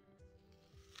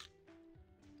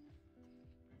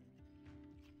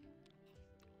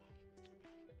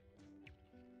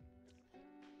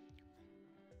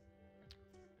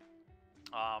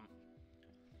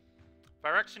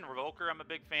 Phyrexian Revoker I'm a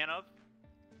big fan of.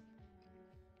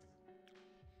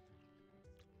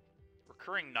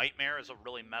 Recurring Nightmare is a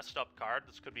really messed up card.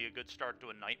 This could be a good start to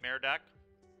a Nightmare deck.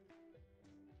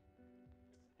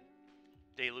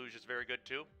 Deluge is very good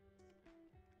too.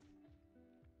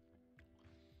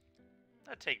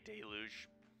 I'd take Deluge.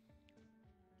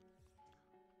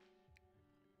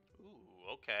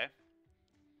 Ooh, okay.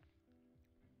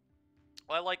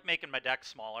 Well, I like making my deck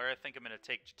smaller. I think I'm going to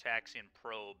take Gitaxian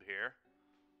Probe here.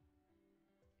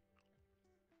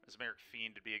 Mesmeric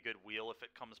Fiend would be a good wheel if it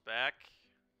comes back.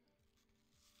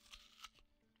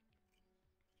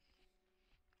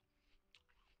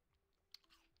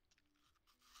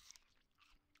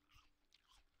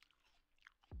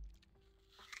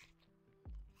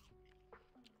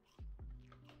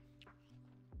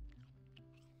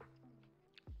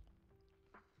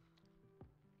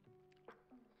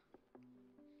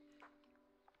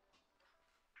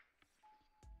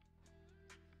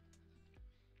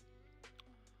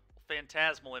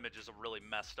 Phantasmal Image is a really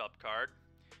messed up card.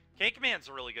 K-Command's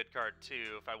a really good card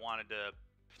too if I wanted to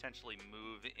potentially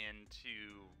move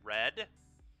into red. I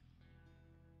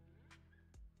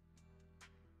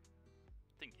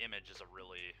think Image is a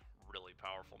really, really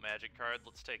powerful Magic card.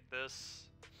 Let's take this.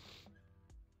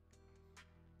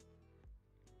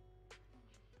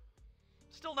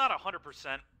 Still not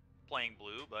 100% playing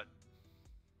blue, but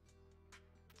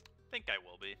I think I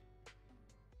will be.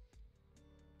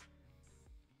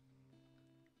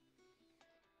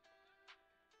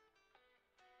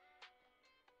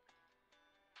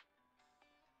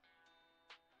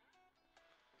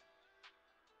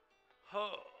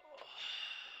 Oh.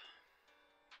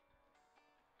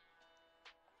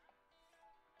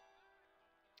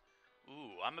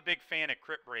 Ooh, I'm a big fan of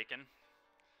Crypt Breaking.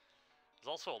 There's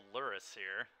also a Lurrus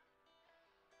here.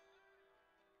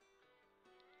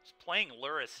 Just playing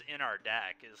Lurrus in our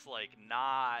deck is like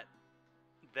not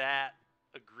that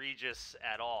egregious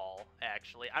at all,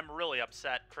 actually. I'm really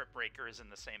upset Crypt Breaker is in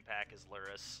the same pack as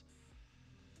Lurrus.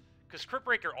 Because Crypt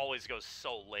Breaker always goes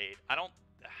so late.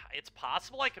 It's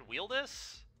possible I could wheel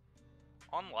this.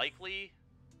 Unlikely.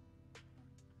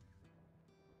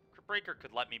 Crypt Breaker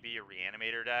could let me be a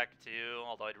Reanimator deck, too.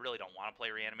 Although I really don't want to play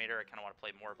Reanimator. I kind of want to play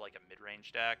more of like a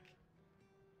mid-range deck.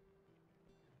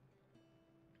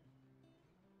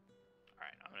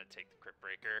 Alright, I'm going to take the Crypt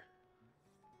Breaker.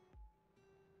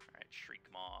 Alright,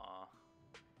 Shriekmaw.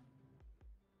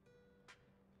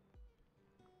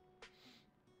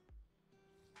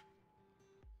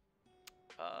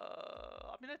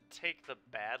 I'm I'm going to take the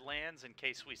Badlands in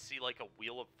case we see like a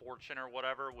Wheel of Fortune or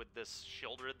whatever with this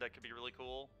Shieldred that could be really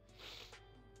cool.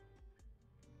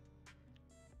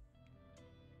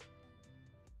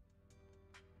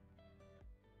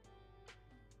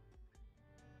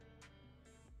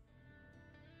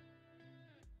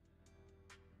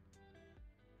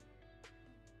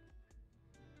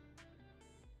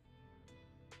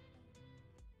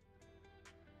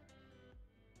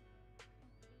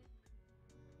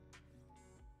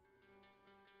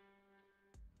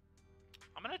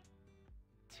 I'm going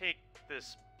to take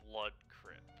this Blood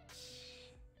Crypt.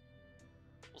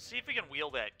 We'll see if we can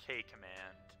wheel that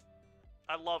K-Command.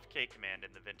 I love K-Command in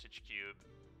the Vintage Cube.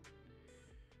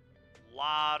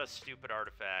 Lot of stupid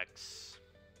artifacts.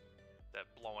 That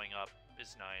blowing up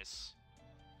is nice.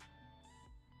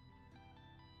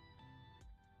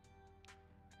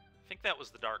 I think that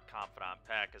was the Dark Confidant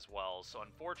pack as well, so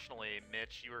unfortunately,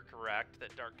 Mitch, you were correct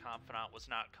that Dark Confidant was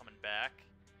not coming back.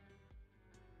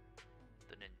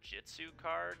 The Ninjutsu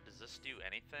card, does this do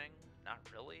anything? Not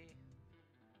really.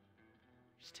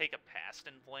 Just take a Past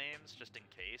in Flames, just in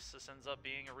case this ends up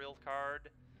being a real card.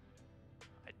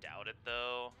 I doubt it,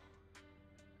 though.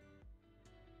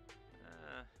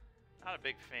 Not a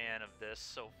big fan of this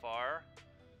so far.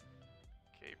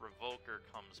 Okay, Revoker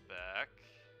comes back.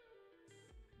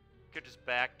 Could just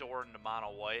backdoor into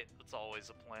mono white. That's always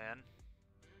a plan.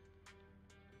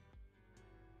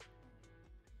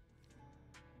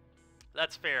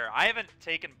 That's fair. I haven't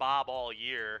taken Bob all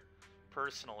year,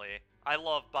 personally. I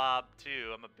love Bob,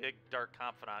 too. I'm a big Dark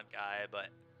Confidant guy, but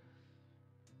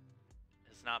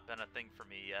it's not been a thing for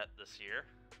me yet this year.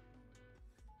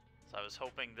 So I was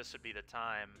hoping this would be the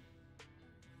time.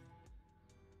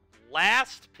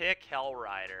 Last pick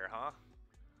Hellrider, huh?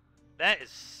 That is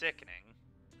sickening.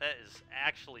 That is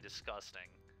actually disgusting.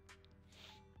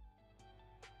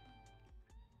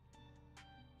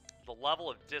 The level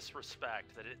of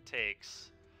disrespect that it takes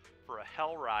for a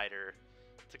Hellrider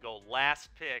to go last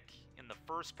pick in the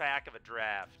first pack of a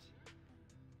draft.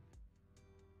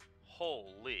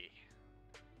 Holy.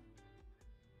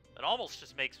 It almost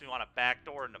just makes me want to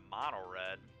backdoor into mono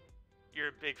red. You're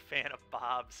a big fan of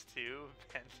Bob's too,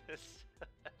 Ventus.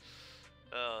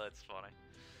 Oh, that's funny.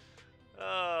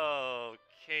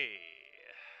 Okay.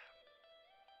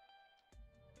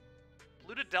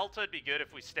 Blue to Delta would be good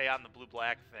if we stay on the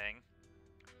blue-black thing.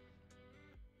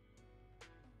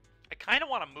 I kind of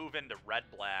want to move into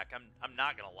red-black. I'm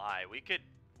not gonna lie. We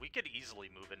could easily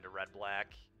move into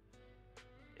red-black.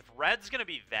 If red's gonna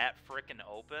be that frickin'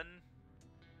 open,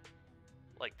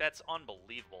 like, that's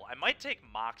unbelievable. I might take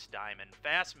Mox Diamond.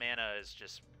 Fast mana is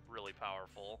just really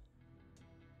powerful.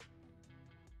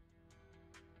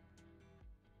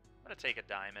 I'm gonna take a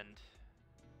diamond.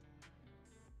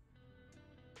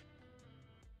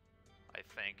 I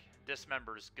think.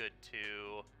 Dismember's good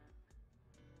too.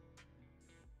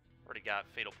 Already got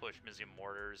Fatal Push, Mizium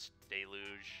Mortars,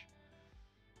 Deluge.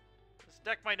 This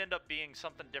deck might end up being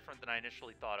something different than I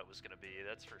initially thought it was gonna be,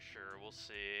 that's for sure. We'll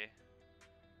see.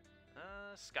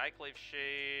 Skyclave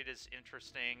Shade is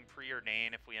interesting.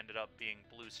 Preordain if we ended up being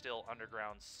Blue Still,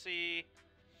 Underground Sea.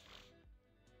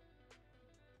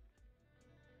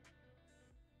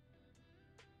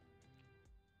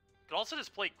 Could also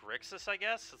just play Grixis, I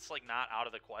guess. It's like not out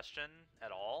of the question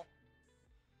at all.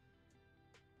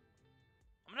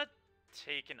 I'm gonna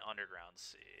take an Underground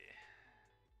Sea.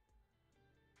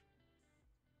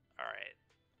 Alright.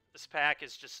 This pack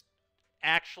is just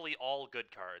actually all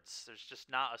good cards. There's just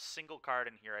not a single card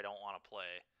in here I don't want to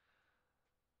play.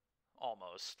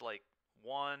 Almost. Like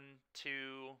 1,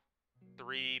 2,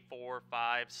 3, 4,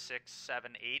 5, 6,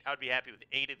 7, 8. I would be happy with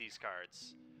 8 of these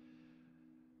cards.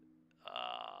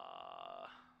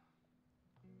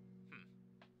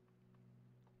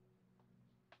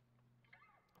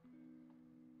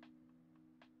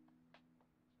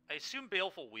 I assume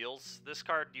Baleful wheels. This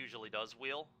card usually does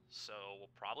wheel, so we'll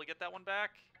probably get that one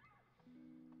back.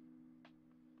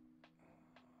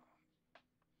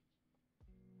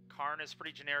 Karn is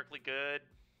pretty generically good.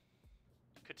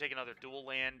 Could take another dual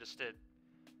land just to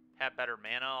have better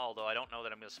mana, although I don't know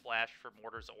that I'm going to splash for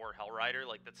Mortars or Hellrider.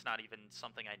 Like, that's not even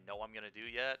something I know I'm going to do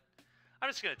yet. I'm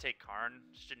just going to take Karn.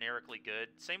 Just generically good.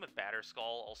 Same with Batterskull,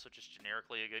 also just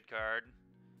generically a good card.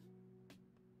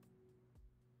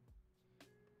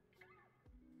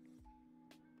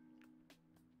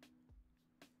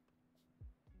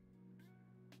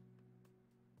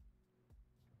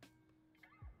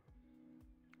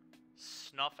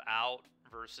 Snuff Out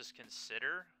versus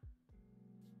Consider.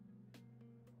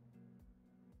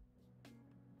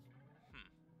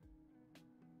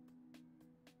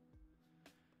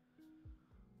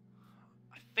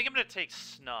 I think I'm going to take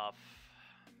Snuff.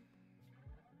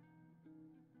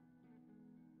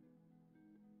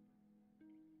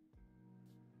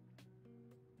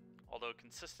 So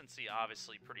consistency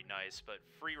obviously pretty nice, but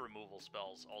free removal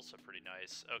spells also pretty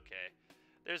nice. Okay,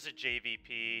 there's a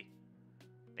JVP.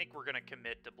 I think we're gonna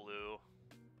commit to blue.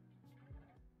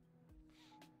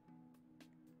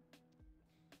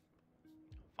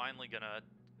 Finally gonna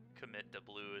commit to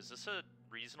blue. Is this a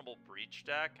reasonable breach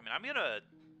deck? I mean, I'm gonna...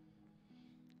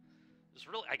 There's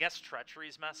really... I guess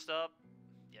Treachery's messed up.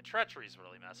 Yeah, Treachery's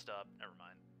really messed up. Never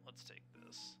mind. Let's take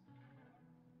this.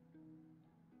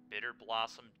 Bitter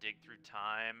Blossom, Dig Through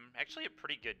Time. Actually, a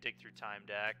pretty good Dig Through Time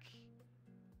deck.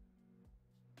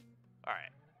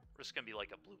 Alright. We're just gonna be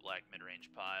like a blue-black mid-range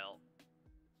pile.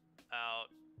 Out.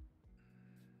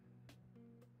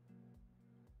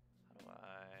 How do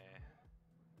I...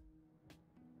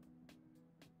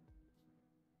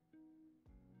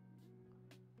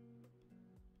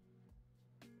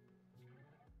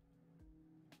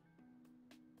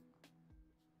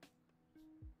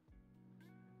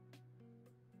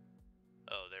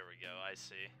 Oh, there we go. I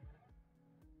see.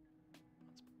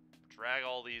 Let's drag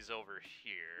all these over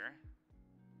here.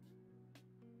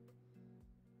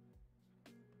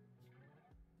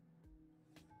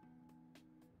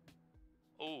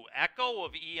 Oh, Echo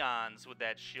of Eons with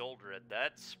that Shieldred.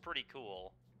 That's pretty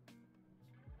cool.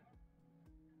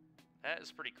 That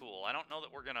is pretty cool. I don't know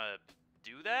that we're gonna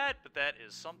do that, but that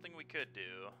is something we could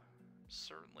do.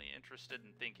 Certainly interested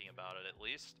in thinking about it, at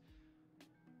least.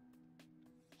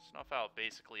 Snuff out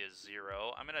basically a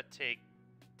 0. I'm gonna take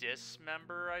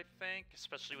Dismember, I think,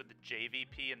 especially with the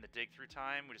JVP and the Dig Through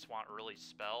Time. We just want early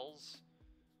spells.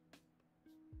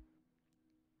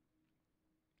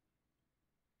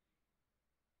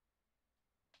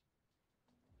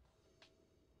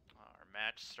 Our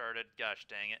match started. Gosh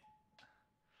dang it.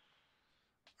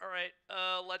 Alright,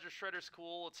 Ledger Shredder's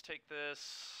cool. Let's take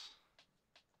this.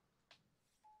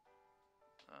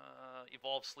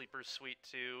 Evolve Sleeper's sweet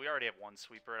too. We already have one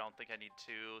sweeper. I don't think I need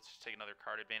two. Let's just take another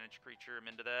card advantage creature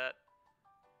into that.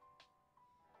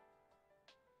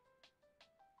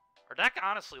 Our deck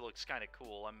honestly looks kind of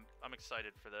cool. I'm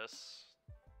excited for this.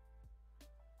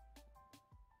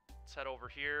 Let's head over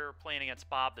here. Playing against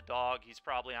Bob the dog. He's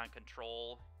probably on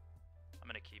control. I'm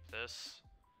gonna keep this.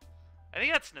 I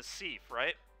think that's Nassif,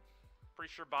 right?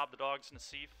 Pretty sure Bob the dog's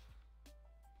Nassif.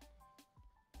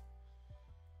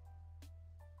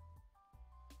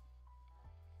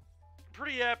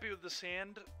 Pretty happy with this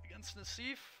hand against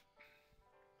Nassif.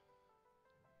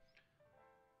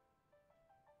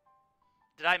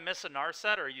 Did I miss a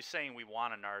Narset, or are you saying we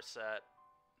want a Narset?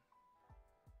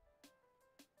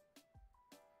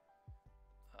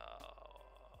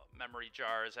 Memory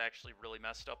Jar is actually really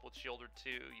messed up with Shieldred 2.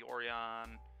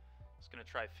 Yorion is going to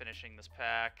try finishing this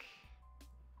pack.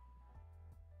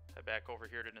 Head back over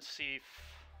here to Nassif.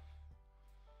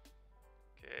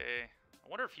 Okay. I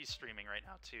wonder if he's streaming right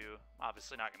now, too.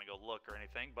 Obviously not going to go look or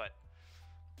anything, but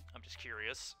I'm just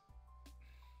curious.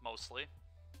 Mostly.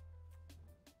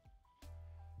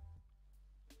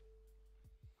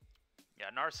 Yeah,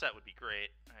 Narset would be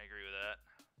great. I agree with that.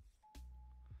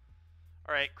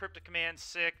 Alright, Cryptic Command's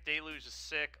sick. Deluge is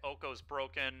sick. Oko's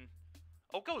broken.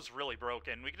 Oko's really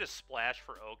broken. We could just splash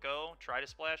for Oko. Try to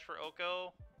splash for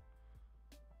Oko.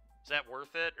 Is that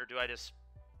worth it? Or do I just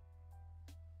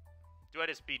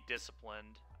be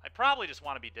disciplined? I probably just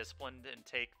want to be disciplined and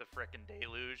take the frickin'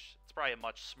 Deluge. It's probably a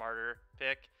much smarter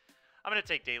pick. I'm going to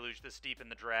take Deluge this deep in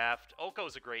the draft.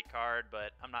 Oko's a great card,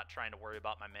 but I'm not trying to worry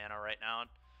about my mana right now.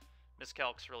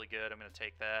 Miscalc's really good. I'm going to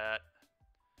take that.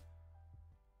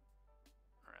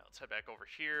 Alright, let's head back over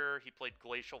here. He played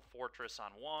Glacial Fortress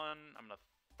on 1. I'm going to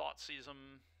Thoughtseize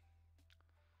him.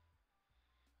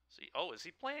 See, oh, is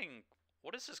he playing...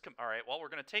 What is his... Alright, well, we're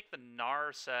going to take the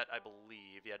Narset, I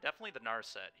believe. Yeah, definitely the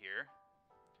Narset here.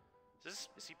 Is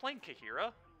he playing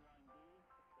Kahira?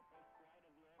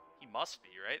 He must be,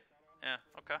 right? Yeah,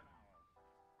 okay.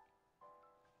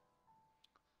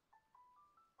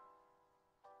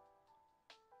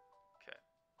 Okay.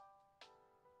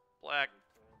 Black,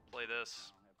 play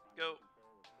this. Go.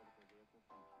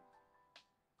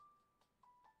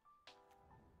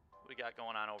 What we got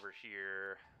going on over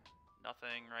here?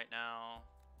 Nothing right now.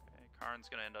 Okay, Karn's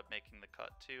going to end up making the cut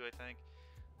too, I think.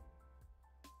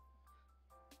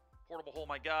 Portable Hole,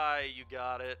 my guy. You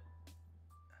got it.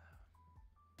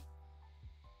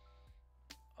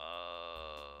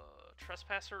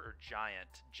 Trespasser or Giant?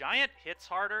 Giant hits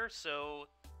harder, so...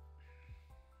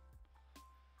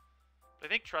 But I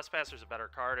think Trespasser's a better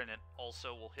card, and it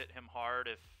also will hit him hard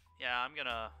if... Yeah, I'm going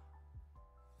to... A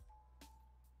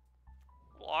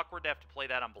little awkward to have to play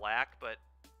that on black, but...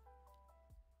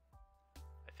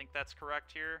 I think that's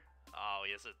correct here. Oh,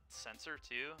 he has a Censor,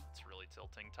 too. It's really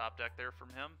tilting top deck there from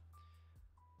him.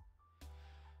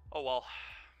 Oh, well.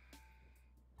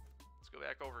 Let's go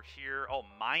back over here. Oh,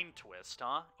 Mind Twist,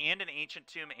 huh? And an Ancient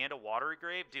Tomb and a Watery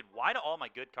Grave? Dude, why do all my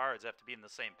good cards have to be in the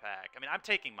same pack? I mean, I'm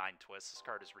taking Mind Twist. This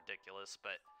card is ridiculous,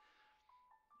 but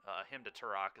Hymn to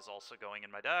Turok is also going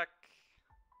in my deck.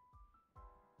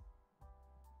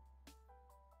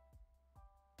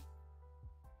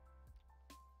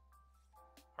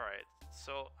 Alright,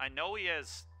 so I know he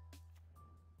has...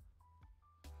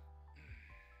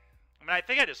 I mean, I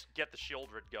think I just get the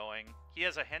Shieldred going. He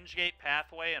has a Hengegate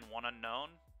Pathway and one unknown.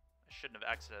 I shouldn't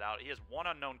have exited out. He has one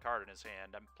unknown card in his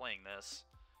hand. I'm playing this.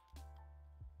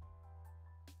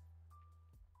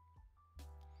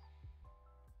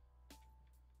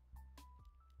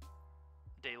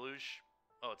 Deluge.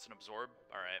 Oh, it's an Absorb?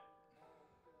 Alright.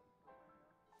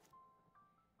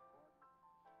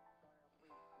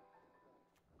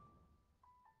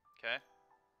 Okay.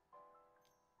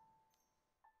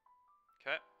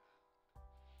 Okay.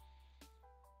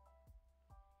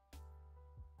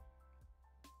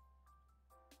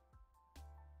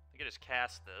 I can just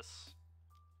cast this.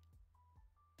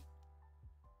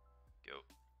 Go.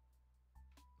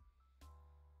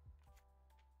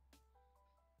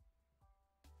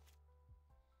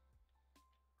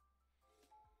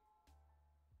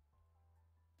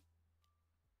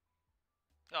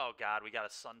 Oh god, we got a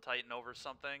Sun Titan over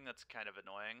something? That's kind of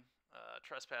annoying.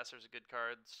 Trespasser's a good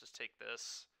card. Let's just take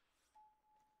this.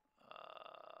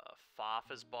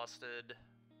 Foff is busted.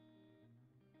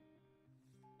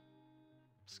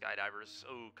 Skydivers.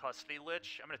 Oh, Custody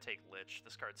Lich. I'm going to take Lich.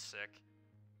 This card's sick.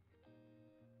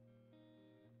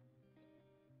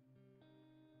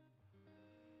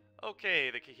 Okay,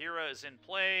 the Kahira is in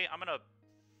play. I'm going to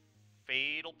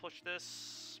Fatal push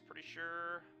this, pretty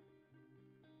sure.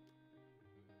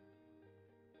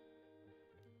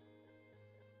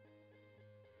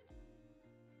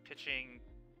 Pitching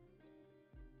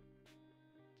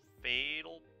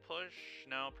Fatal push?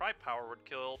 No, probably Power would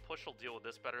kill. Push will deal with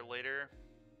this better later.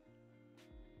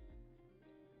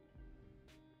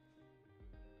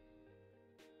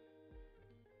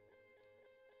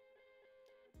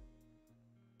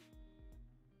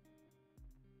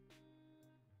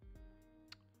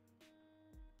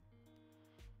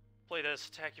 Play this,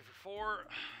 attack you for 4.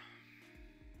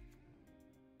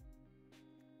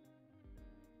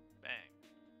 Bang.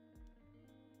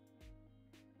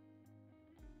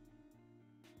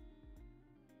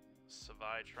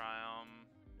 Savai Triumph.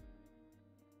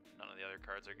 None of the other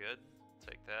cards are good.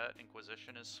 Take that.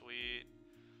 Inquisition is sweet.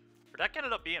 Her deck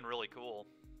ended up being really cool.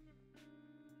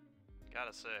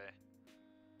 Gotta say.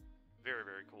 Very,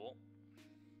 very cool.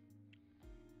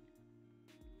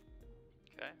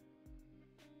 Okay.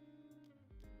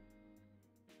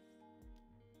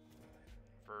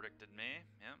 Verdicted me,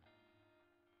 yep.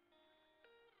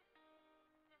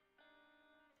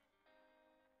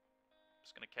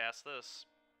 Just gonna cast this.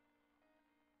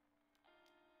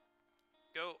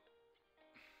 Go.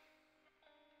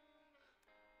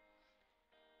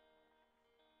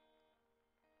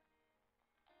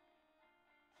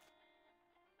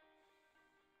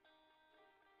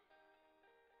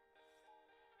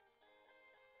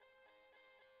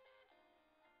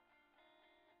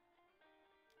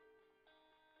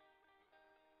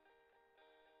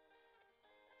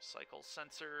 Cycle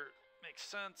sensor makes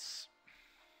sense.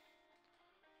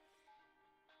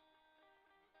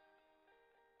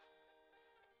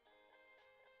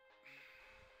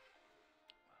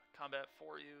 Combat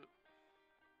for you.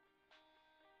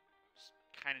 Just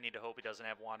kind of need to hope he doesn't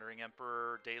have Wandering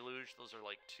Emperor, Deluge. Those are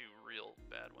like 2 real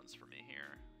bad ones for me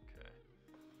here. Okay.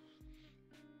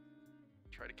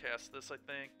 Try to cast this, I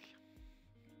think.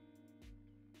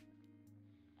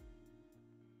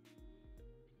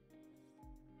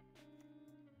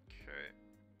 Okay.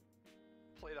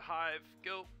 Play the Hive.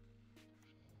 Go.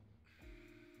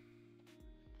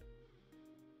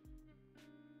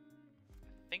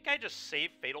 I think I just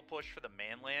saved Fatal Push for the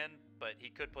Manland, but he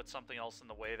could put something else in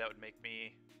the way that would make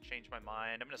me change my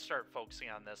mind. I'm going to start focusing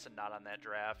on this and not on that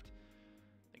draft.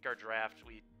 I think our draft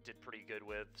we did pretty good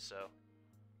with, so...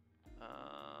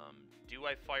 do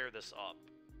I fire this up?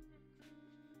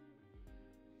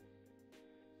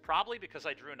 Probably because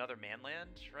I drew another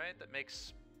Manland, right? That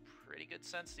makes pretty good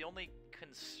sense. The only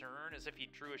concern is if he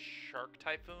drew a Shark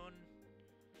Typhoon.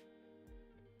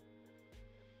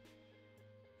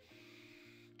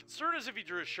 Concern is if he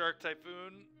drew a Shark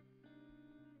Typhoon.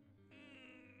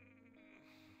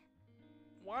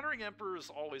 Wandering Emperor is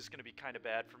always going to be kind of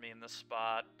bad for me in this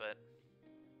spot, but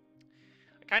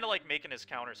I kind of like making his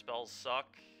counter spells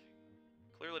suck.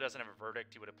 Clearly doesn't have a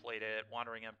Verdict. He would have played it.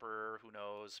 Wandering Emperor, who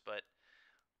knows, but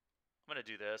I'm going to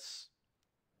do this.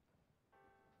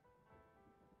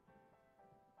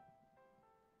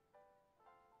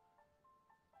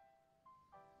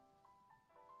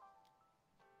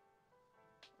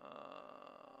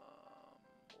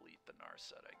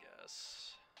 Narset, I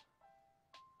guess.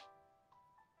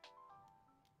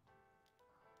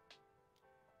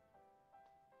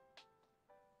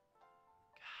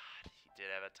 God, he did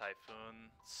have a Typhoon.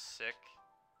 Sick.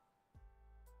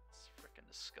 It's freaking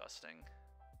disgusting.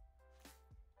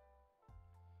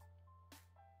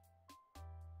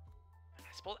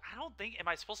 I don't think... Am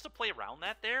I supposed to play around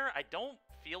that there? I don't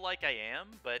feel like I am,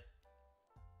 but...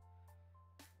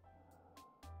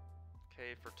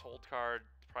 Okay, for Told card,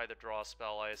 probably the draw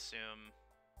spell, I assume.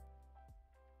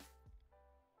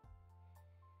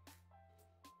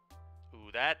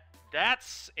 Ooh,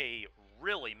 that's a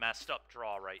really messed up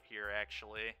draw right here,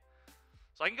 actually.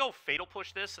 So I can go Fatal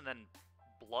Push this and then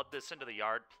blood this into the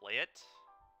yard, play it.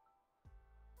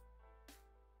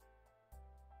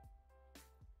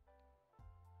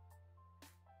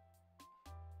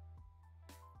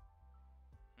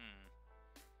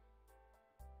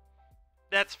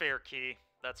 That's fair, Key.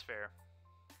 That's fair.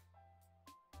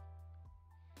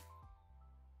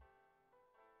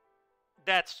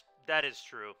 That is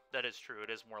true. That is true. It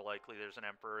is more likely there's an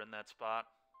Emperor in that spot.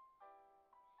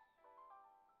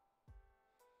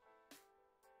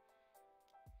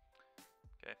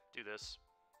 Okay, do this.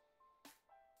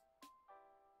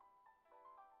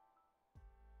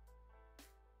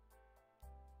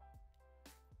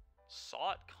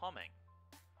 Saw it coming.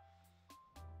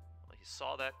 Well, he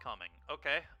saw that coming.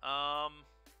 Okay. I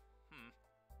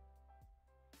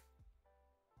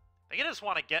think I just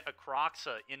want to get a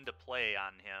Kroxa into play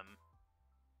on him.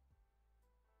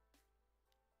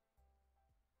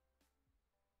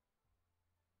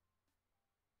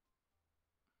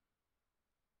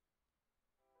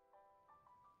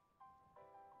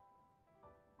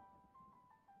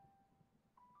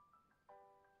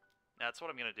 That's what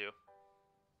I'm going to do.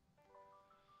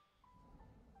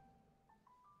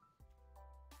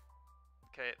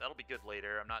 Okay, that'll be good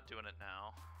later. I'm not doing it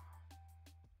now.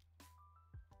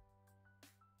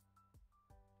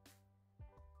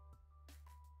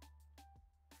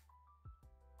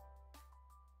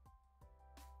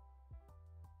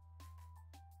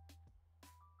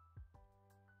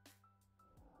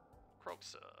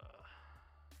 Kroxa.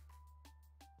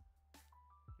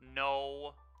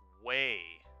 No way.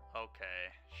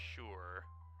 Okay, sure.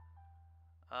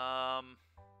 If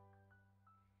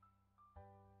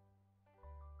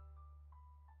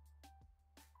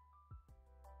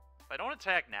I don't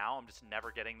attack now, I'm just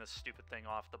never getting this stupid thing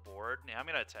off the board. Yeah, I'm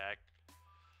gonna attack.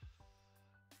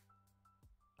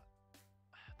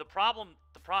 The problem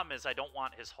is I don't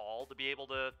want his Hall to be able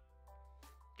to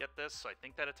get this, so I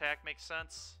think that attack makes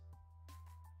sense.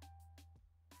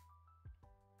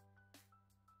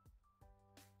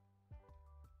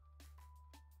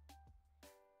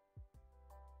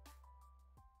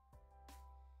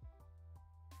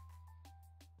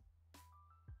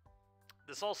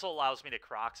 This also allows me to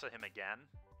Kroxa him again,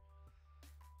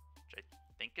 which I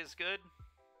think is good.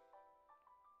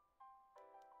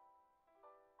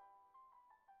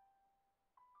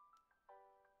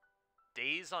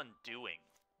 Days Undoing.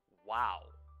 Wow.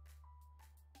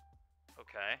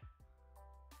 Okay.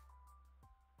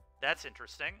 That's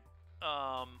interesting.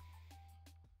 I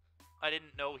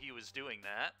didn't know he was doing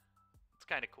that. It's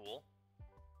kind of cool.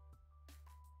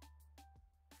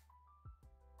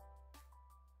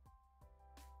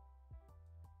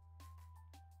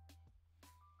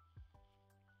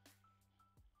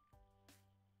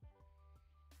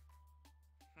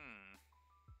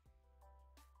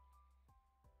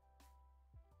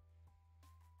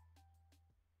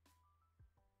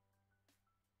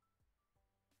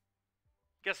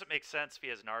 Guess it makes sense if he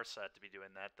has Narset to be doing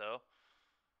that, though.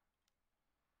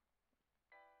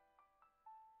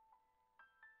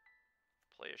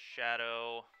 Play a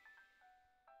Shadow.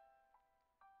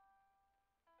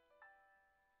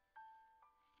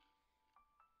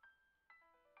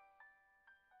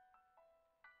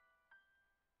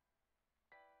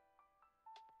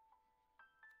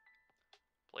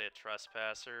 Play a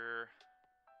Trespasser.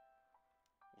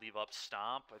 Leave up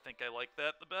Stomp. I think I like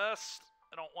that the best.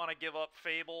 I don't want to give up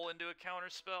Fable into a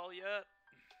counterspell yet.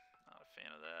 Not a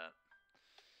fan of that.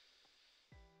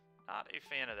 Not a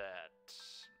fan of that.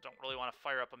 Don't really want to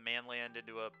fire up a manland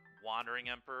into a Wandering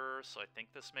Emperor, so I think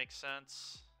this makes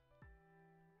sense.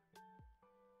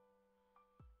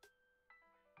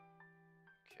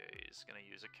 Okay, he's going to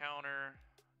use a counter.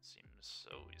 Seems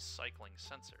so he's cycling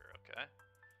Censor, okay.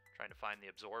 Trying to find the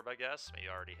Absorb, I guess. Maybe he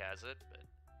already has it, but...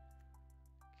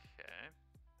 Okay.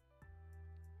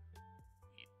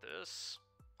 Eat this.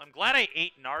 I'm glad I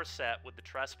ate Narset with the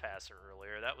Trespasser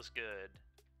earlier. That was good.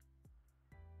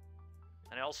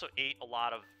 And I also ate a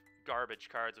lot of garbage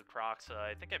cards with Kroxa.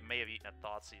 I think I may have eaten a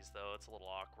Thoughtseize, though. It's a little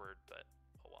awkward, but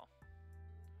oh well.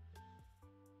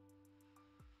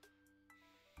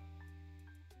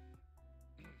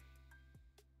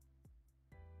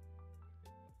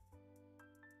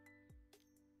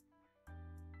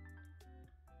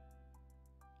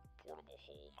 Portable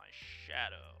hole, my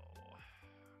shadow.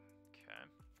 Okay.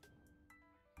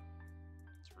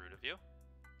 It's rude of you.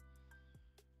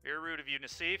 Very rude of you,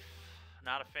 Nassif.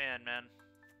 Not a fan, man.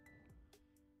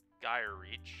 Gyre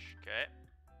Reach. Okay.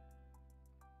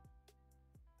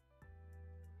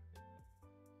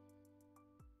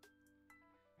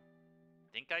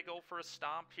 Think I go for a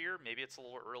stomp here. Maybe it's a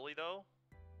little early, though.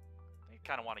 I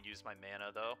kind of want to use my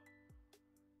mana, though.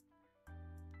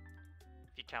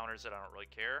 If he counters it, I don't really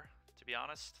care, to be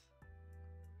honest.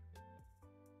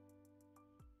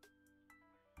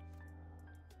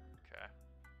 Okay.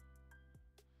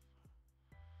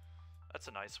 That's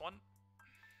a nice one.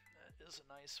 That is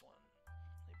a nice one.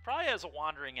 He probably has a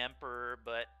Wandering Emperor,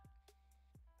 but...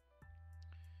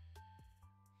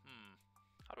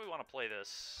 How do we want to play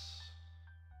this?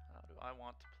 How do I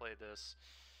want to play this?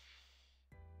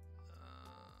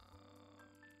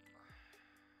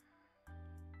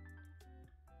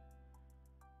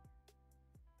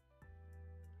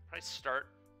 Probably start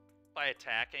by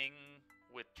attacking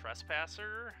with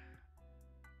Trespasser.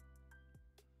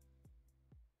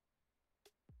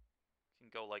 Can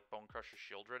go like Bone Crusher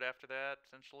Shieldred after that,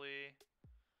 potentially.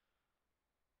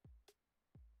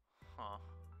 Huh.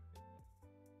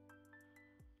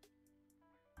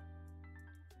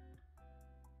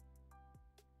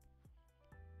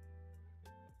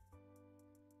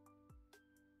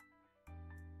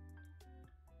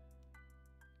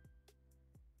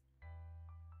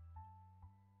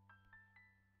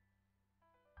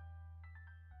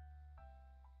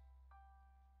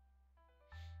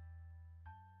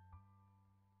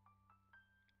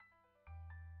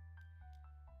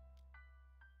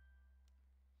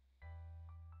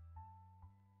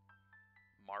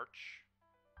 March.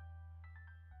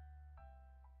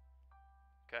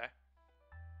 Okay.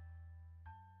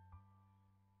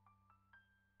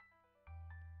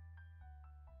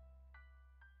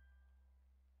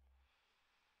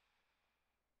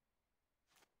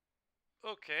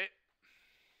 Okay.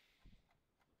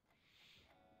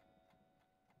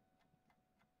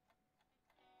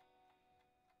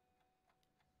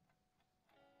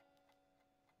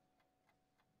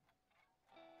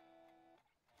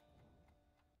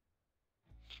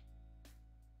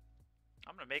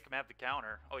 I'm going to make him have the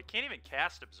counter. Oh, he can't even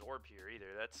cast Absorb here either.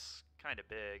 That's kind of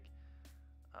big.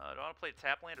 Do I want to play the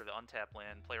tap land or the untap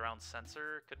land? Play around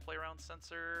Censor? Could play around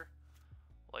Censor.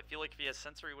 Well, I feel like if he has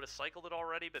Censor, he would have cycled it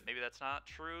already, but maybe that's not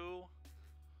true.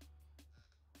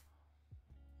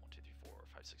 1, 2, 3, 4,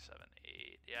 5, 6, 7,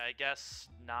 8. Yeah, I guess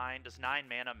 9. Does 9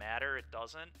 mana matter? It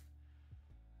doesn't.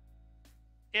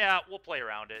 Yeah, we'll play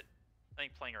around it. I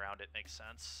think playing around it makes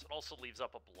sense. It also leaves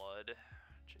up a blood,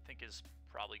 which I think is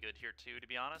probably good here too, to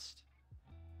be honest.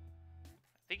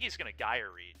 I think he's going to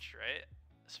Gyre Reach, right?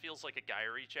 This feels like a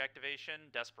Gyre Reach activation.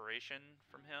 Desperation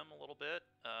from him a little bit.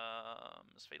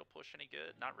 Is Fatal Push any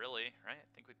good? Not really, right?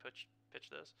 I think we pitch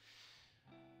this.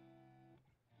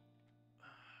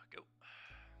 Go.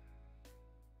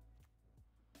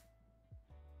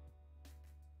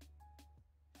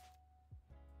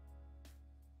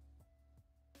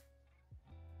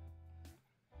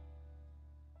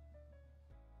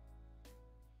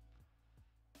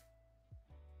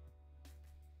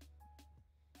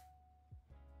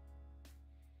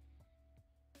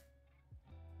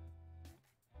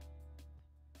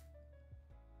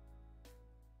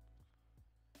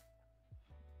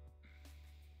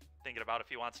 Thinking about if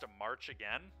he wants to march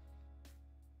again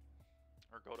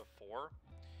or go to 4.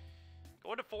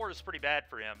 Going to 4 is pretty bad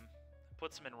for him.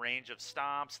 Puts him in range of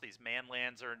stomps. These man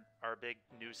lands are a big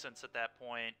nuisance at that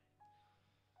point.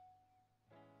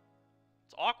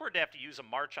 It's awkward to have to use a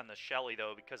march on the Shelly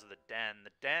though because of the Den.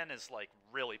 The Den is like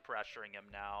really pressuring him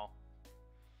now.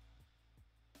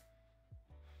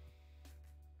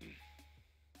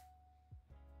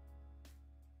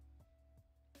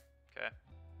 Okay.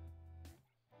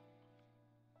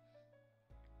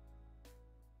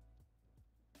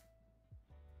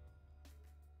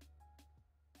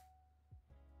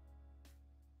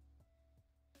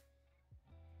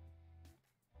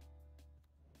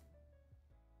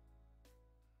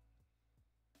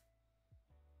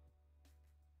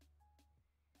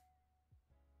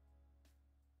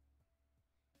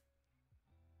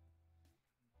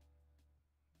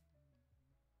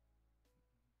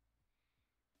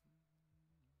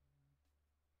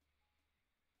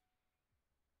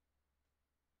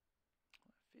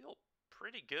 Feel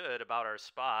pretty good about our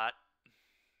spot.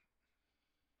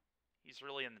 He's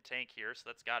really in the tank here, so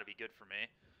that's got to be good for me.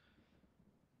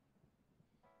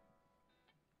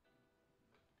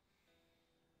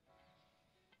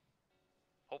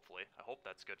 Hopefully. I hope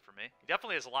that's good for me. He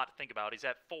definitely has a lot to think about. He's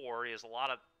at 4. He has a lot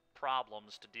of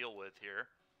problems to deal with here.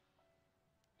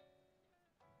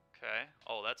 Okay.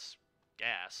 Oh, that's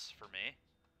gas for me.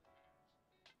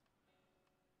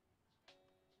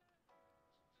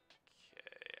 Okay,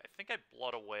 I think I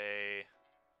blood away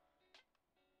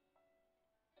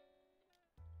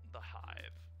the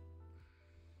hive.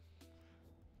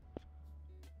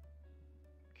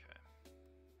 Okay.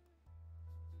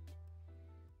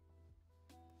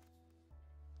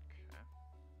 Okay.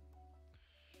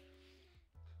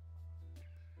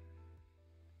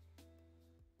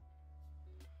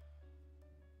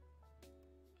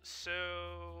 So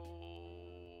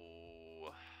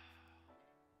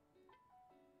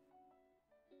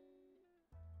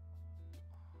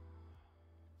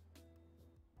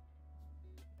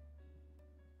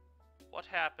what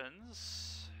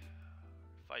happens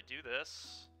if I do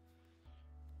this?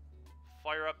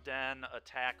 Fire up Den,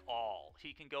 attack all.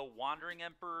 He can go Wandering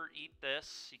Emperor, eat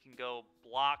this. He can go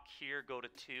block here, go to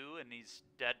 2, and he's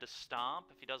dead to stomp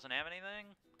if he doesn't have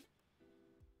anything.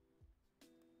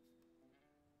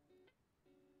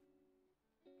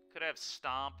 Could have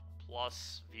Stomp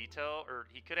plus Veto, or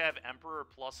he could have Emperor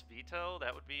plus Veto.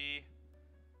 That would be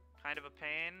kind of a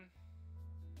pain.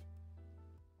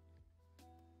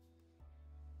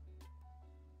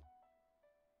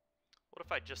 What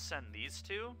if I just send these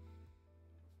two?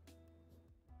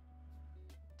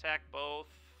 Attack both.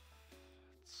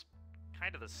 It's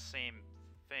kind of the same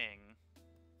thing.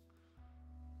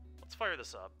 Let's fire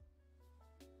this up.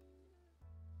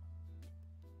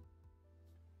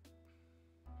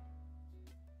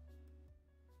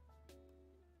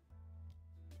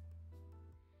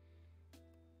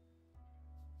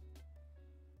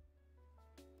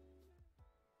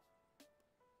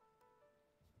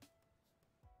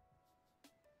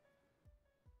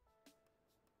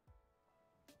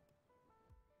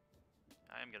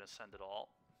 I am going to send it all.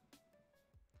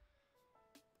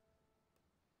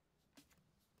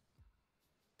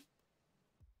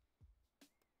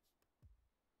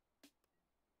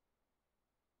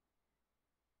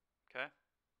 Okay.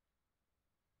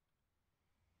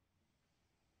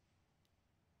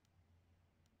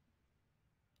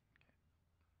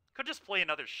 Could just play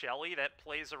another Shelly. That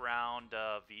plays around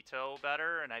Veto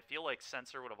better, and I feel like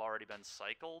Censor would have already been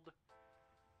cycled.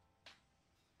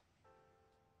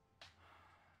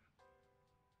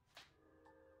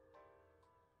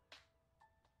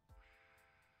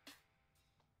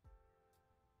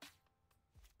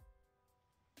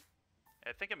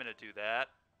 I think I'm going to do that.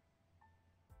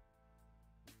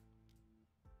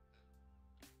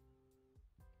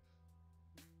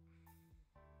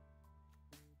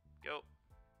 Go.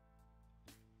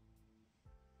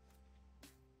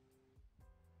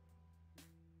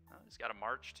 Oh, he's got a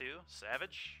March too.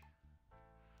 Savage.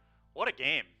 What a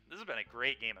game. This has been a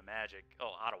great game of Magic.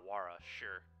 Oh, Otawara.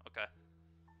 Sure. Okay.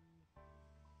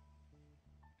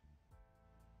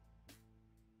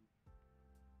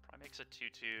 Probably makes a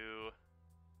 2-2.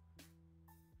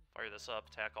 Fire this up,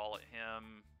 attack all at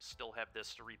him. Still have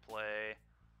this to replay.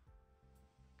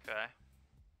 Okay.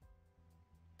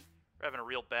 We're having a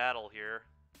real battle here.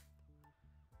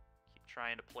 Keep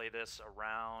trying to play this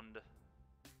around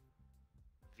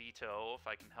Veto, if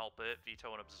I can help it.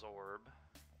 Veto and Absorb.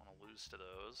 I want to lose to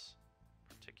those,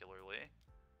 particularly.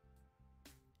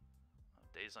 Oh,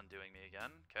 Day's undoing me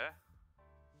again. Okay.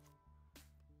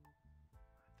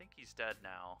 I think he's dead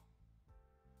now.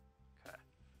 Okay.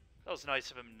 That was nice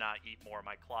of him to not eat more of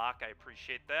my clock. I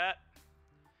appreciate that.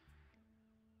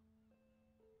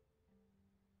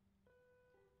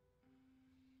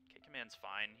 K-Command's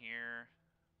fine here.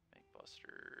 Bank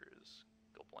Busters.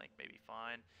 Go Blank may be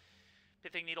fine.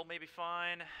 Pithing Needle may be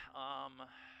fine.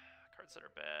 Cards that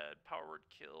are bad. Power Word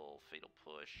Kill. Fatal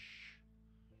Push.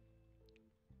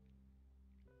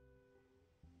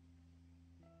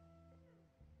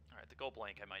 Alright, the Go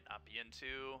Blank I might not be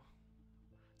into.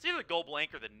 It's either the Go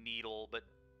Blank or the Needle, but...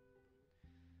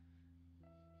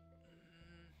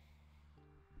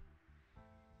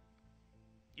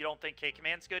 You don't think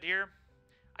K-Command's good here?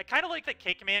 I kind of like that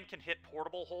K-Command can hit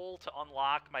Portable Hole to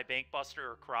unlock my Bankbuster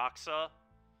or Kroxa.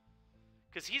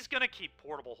 Because he's going to keep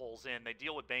Portable Holes in. They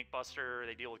deal with Bankbuster,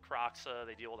 they deal with Kroxa,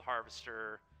 they deal with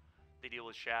Harvester, they deal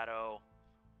with Shadow.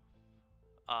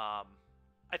 I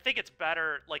think it's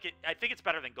better, I think it's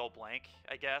better than Go Blank,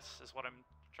 I guess, is what I'm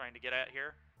trying to get at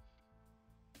here.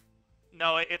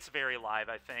 No, it's very live,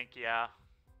 I think, yeah.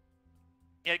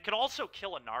 It could also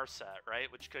kill a Narset,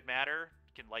 right? Which could matter.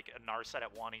 You can, like, a Narset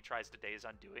at 1, he tries to Daze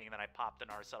Undoing, and then I pop the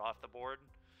Narset off the board.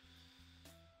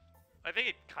 I think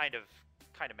it kind of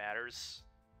matters.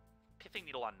 Pithing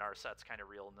Needle on Narset's kind of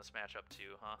real in this matchup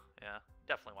too, huh? Yeah,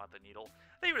 definitely want the Needle.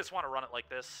 I think we just want to run it like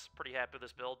this. Pretty happy with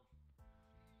this build.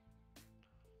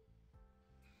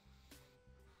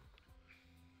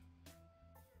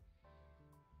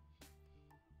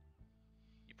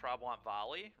 probably want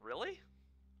volley. Really?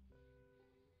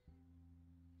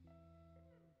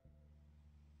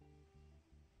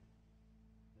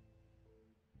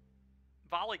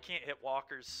 Volley can't hit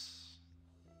walkers.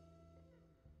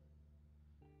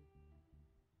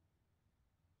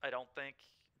 I don't think.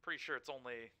 I'm pretty sure it's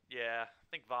only... Yeah, I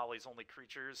think volley's only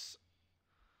creatures.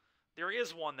 There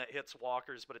is one that hits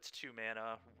walkers, but it's 2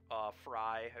 mana.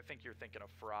 Fry. I think you're thinking of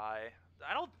Fry.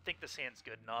 I don't think this hand's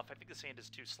good enough. I think this hand is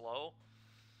too slow.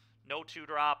 No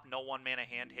 2-drop, no 1 mana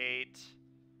hand hate.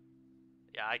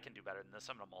 Yeah, I can do better than this.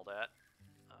 I'm going to mull that.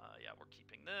 Yeah, we're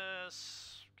keeping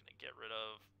this. We're going to get rid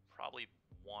of probably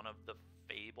one of the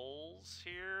Fables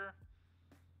here.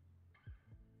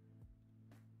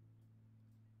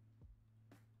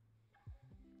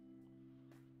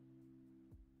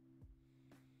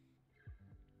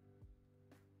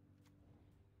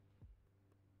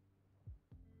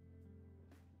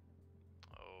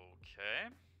 Okay.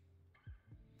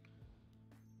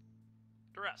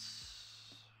 Duress.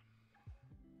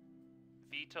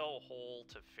 Veto Hole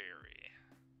Teferi.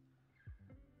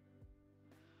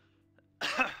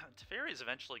 Teferi is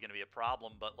eventually going to be a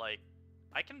problem, but, like,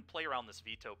 I can play around this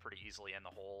veto pretty easily in the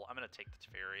hole. I'm going to take the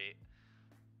Teferi.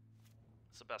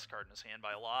 It's the best card in his hand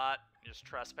by a lot. Just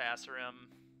Trespasser him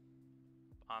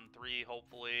on 3,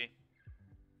 hopefully.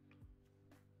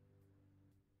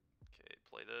 Okay,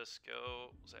 play this,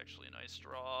 go. It was actually a nice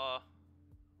draw.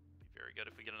 Be very good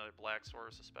if we get another black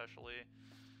source, especially.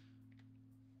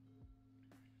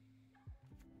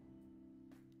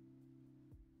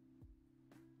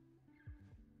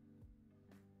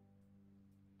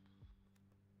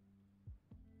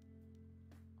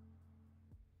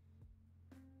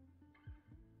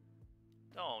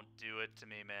 Don't do it to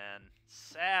me, man.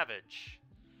 Savage.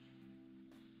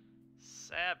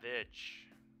 Savage.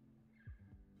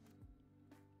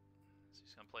 So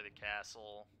he's going to play the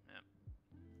castle. Yep.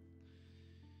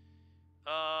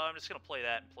 I'm just going to play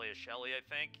that and play a Shelly, I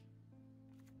think.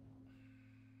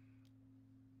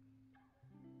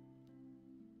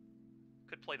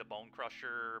 Could play the Bone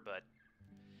Crusher, but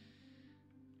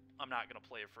I'm not going to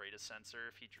play Afraid of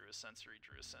Censor. If he drew a Censor, he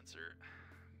drew a Censor.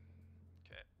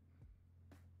 Okay.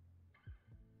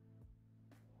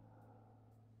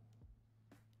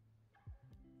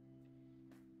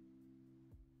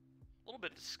 A little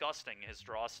bit disgusting, his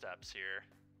draw steps here.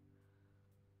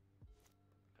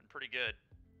 Been pretty good.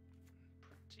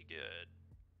 Pretty good.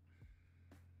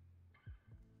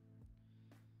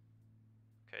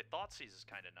 Okay, Thoughtseize is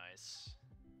kind of nice.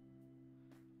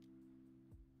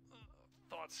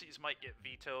 Thoughtseize might get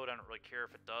vetoed. I don't really care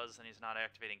if it does. Then he's not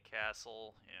activating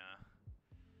Castle. Yeah.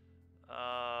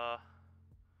 I'm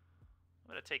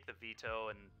going to take the veto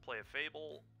and play a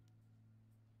Fable.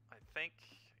 I think.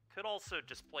 Could also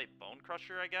just play Bone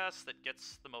Crusher, I guess. That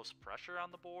gets the most pressure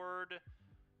on the board.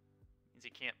 Means he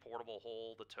can't portable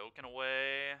hole the token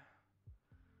away.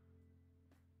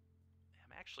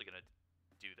 I'm actually going to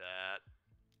do that.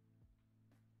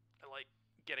 I like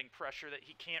getting pressure that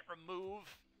he can't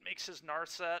remove. Makes his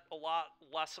Narset a lot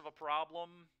less of a problem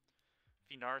if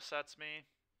he Narsets me.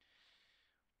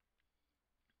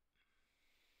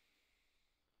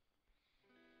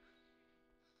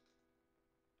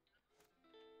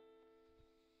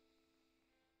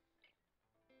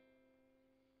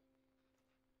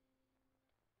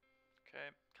 Okay,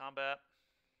 combat.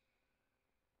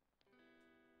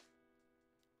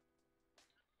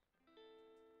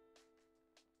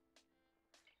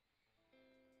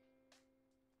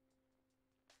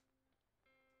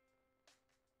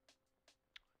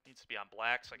 Needs to be on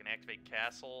black so I can activate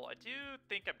Castle. I do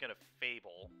think I'm going to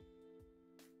Fable.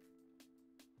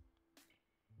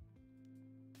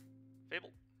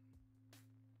 Fable.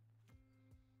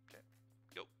 Okay,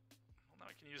 go. Well, now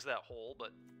I can use that hole,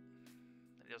 but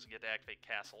he doesn't get to activate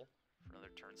Castle for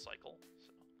another turn cycle,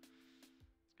 so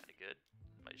it's kind of good.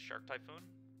 Might Shark Typhoon?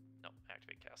 No,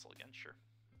 activate Castle again, sure.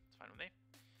 It's fine with me.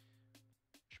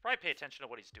 Should probably pay attention to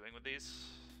what he's doing with these.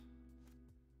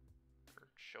 Or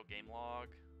show game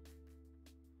log.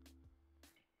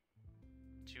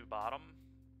 2 bottom.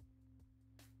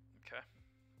 Okay.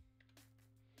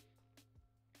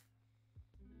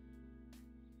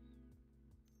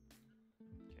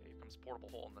 Okay, here comes Portable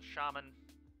Hole in the Shaman.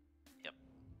 Yep.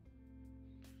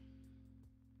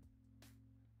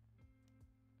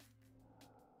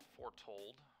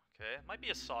 Foretold. Okay, might be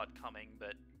a Sod coming,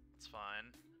 but it's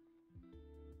fine.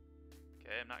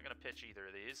 Okay, I'm not going to pitch either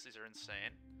of these. These are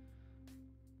insane.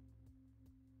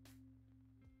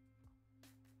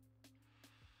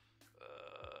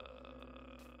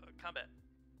 Combat.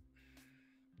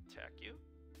 Attack you.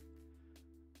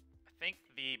 I think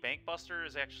the Bank Buster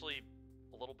is actually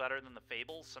a little better than the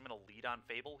Fables, so I'm going to lead on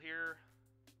Fable here.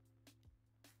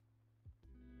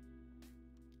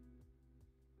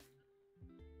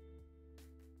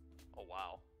 Oh,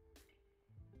 wow.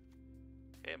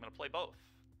 Okay, I'm going to play both.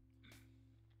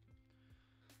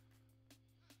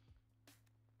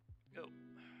 Go.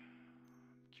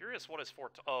 Curious what is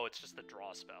for... Oh, it's just the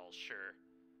draw spells, sure.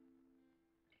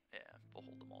 Yeah,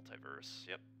 Behold the Multiverse.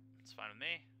 Yep, it's fine with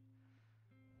me.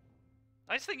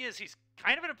 Nice thing is, he's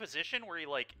kind of in a position where he,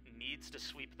 like, needs to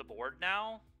sweep the board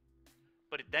now.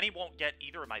 But then he won't get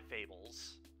either of my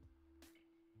Fables.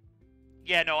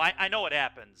 Yeah, no, I know what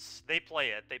happens. They play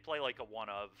it. They play, like, a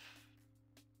one-of.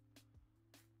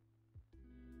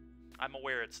 I'm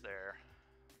aware it's there.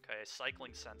 Okay,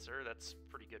 Cycling Sensor. That's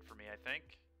pretty good for me, I think.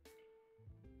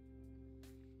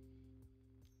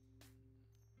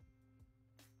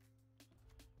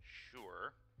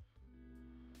 Sure.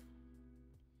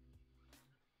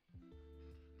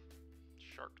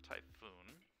 Shark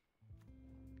Typhoon.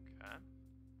 Okay.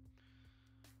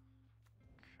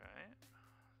 Okay.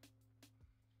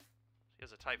 He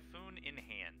has a Typhoon in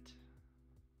hand.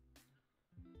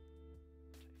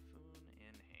 Typhoon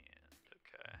in hand.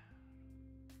 Okay.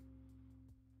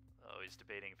 Oh, he's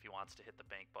debating if he wants to hit the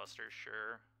Bank Buster.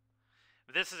 Sure.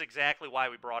 But this is exactly why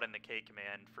we brought in the K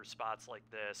command for spots like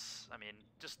this. I mean,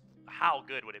 just how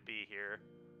good would it be here?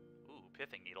 Ooh,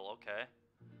 Pithing Needle. Okay.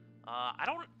 I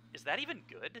don't... Is that even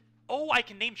good? Oh, I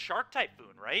can name Shark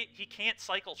Typhoon, right? He can't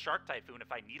cycle Shark Typhoon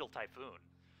if I Needle Typhoon.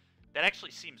 That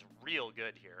actually seems real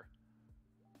good here.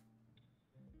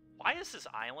 Why is this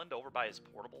island over by his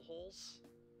portable holes?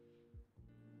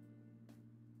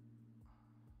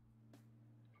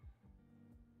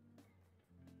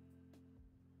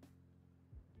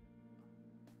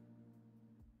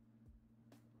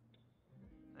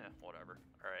 Eh, whatever.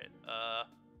 Alright,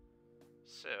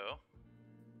 so...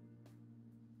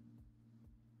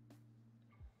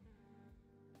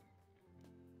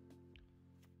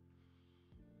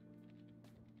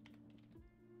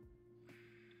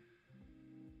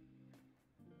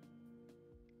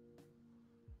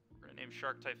 We're gonna name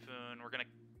Shark Typhoon. We're gonna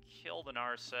kill the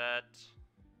Narset.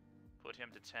 Put him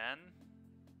to 10.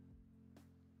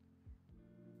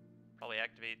 Probably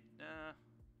activate...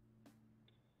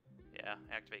 yeah,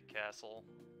 activate Castle.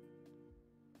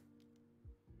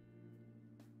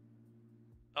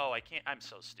 Oh, I can't... I'm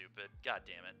so stupid. God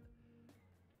damn it.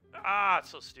 Ah, it's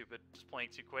so stupid. Just playing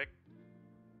too quick.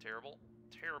 Terrible.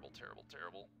 Terrible, terrible,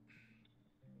 terrible.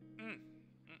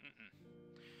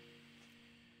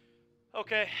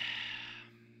 Okay.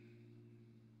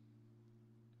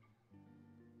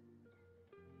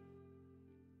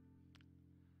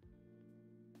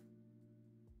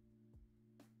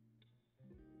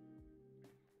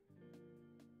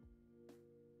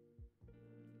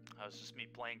 That was just me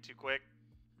playing too quick.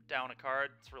 Down a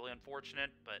card. It's really unfortunate,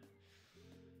 but...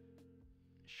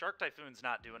 Shark Typhoon's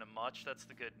not doing him much. That's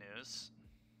the good news.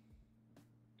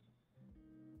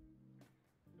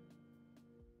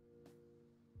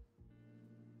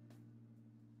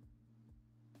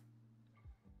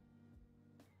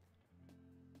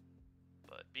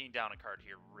 But being down a card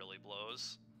here really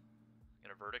blows.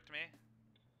 Gonna verdict me?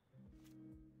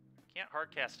 Can't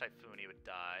hardcast Typhoon, he would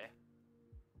die.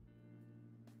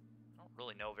 I don't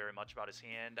really know very much about his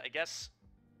hand. I guess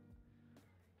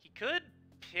he could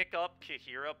pick up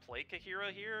Kahira, play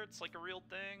Kahira here. It's like a real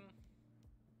thing.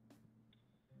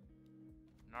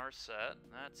 Narset,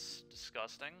 that's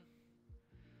disgusting.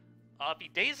 If he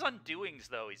Days Undoings,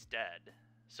 though, he's dead.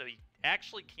 So he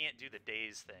actually can't do the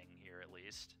Days thing here, at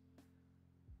least.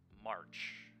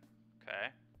 March.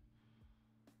 Okay.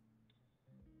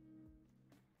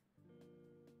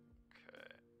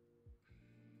 Okay.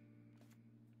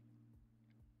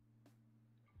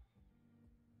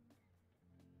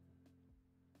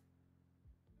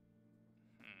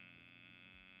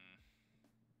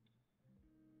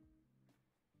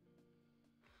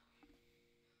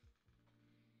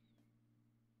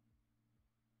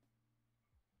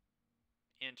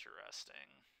 Interesting.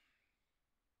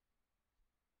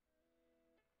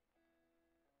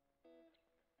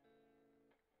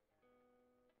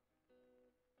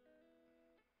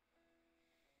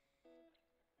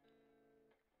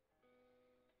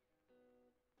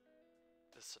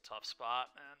 This is a tough spot,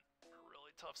 man. A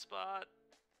really tough spot.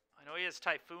 I know he has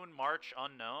Typhoon, March,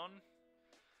 Unknown.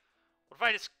 What if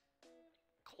I just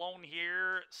clone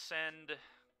here, send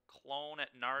clone at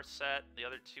Narset, the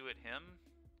other two at him?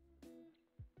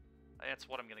 That's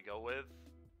what I'm going to go with.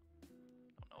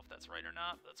 Don't know if that's right or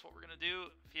not, but that's what we're going to do.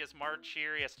 If he has March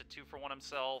here, he has to 2-for-1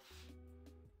 himself.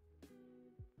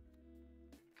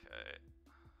 Okay.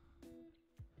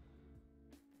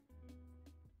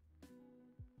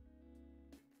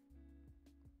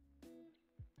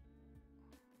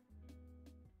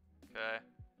 Okay.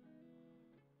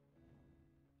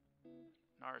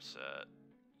 Narset,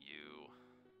 you.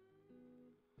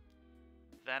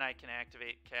 Then I can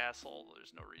activate Castle.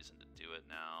 There's no reason to do it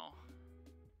now.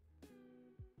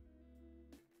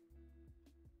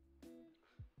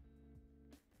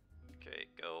 Okay,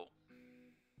 go.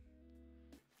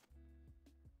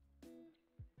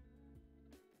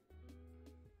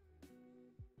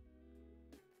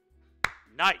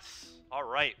 Nice. All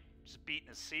right. Just beating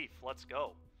a Seif. Let's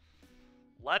go.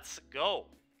 Let's go.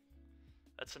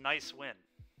 That's a nice win.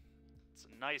 It's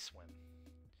a nice win.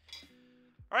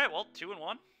 All right, well,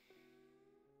 2-1.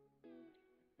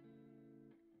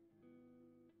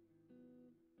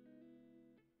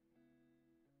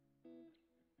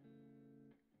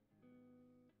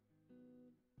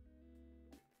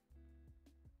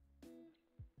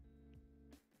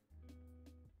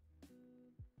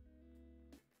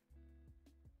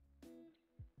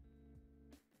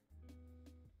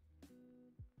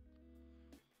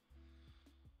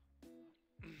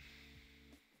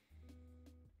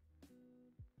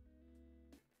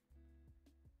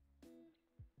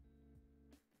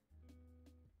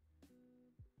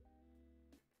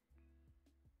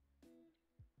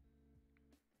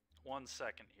 One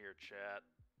second here, chat.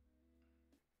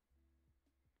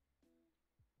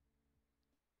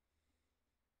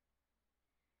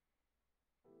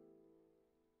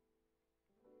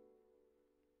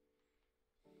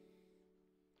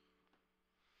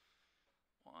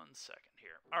 One second here.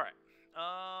 All right.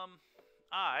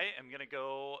 I am going to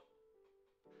go...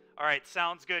 All right,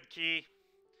 sounds good, Key.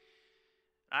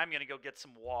 I'm going to go get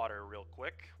some water real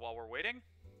quick while we're waiting. And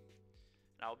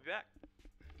I'll be back.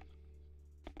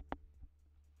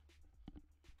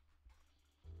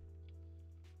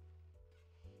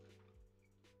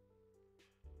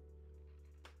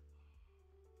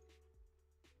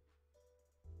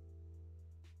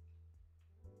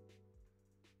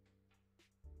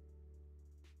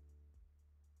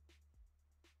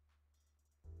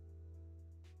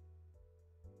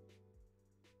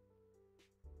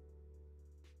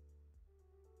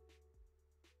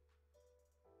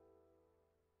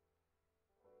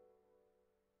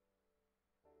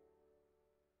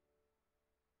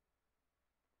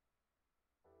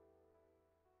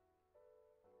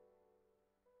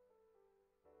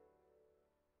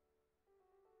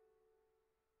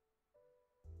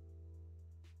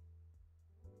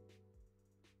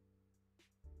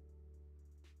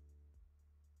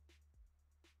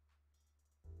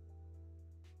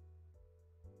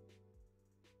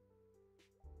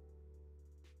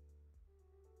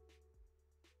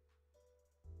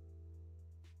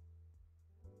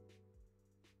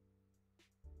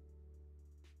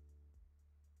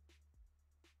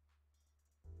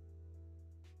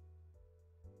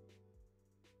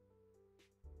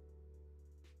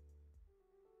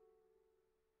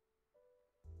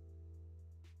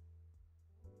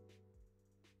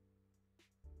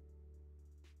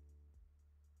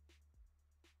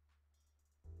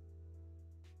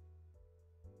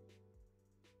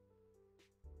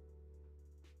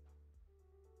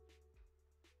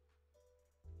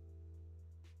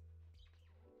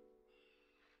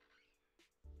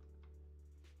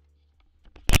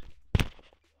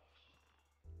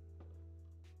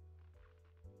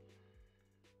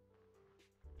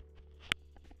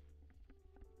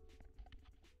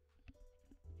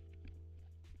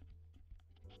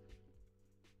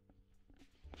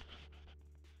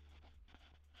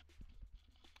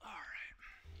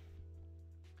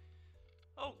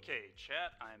 Okay,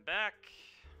 chat, I'm back.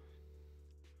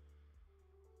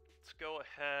 Let's go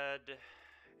ahead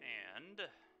and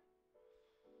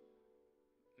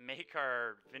make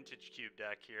our vintage cube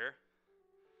deck here.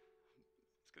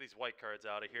 Let's get these white cards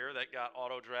out of here that got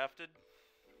auto-drafted.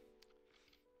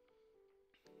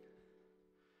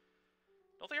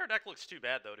 Don't think our deck looks too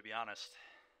bad, though, to be honest.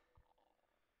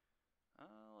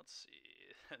 Let's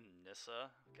see.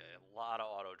 Nissa. Okay, a lot of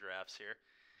auto-drafts here.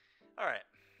 Alright.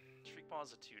 Shriek Maw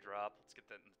is a 2-drop. Let's get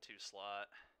that in the 2 slot.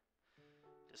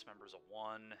 Dismember's a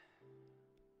 1.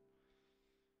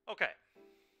 Okay.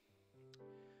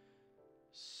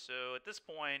 So at this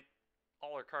point,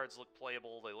 all our cards look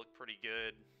playable. They look pretty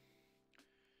good.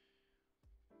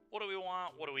 What do we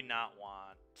want? What do we not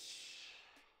want?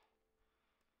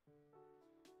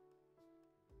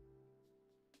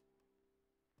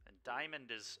 And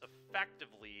Diamond is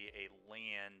effectively a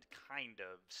land, kind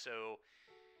of. So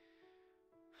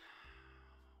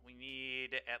we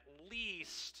need at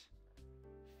least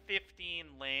 15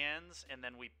 lands, and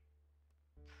then we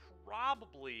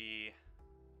probably...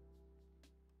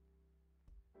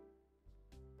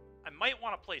 I might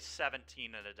want to play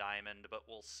 17 at a diamond, but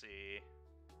we'll see.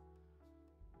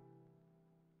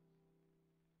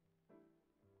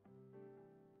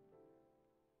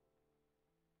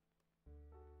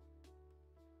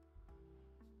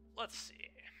 let's see.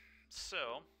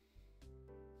 So,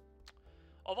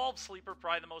 Evolved Sleeper,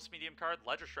 probably the most medium card.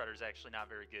 Ledger Shredder is actually not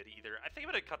very good either. I think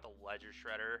I'm going to cut the Ledger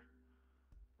Shredder.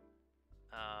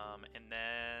 And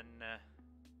then...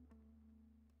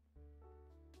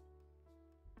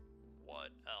 what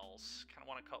else? Kind of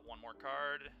want to cut one more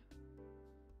card.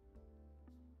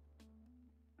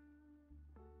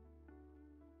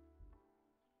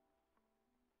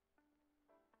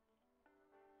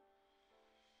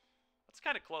 That's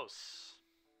kind of close.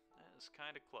 That is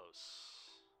kind of close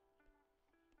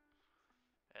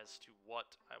as to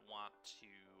what I want to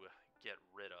get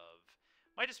rid of.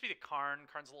 Might just be the Karn.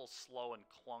 Karn's a little slow and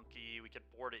clunky. We could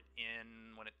board it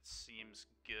in when it seems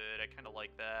good. I kind of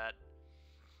like that.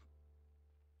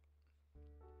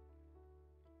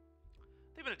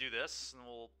 I think I'm going to do this, and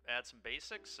we'll add some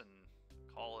basics and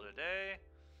call it a day.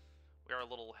 We are a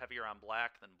little heavier on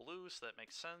black than blue, so that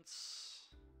makes sense.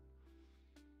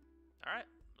 Alright,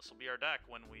 this will be our deck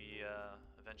when we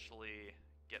eventually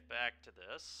get back to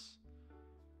this.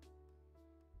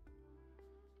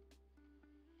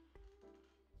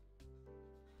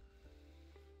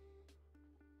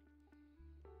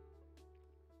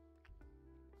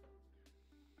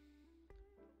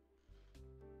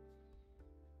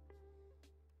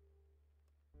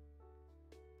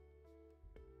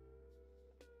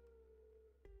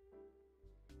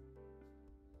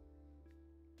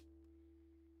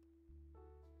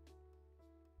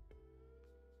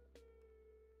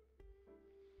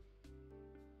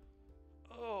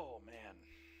 Oh, man.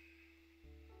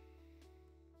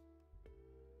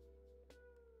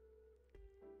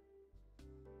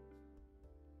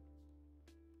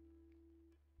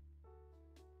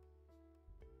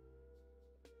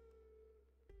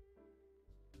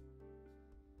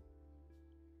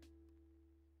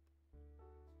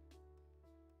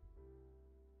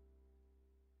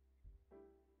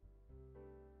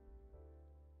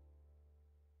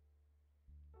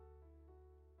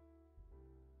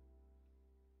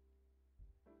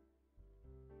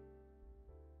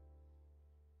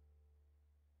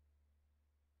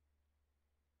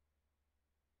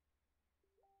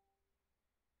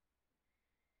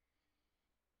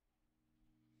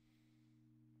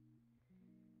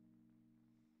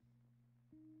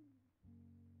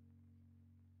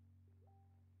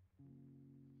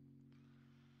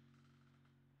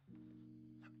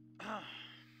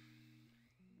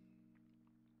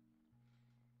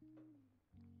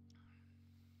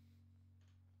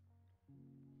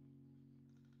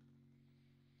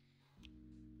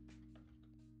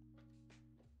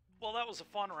 Well, that was a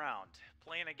fun round.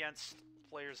 Playing against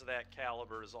players of that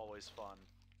caliber is always fun.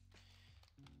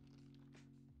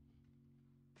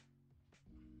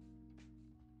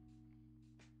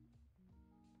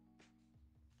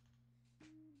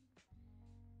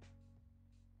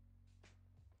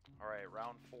 Alright,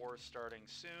 round 4 starting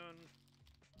soon.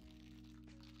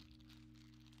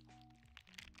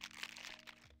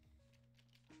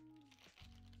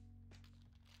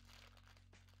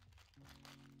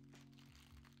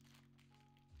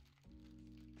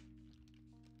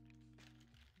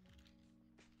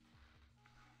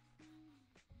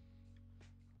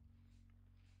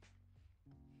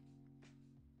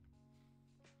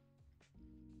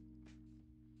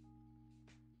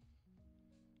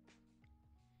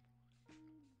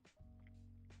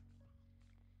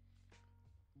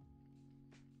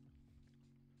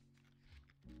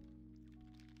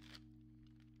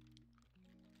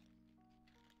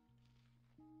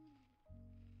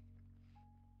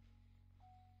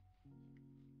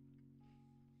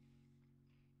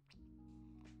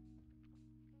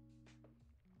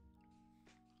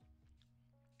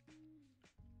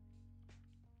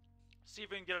 See if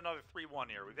we can get another 3-1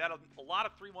 here. We've had a lot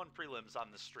of 3-1 prelims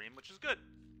on this stream, which is good.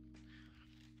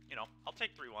 You know, I'll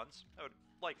take 3-1s. I would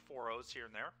like 4-0s here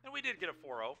and there. And we did get a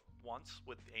 4-0 once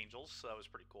with Angels, so that was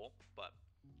pretty cool. But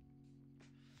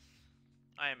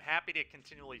I am happy to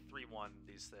continually 3-1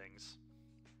 these things.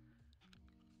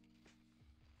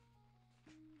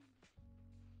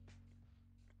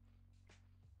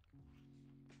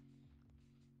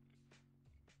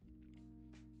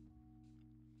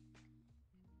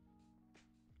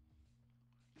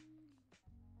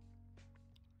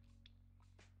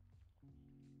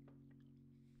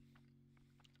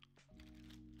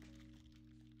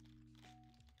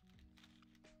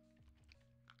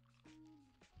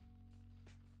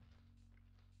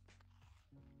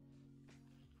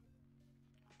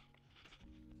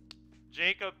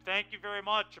 Jacob, thank you very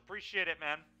much. Appreciate it,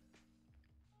 man.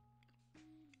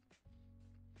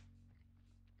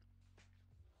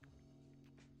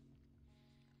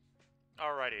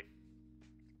 Alrighty.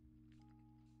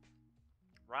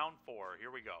 Round 4.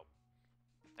 Here we go.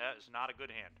 That is not a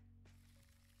good hand.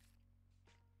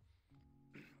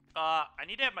 I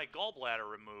need to have my gallbladder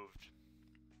removed.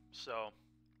 So,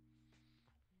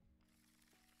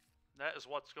 that is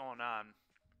what's going on.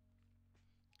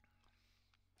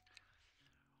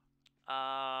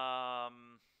 I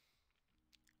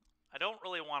don't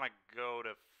really want to go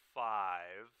to 5.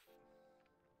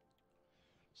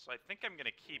 So I think I'm going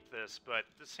to keep this, but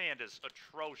this hand is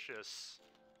atrocious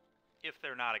if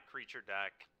they're not a creature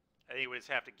deck. I think we just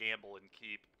have to gamble and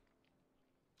keep.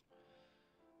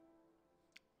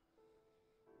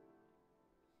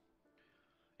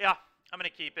 Yeah, I'm going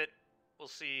to keep it. We'll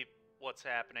see what's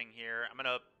happening here. I'm going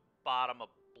to bottom a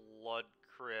Blood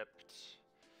Crypt.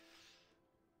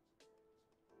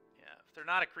 Yeah, if they're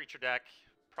not a creature deck,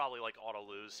 probably like auto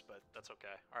lose, but that's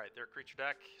okay. Alright, they're a creature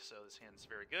deck, so this hand's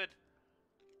very good.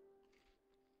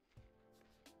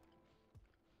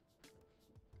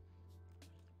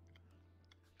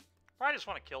 Probably just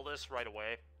want to kill this right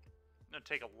away. I'm going to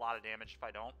take a lot of damage if I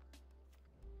don't.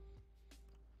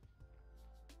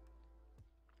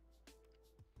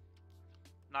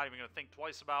 Not even going to think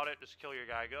twice about it. Just kill your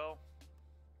guy, go.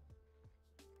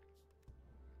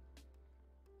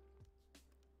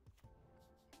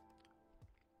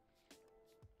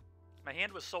 My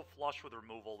hand was so flush with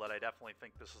removal that I definitely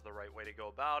think this is the right way to go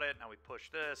about it. Now we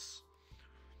push this.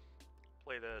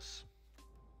 Play this.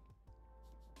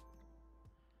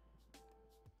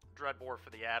 Dreadbore for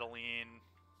the Adeline.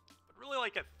 I'd really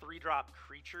like a 3-drop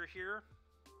creature here.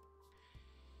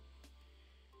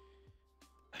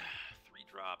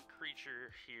 3-drop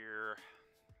creature here.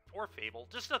 Or Fable.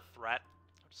 Just a threat.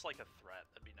 Just like a threat.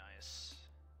 That'd be nice.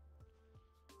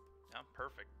 Yeah,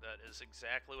 perfect. That is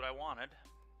exactly what I wanted.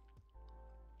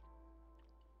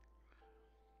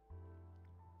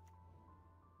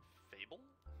 Fable?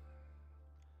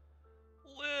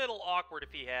 Little awkward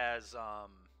if he has,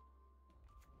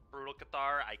 Brutal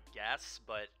Cathar, I guess,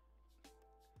 but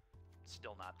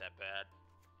still not that bad.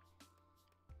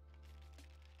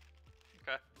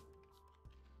 Okay.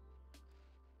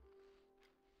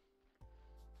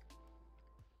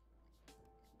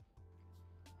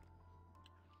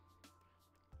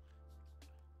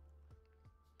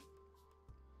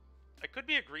 I could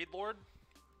be a Greed Lord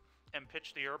and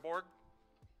pitch the Urborg.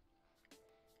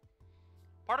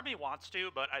 Part of me wants to,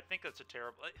 but I think that's a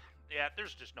terrible... Yeah,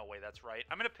 there's just no way that's right.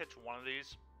 I'm going to pitch one of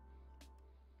these.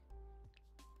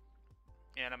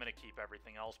 And I'm going to keep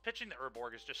everything else. Pitching the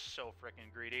Urborg is just so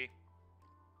freaking greedy.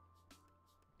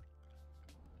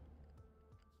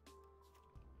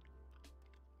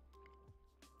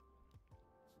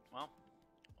 Well,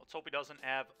 let's hope he doesn't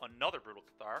have another Brutal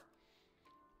Cathar.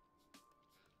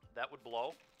 That would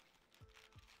blow.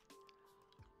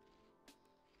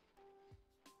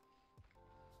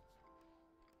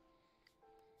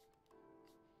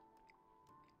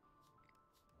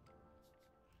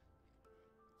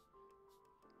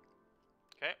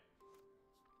 Okay.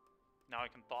 Now I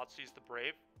can Thoughtseize the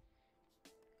Brave.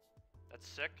 That's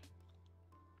sick.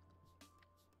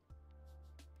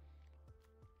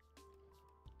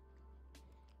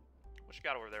 What you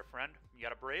got over there, friend? You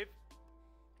got a Brave?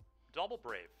 Double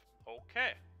Brave.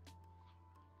 Okay.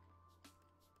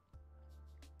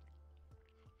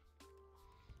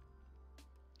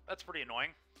 That's pretty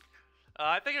annoying.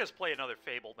 I think I just play another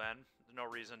Fable then. There's no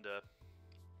reason to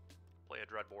play a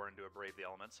Dreadbore into a Brave the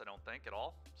Elements, I don't think, at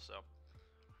all. So,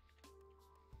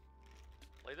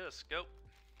 play this. Go.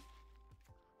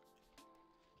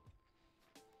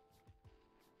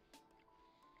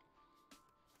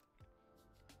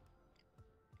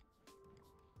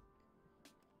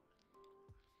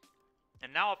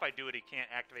 And now if I do it, he can't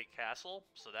activate Castle,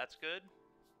 so that's good.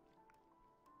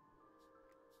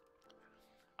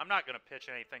 I'm not going to pitch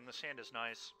anything. This hand is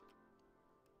nice.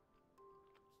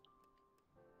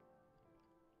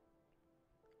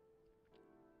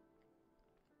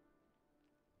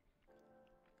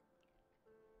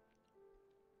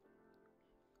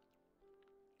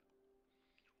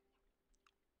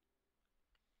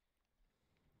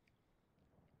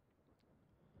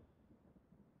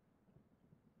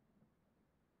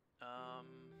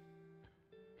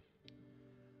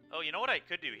 Oh, you know what I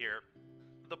could do here?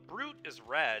 The Brute is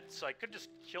red, so I could just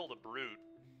kill the Brute.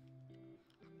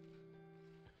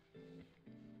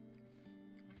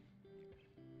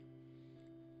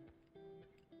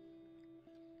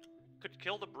 Could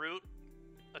kill the Brute,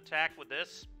 attack with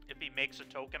this. If he makes a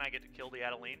token, I get to kill the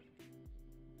Adeline.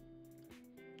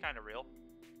 Kind of real.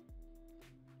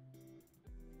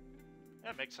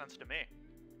 That makes sense to me.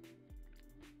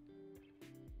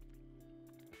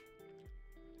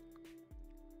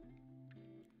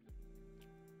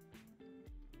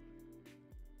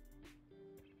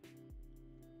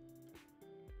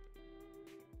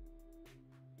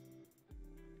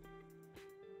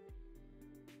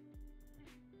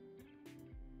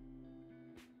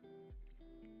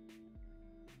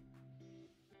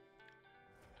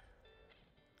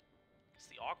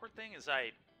 awkward thing is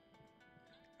I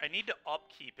need to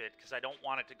upkeep it because I don't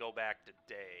want it to go back to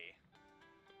day.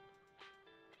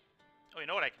 Oh, you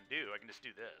know what I can do? I can just do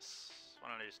this. Why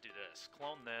don't I just do this?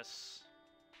 Clone this.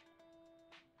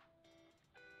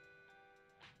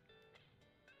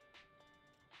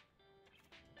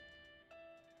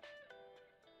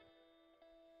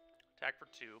 Attack for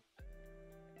 2.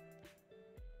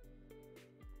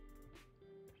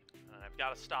 And I've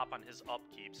got to stop on his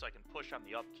upkeep so I can push on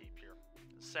the upkeep here.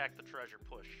 Sack the treasure,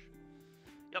 push.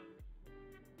 Yep.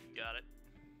 Got it.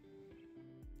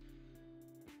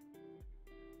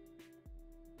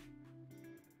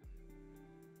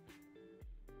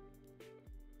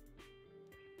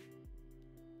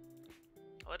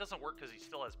 Well, that doesn't work because he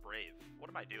still has Brave. What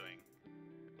am I doing?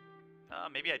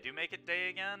 Maybe I do make it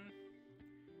day again?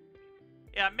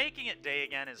 Yeah, making it day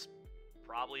again is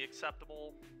probably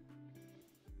acceptable.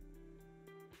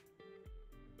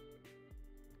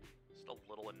 Still a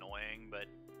little annoying, but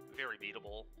very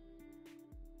beatable.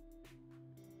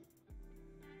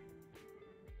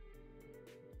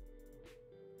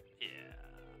 Yeah.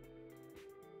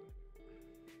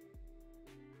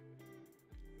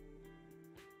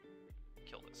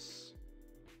 Kill this.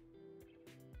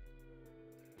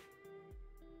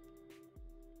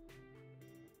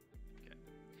 Okay.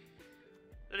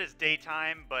 It is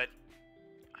daytime, but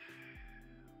I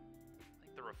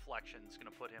think the reflection's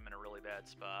gonna put him in a really bad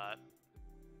spot.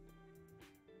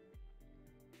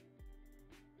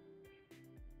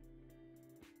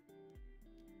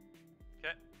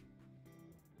 Okay.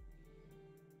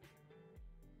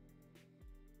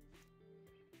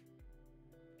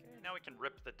 Okay, now we can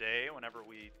rip the day whenever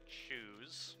we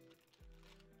choose.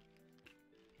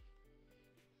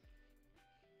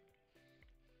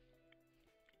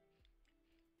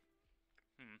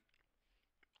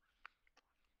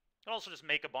 I'll also just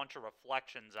make a bunch of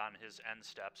reflections on his end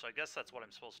step, so I guess that's what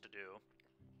I'm supposed to do.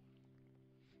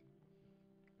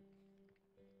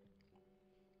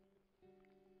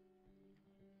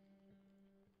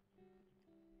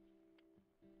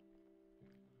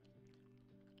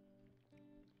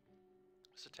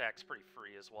 This attack's pretty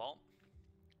free as well.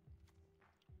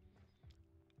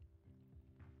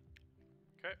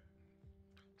 Okay.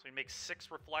 So he makes 6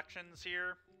 reflections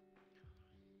here.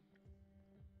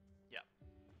 Yeah.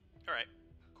 Alright.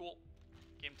 Cool.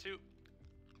 Game 2.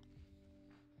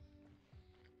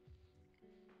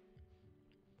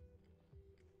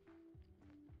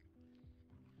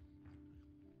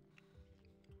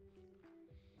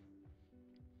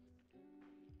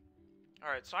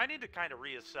 Alright, so I need to kind of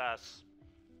reassess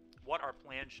what our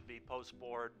plan should be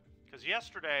post-board. Because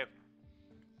yesterday,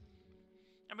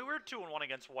 I mean, we were 2-1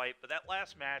 against White, but that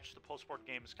last match, the post-board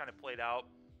games kind of played out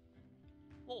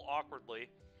a little awkwardly.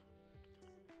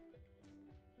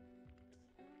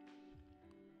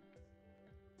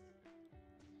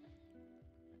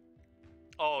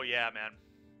 Oh, yeah, man.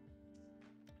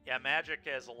 Yeah, Magic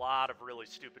has a lot of really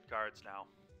stupid cards now.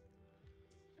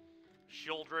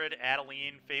 Shieldred,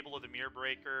 Adeline, Fable of the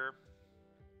Mirrorbreaker,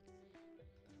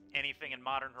 anything in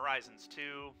Modern Horizons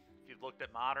 2. If you've looked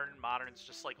at Modern's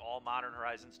just like all Modern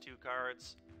Horizons 2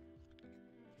 cards.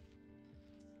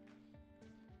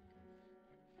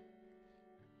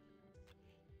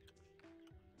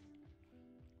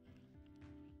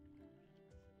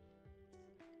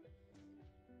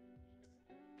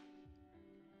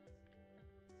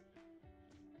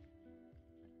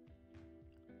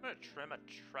 I'm gonna trim a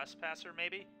Trespasser,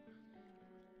 maybe?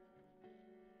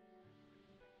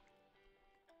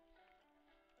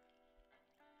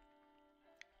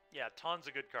 Yeah, tons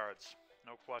of good cards.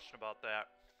 No question about that.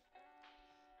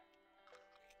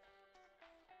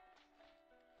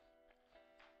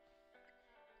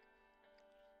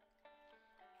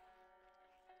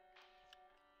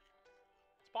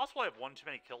 It's possible I have one too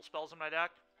many kill spells in my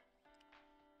deck.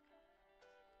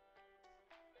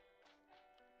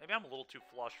 Maybe I'm a little too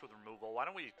flush with removal. Why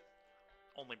don't we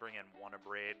only bring in one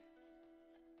Abrade?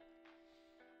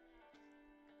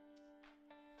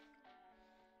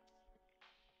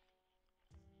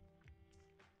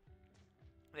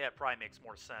 Yeah, it probably makes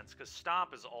more sense, because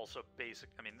Stomp is also basic.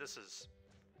 I mean, this is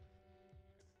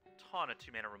a ton of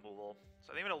 2-mana removal.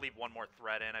 So I think I'm going to leave one more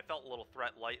threat in. I felt a little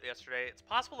threat light yesterday. It's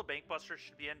possible the Bankbuster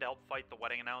should be in to help fight the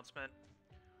wedding announcement.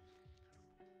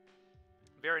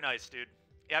 Very nice, dude.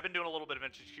 Yeah, I've been doing a little bit of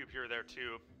Vintage Cube here or there,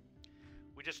 too.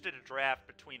 We just did a draft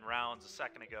between rounds a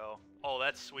second ago. Oh,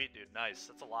 that's sweet, dude. Nice.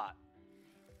 That's a lot.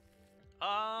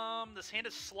 This hand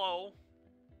is slow.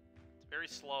 It's very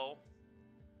slow.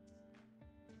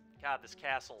 God, this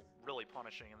castle really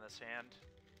punishing in this hand.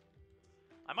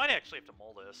 I might actually have to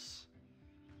mull this.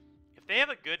 If they have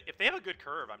a good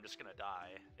curve, I'm just gonna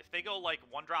die. If they go like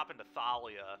 1-drop into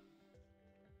Thalia,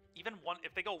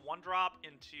 if they go 1-drop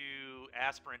into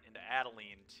Aspirant into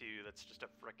Adeline too, that's just a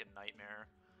frickin' nightmare.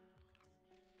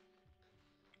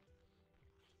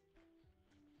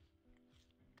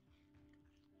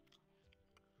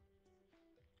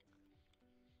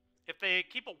 If they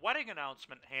keep a wedding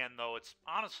announcement hand, though, it's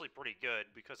honestly pretty good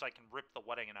because I can rip the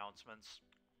wedding announcements.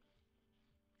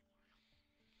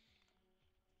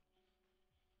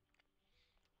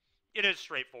 It is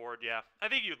straightforward, yeah. I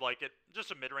think you'd like it.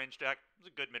 Just a mid-range deck. It's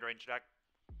a good mid-range deck.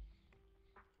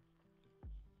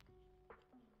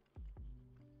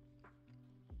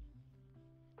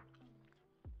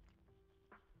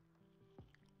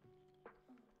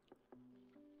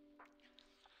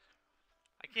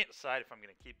 I can't decide if I'm going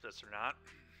to keep this or not.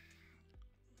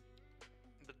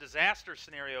 The disaster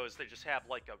scenario is they just have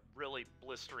like a really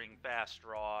blistering fast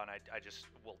draw, and I just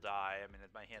will die. I mean,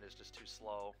 my hand is just too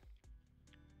slow.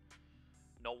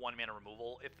 No 1-mana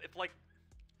removal. If like...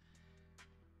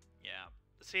 Yeah,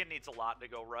 this hand needs a lot to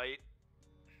go right.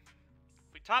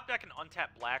 If we top deck an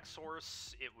untapped black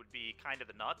source, it would be kind of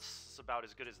the nuts. It's about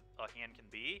as good as a hand can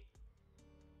be.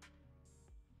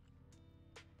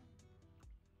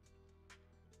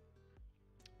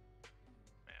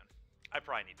 Man, I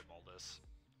probably need to mull this.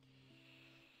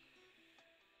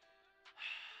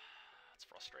 That's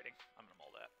frustrating. I'm gonna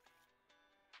mull that.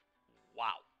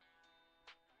 Wow.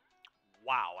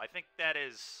 Wow, I think that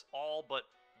is all but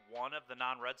one of the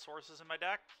non-red sources in my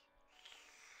deck.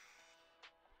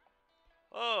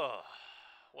 Oh,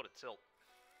 what a tilt.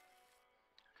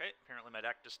 Okay, apparently my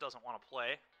deck just doesn't want to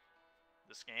play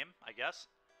this game, I guess.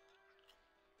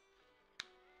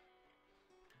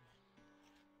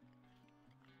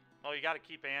 Well, you got to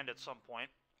keep and at some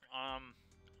point. I'm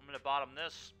going to bottom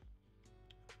this.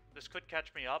 This could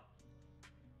catch me up.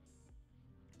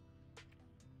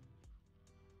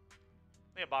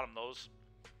 I'm going to bottom those.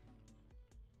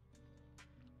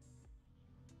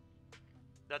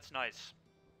 That's nice.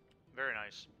 Very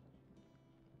nice.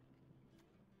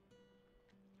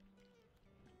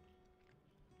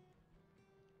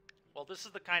 Well, this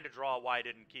is the kind of draw why I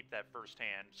didn't keep that first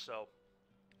hand, so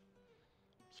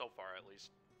far at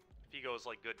least. If he goes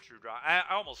like good true draw, I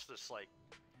almost just like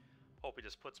hope he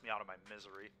just puts me out of my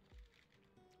misery.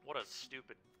 What a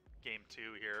stupid game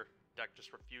 2 here. Deck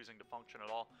just refusing to function at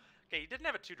all. Okay, he didn't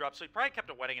have a 2-drop, so he probably kept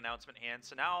a wedding announcement hand,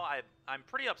 so now I'm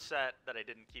pretty upset that I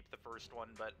didn't keep the first one,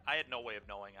 but I had no way of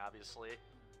knowing, obviously.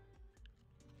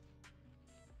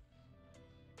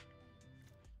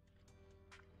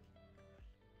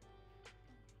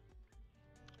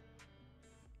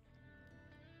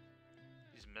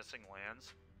 He's missing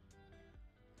lands.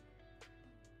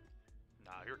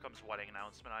 Nah, here comes wedding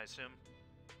announcement, I assume.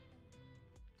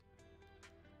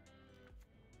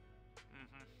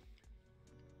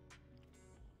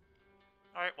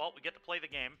 Alright, well, we get to play the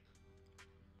game.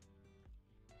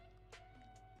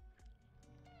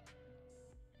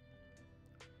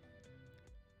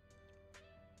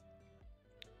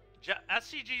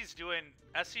 SCG's doing...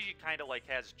 SCG kind of like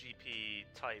has GP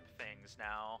type things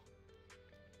now.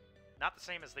 Not the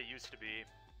same as they used to be.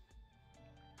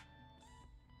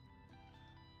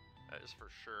 That is for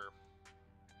sure.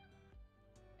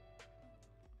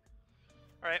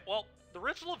 Alright, well, the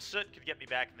Ritual of Soot could get me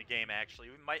back in the game, actually.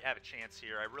 We might have a chance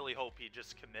here. I really hope he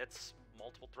just commits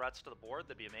multiple threats to the board.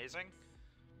 That'd be amazing.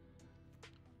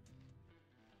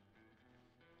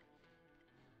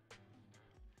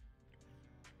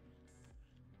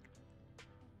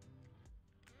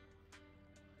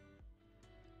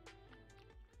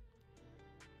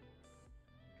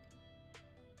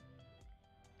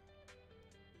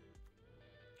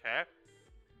 Okay.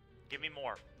 Give me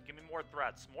more. Give me more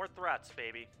threats. More threats,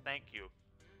 baby. Thank you.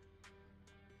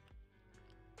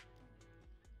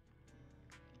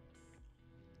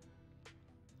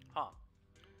 Huh.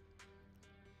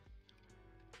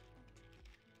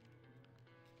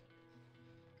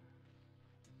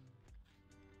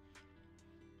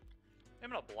 I'm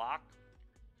gonna block.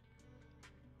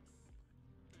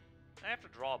 I have to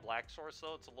draw a black source,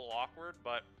 though. It's a little awkward,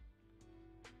 but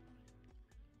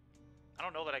I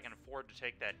don't know that I can afford to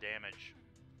take that damage.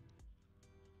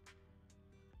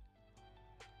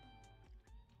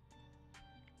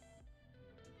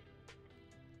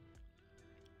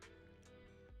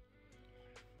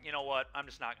 You know what? I'm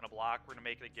just not going to block. We're going to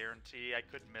make it a guarantee. I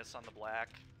could miss on the black.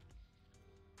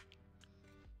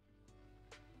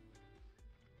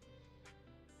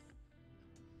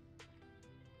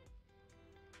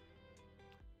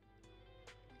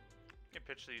 You can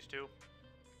pitch these two.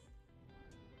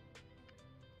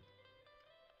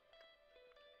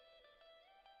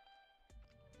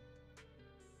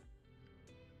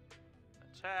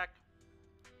 attack.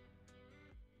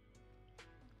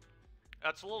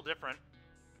 That's a little different.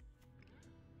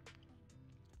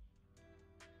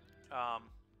 I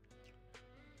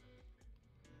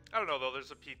don't know, though.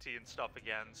 There's a PT and stuff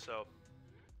again, so...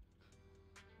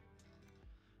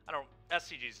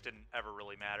 SCGs didn't ever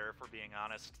really matter, if we're being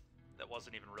honest. That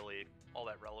wasn't even really all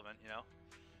that relevant, you know?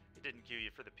 It didn't queue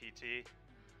you for the PT.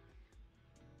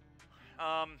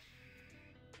 I mean,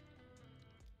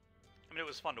 it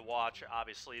was fun to watch,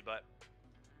 obviously, but...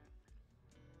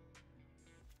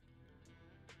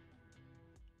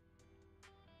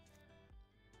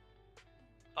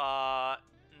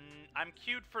 I'm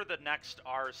queued for the next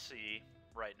RC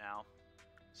right now.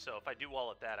 So if I do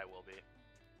well at that, I will be.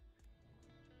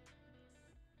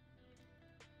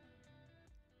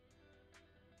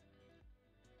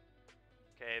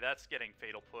 Okay, that's getting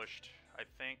fatal pushed. I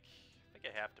think I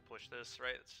have to push this,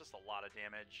 right? It's just a lot of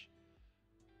damage.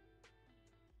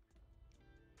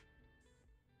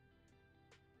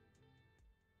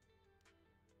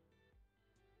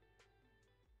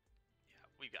 Yeah,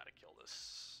 we gotta kill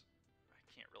this. I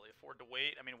can't really afford to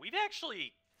wait. I mean, we've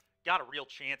actually got a real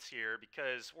chance here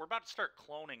because we're about to start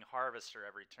cloning Harvester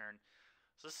every turn.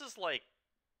 So this is like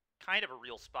kind of a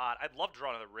real spot. I'd love to draw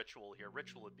another Ritual here.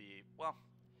 Ritual would be, well,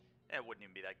 it wouldn't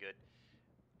even be that good.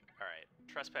 Alright,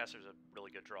 Trespasser's a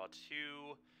really good draw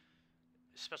too,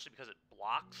 especially because it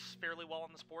blocks fairly well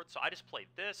on this board. So I just play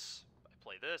this, I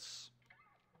play this.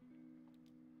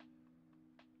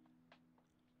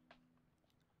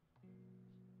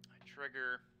 I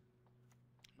trigger.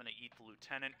 I'm going to eat the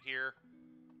Lieutenant here.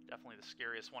 Definitely the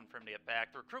scariest one for him to get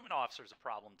back. The Recruitment Officer's a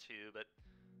problem too, but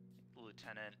the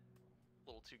Lieutenant, a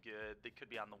little too good. They could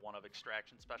be on the one of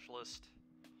Extraction Specialist.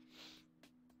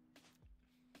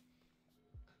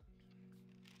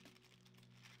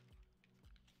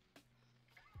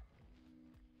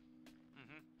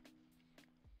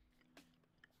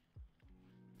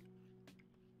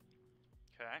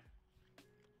 Okay.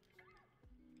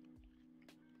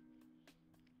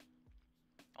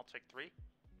 I'll take 3.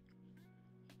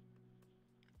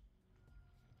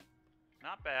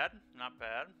 Not bad, not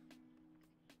bad.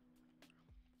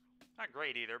 Not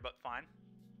great either, but fine.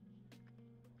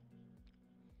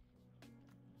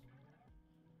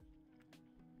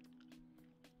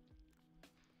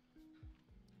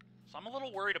 So I'm a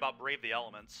little worried about Brave the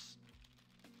Elements.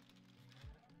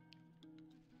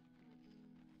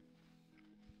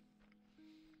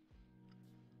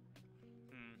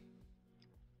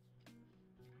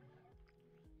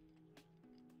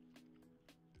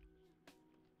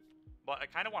 But I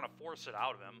kind of want to force it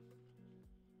out of him.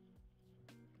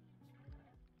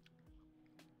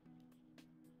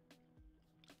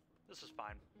 This is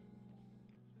fine.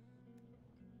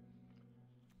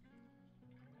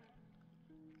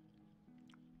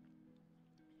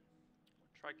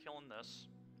 Try killing this.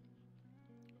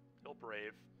 He'll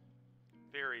Brave.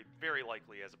 Very, very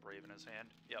likely he has a Brave in his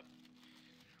hand. Yep.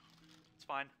 It's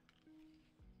fine.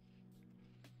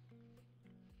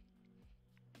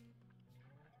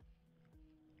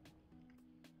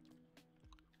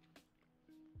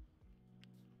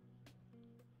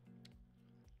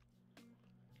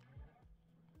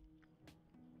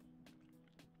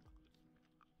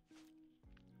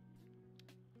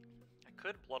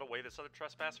 Could blood away this other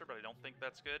Trespasser, but I don't think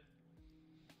that's good.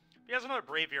 If he has another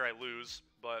Brave here, I lose,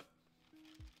 but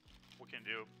what can you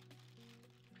do?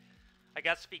 I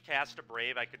guess if he cast a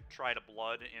Brave, I could try to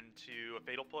blood into a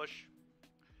Fatal Push.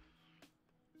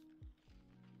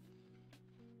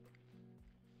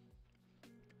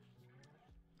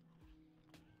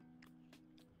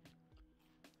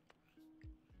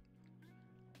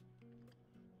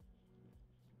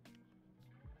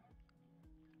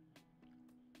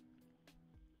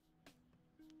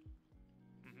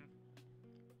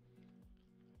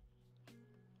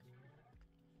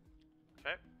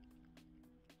 Okay.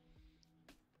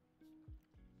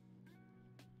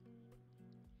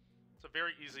 It's a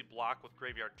very easy block with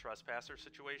Graveyard Trespasser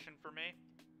situation for me.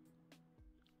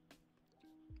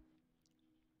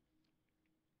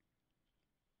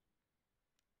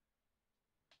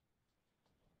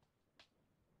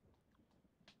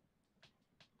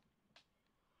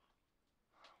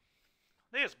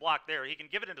 They just block there. He can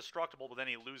give it indestructible, but then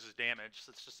he loses damage.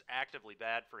 So it's just actively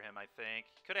bad for him, I think.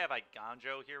 He could have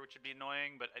Iganjo here, which would be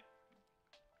annoying, but I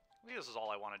think this is all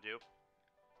I want to do.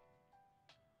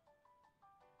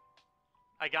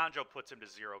 Iganjo puts him to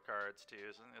 0 cards, too,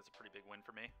 so I think that's a pretty big win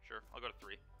for me. Sure, I'll go to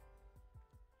 3.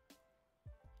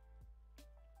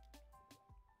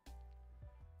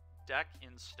 Deck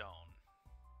in stone.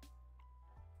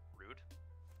 Rude.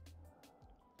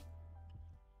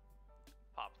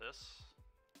 Pop this.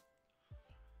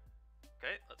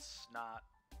 Okay, that's not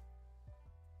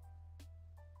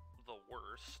the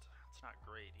worst. It's not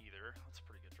great either. That's a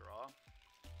pretty good draw.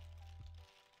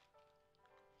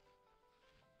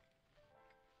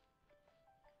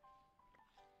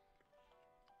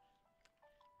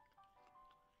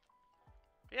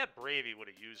 If he had Brave, he would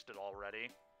have used it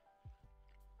already.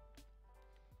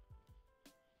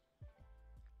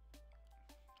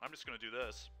 I'm just going to do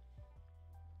this.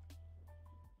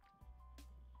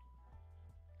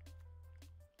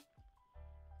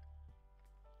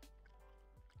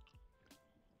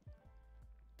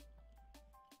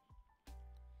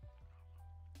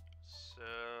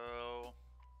 So...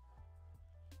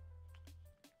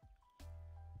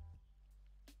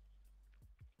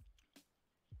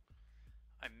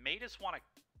 I may just want to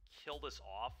kill this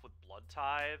off with Blood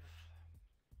Tithe.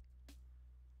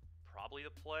 Probably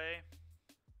the play.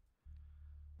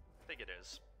 I think it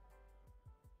is.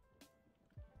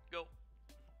 Go.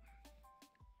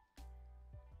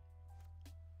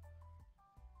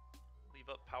 Leave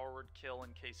up Power Word Kill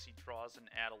in case he draws an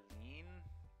Adeline.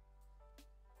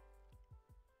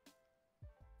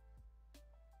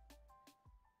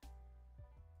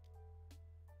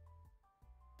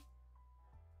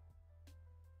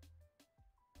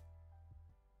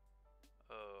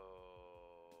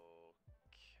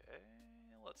 Okay,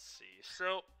 let's see.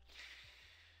 So,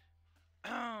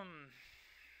 I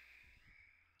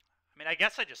mean, I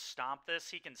guess I just stomp this.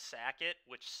 He can sack it,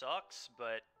 which sucks,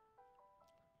 but...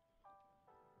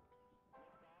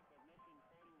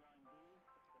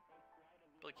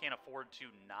 really can't afford to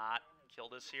not kill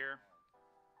this here.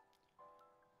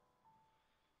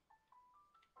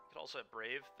 Could also have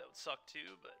Brave. That would suck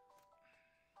too, but...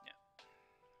 yeah.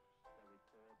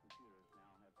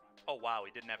 Oh, wow,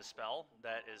 he didn't have a spell?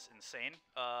 That is insane.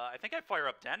 I think I fire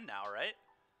up Den now, right?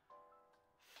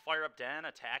 Fire up Den,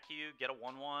 attack you, get a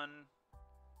 1/1.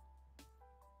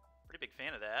 Pretty big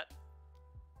fan of that.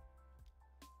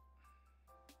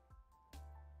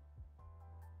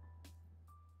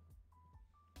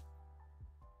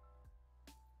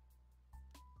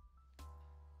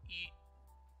 Eat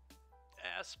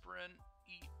Aspirin,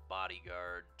 eat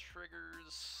Bodyguard,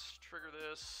 triggers, trigger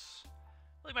this.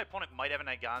 I think my opponent might have an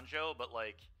Iganjo, but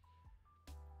like,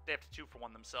 they have to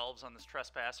 2-for-1 themselves on this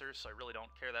Trespasser, so I really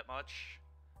don't care that much.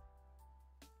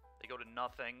 They go to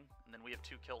nothing, and then we have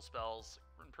 2 kill spells.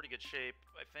 We're in pretty good shape,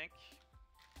 I think.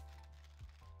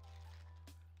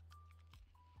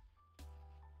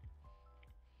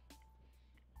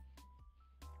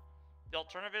 The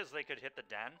alternative is they could hit the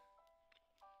Den.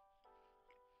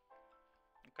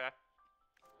 Okay.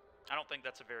 I don't think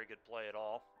that's a very good play at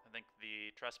all. I think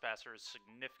the Trespasser is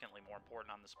significantly more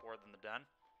important on this board than the Den.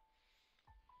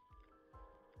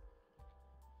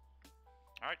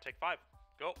 Alright, take 5.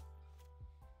 Go.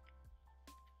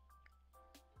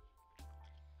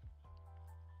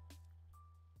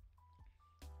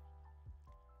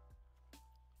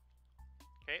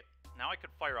 Okay, now I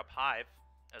could fire up Hive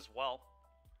as well.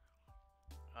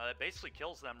 It basically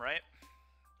kills them, right?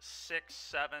 6,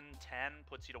 7, 10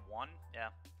 puts you to 1. Yeah.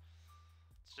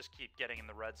 Let's just keep getting in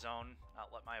the red zone. Not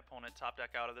let my opponent top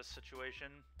deck out of this situation.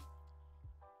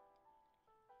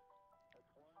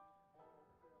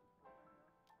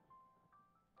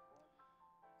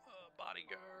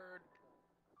 Bodyguard.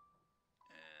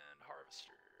 And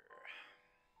Harvester.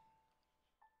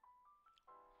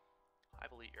 I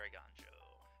will eat your Iganjo.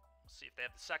 We'll see if they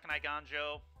have the second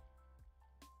Iganjo.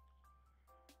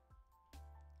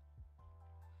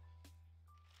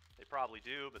 They probably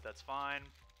do, but that's fine.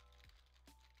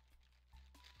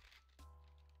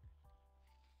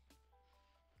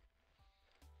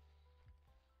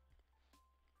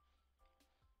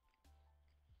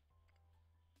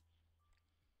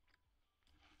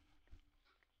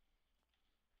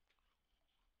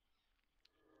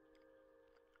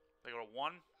 They go to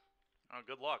 1. Oh,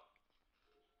 good luck.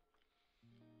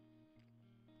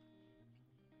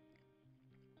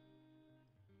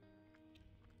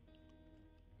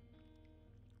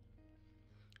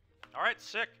 All right,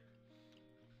 sick.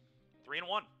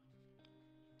 3-1.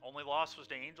 Only loss was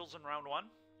to Angels in round 1,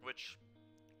 which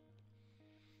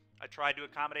I tried to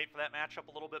accommodate for that matchup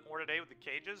a little bit more today with the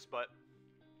cages, but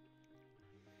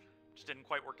just didn't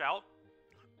quite work out.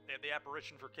 They had the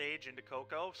apparition for cage into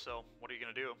Coco, so what are you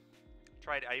going to do?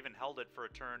 I even held it for a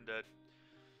turn to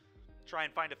try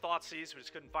and find a Thoughtseize. We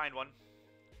just couldn't find one.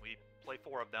 We play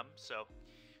 4 of them, so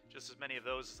just as many of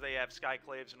those as they have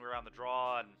Skyclaves, and we were on the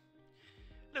draw, and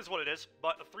it is what it is.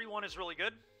 But a 3-1 is really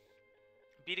good.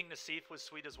 Beating Nassif was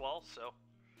sweet as well, so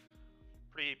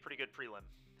pretty good prelim.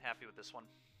 Happy with this one.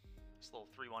 This little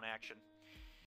 3-1 action.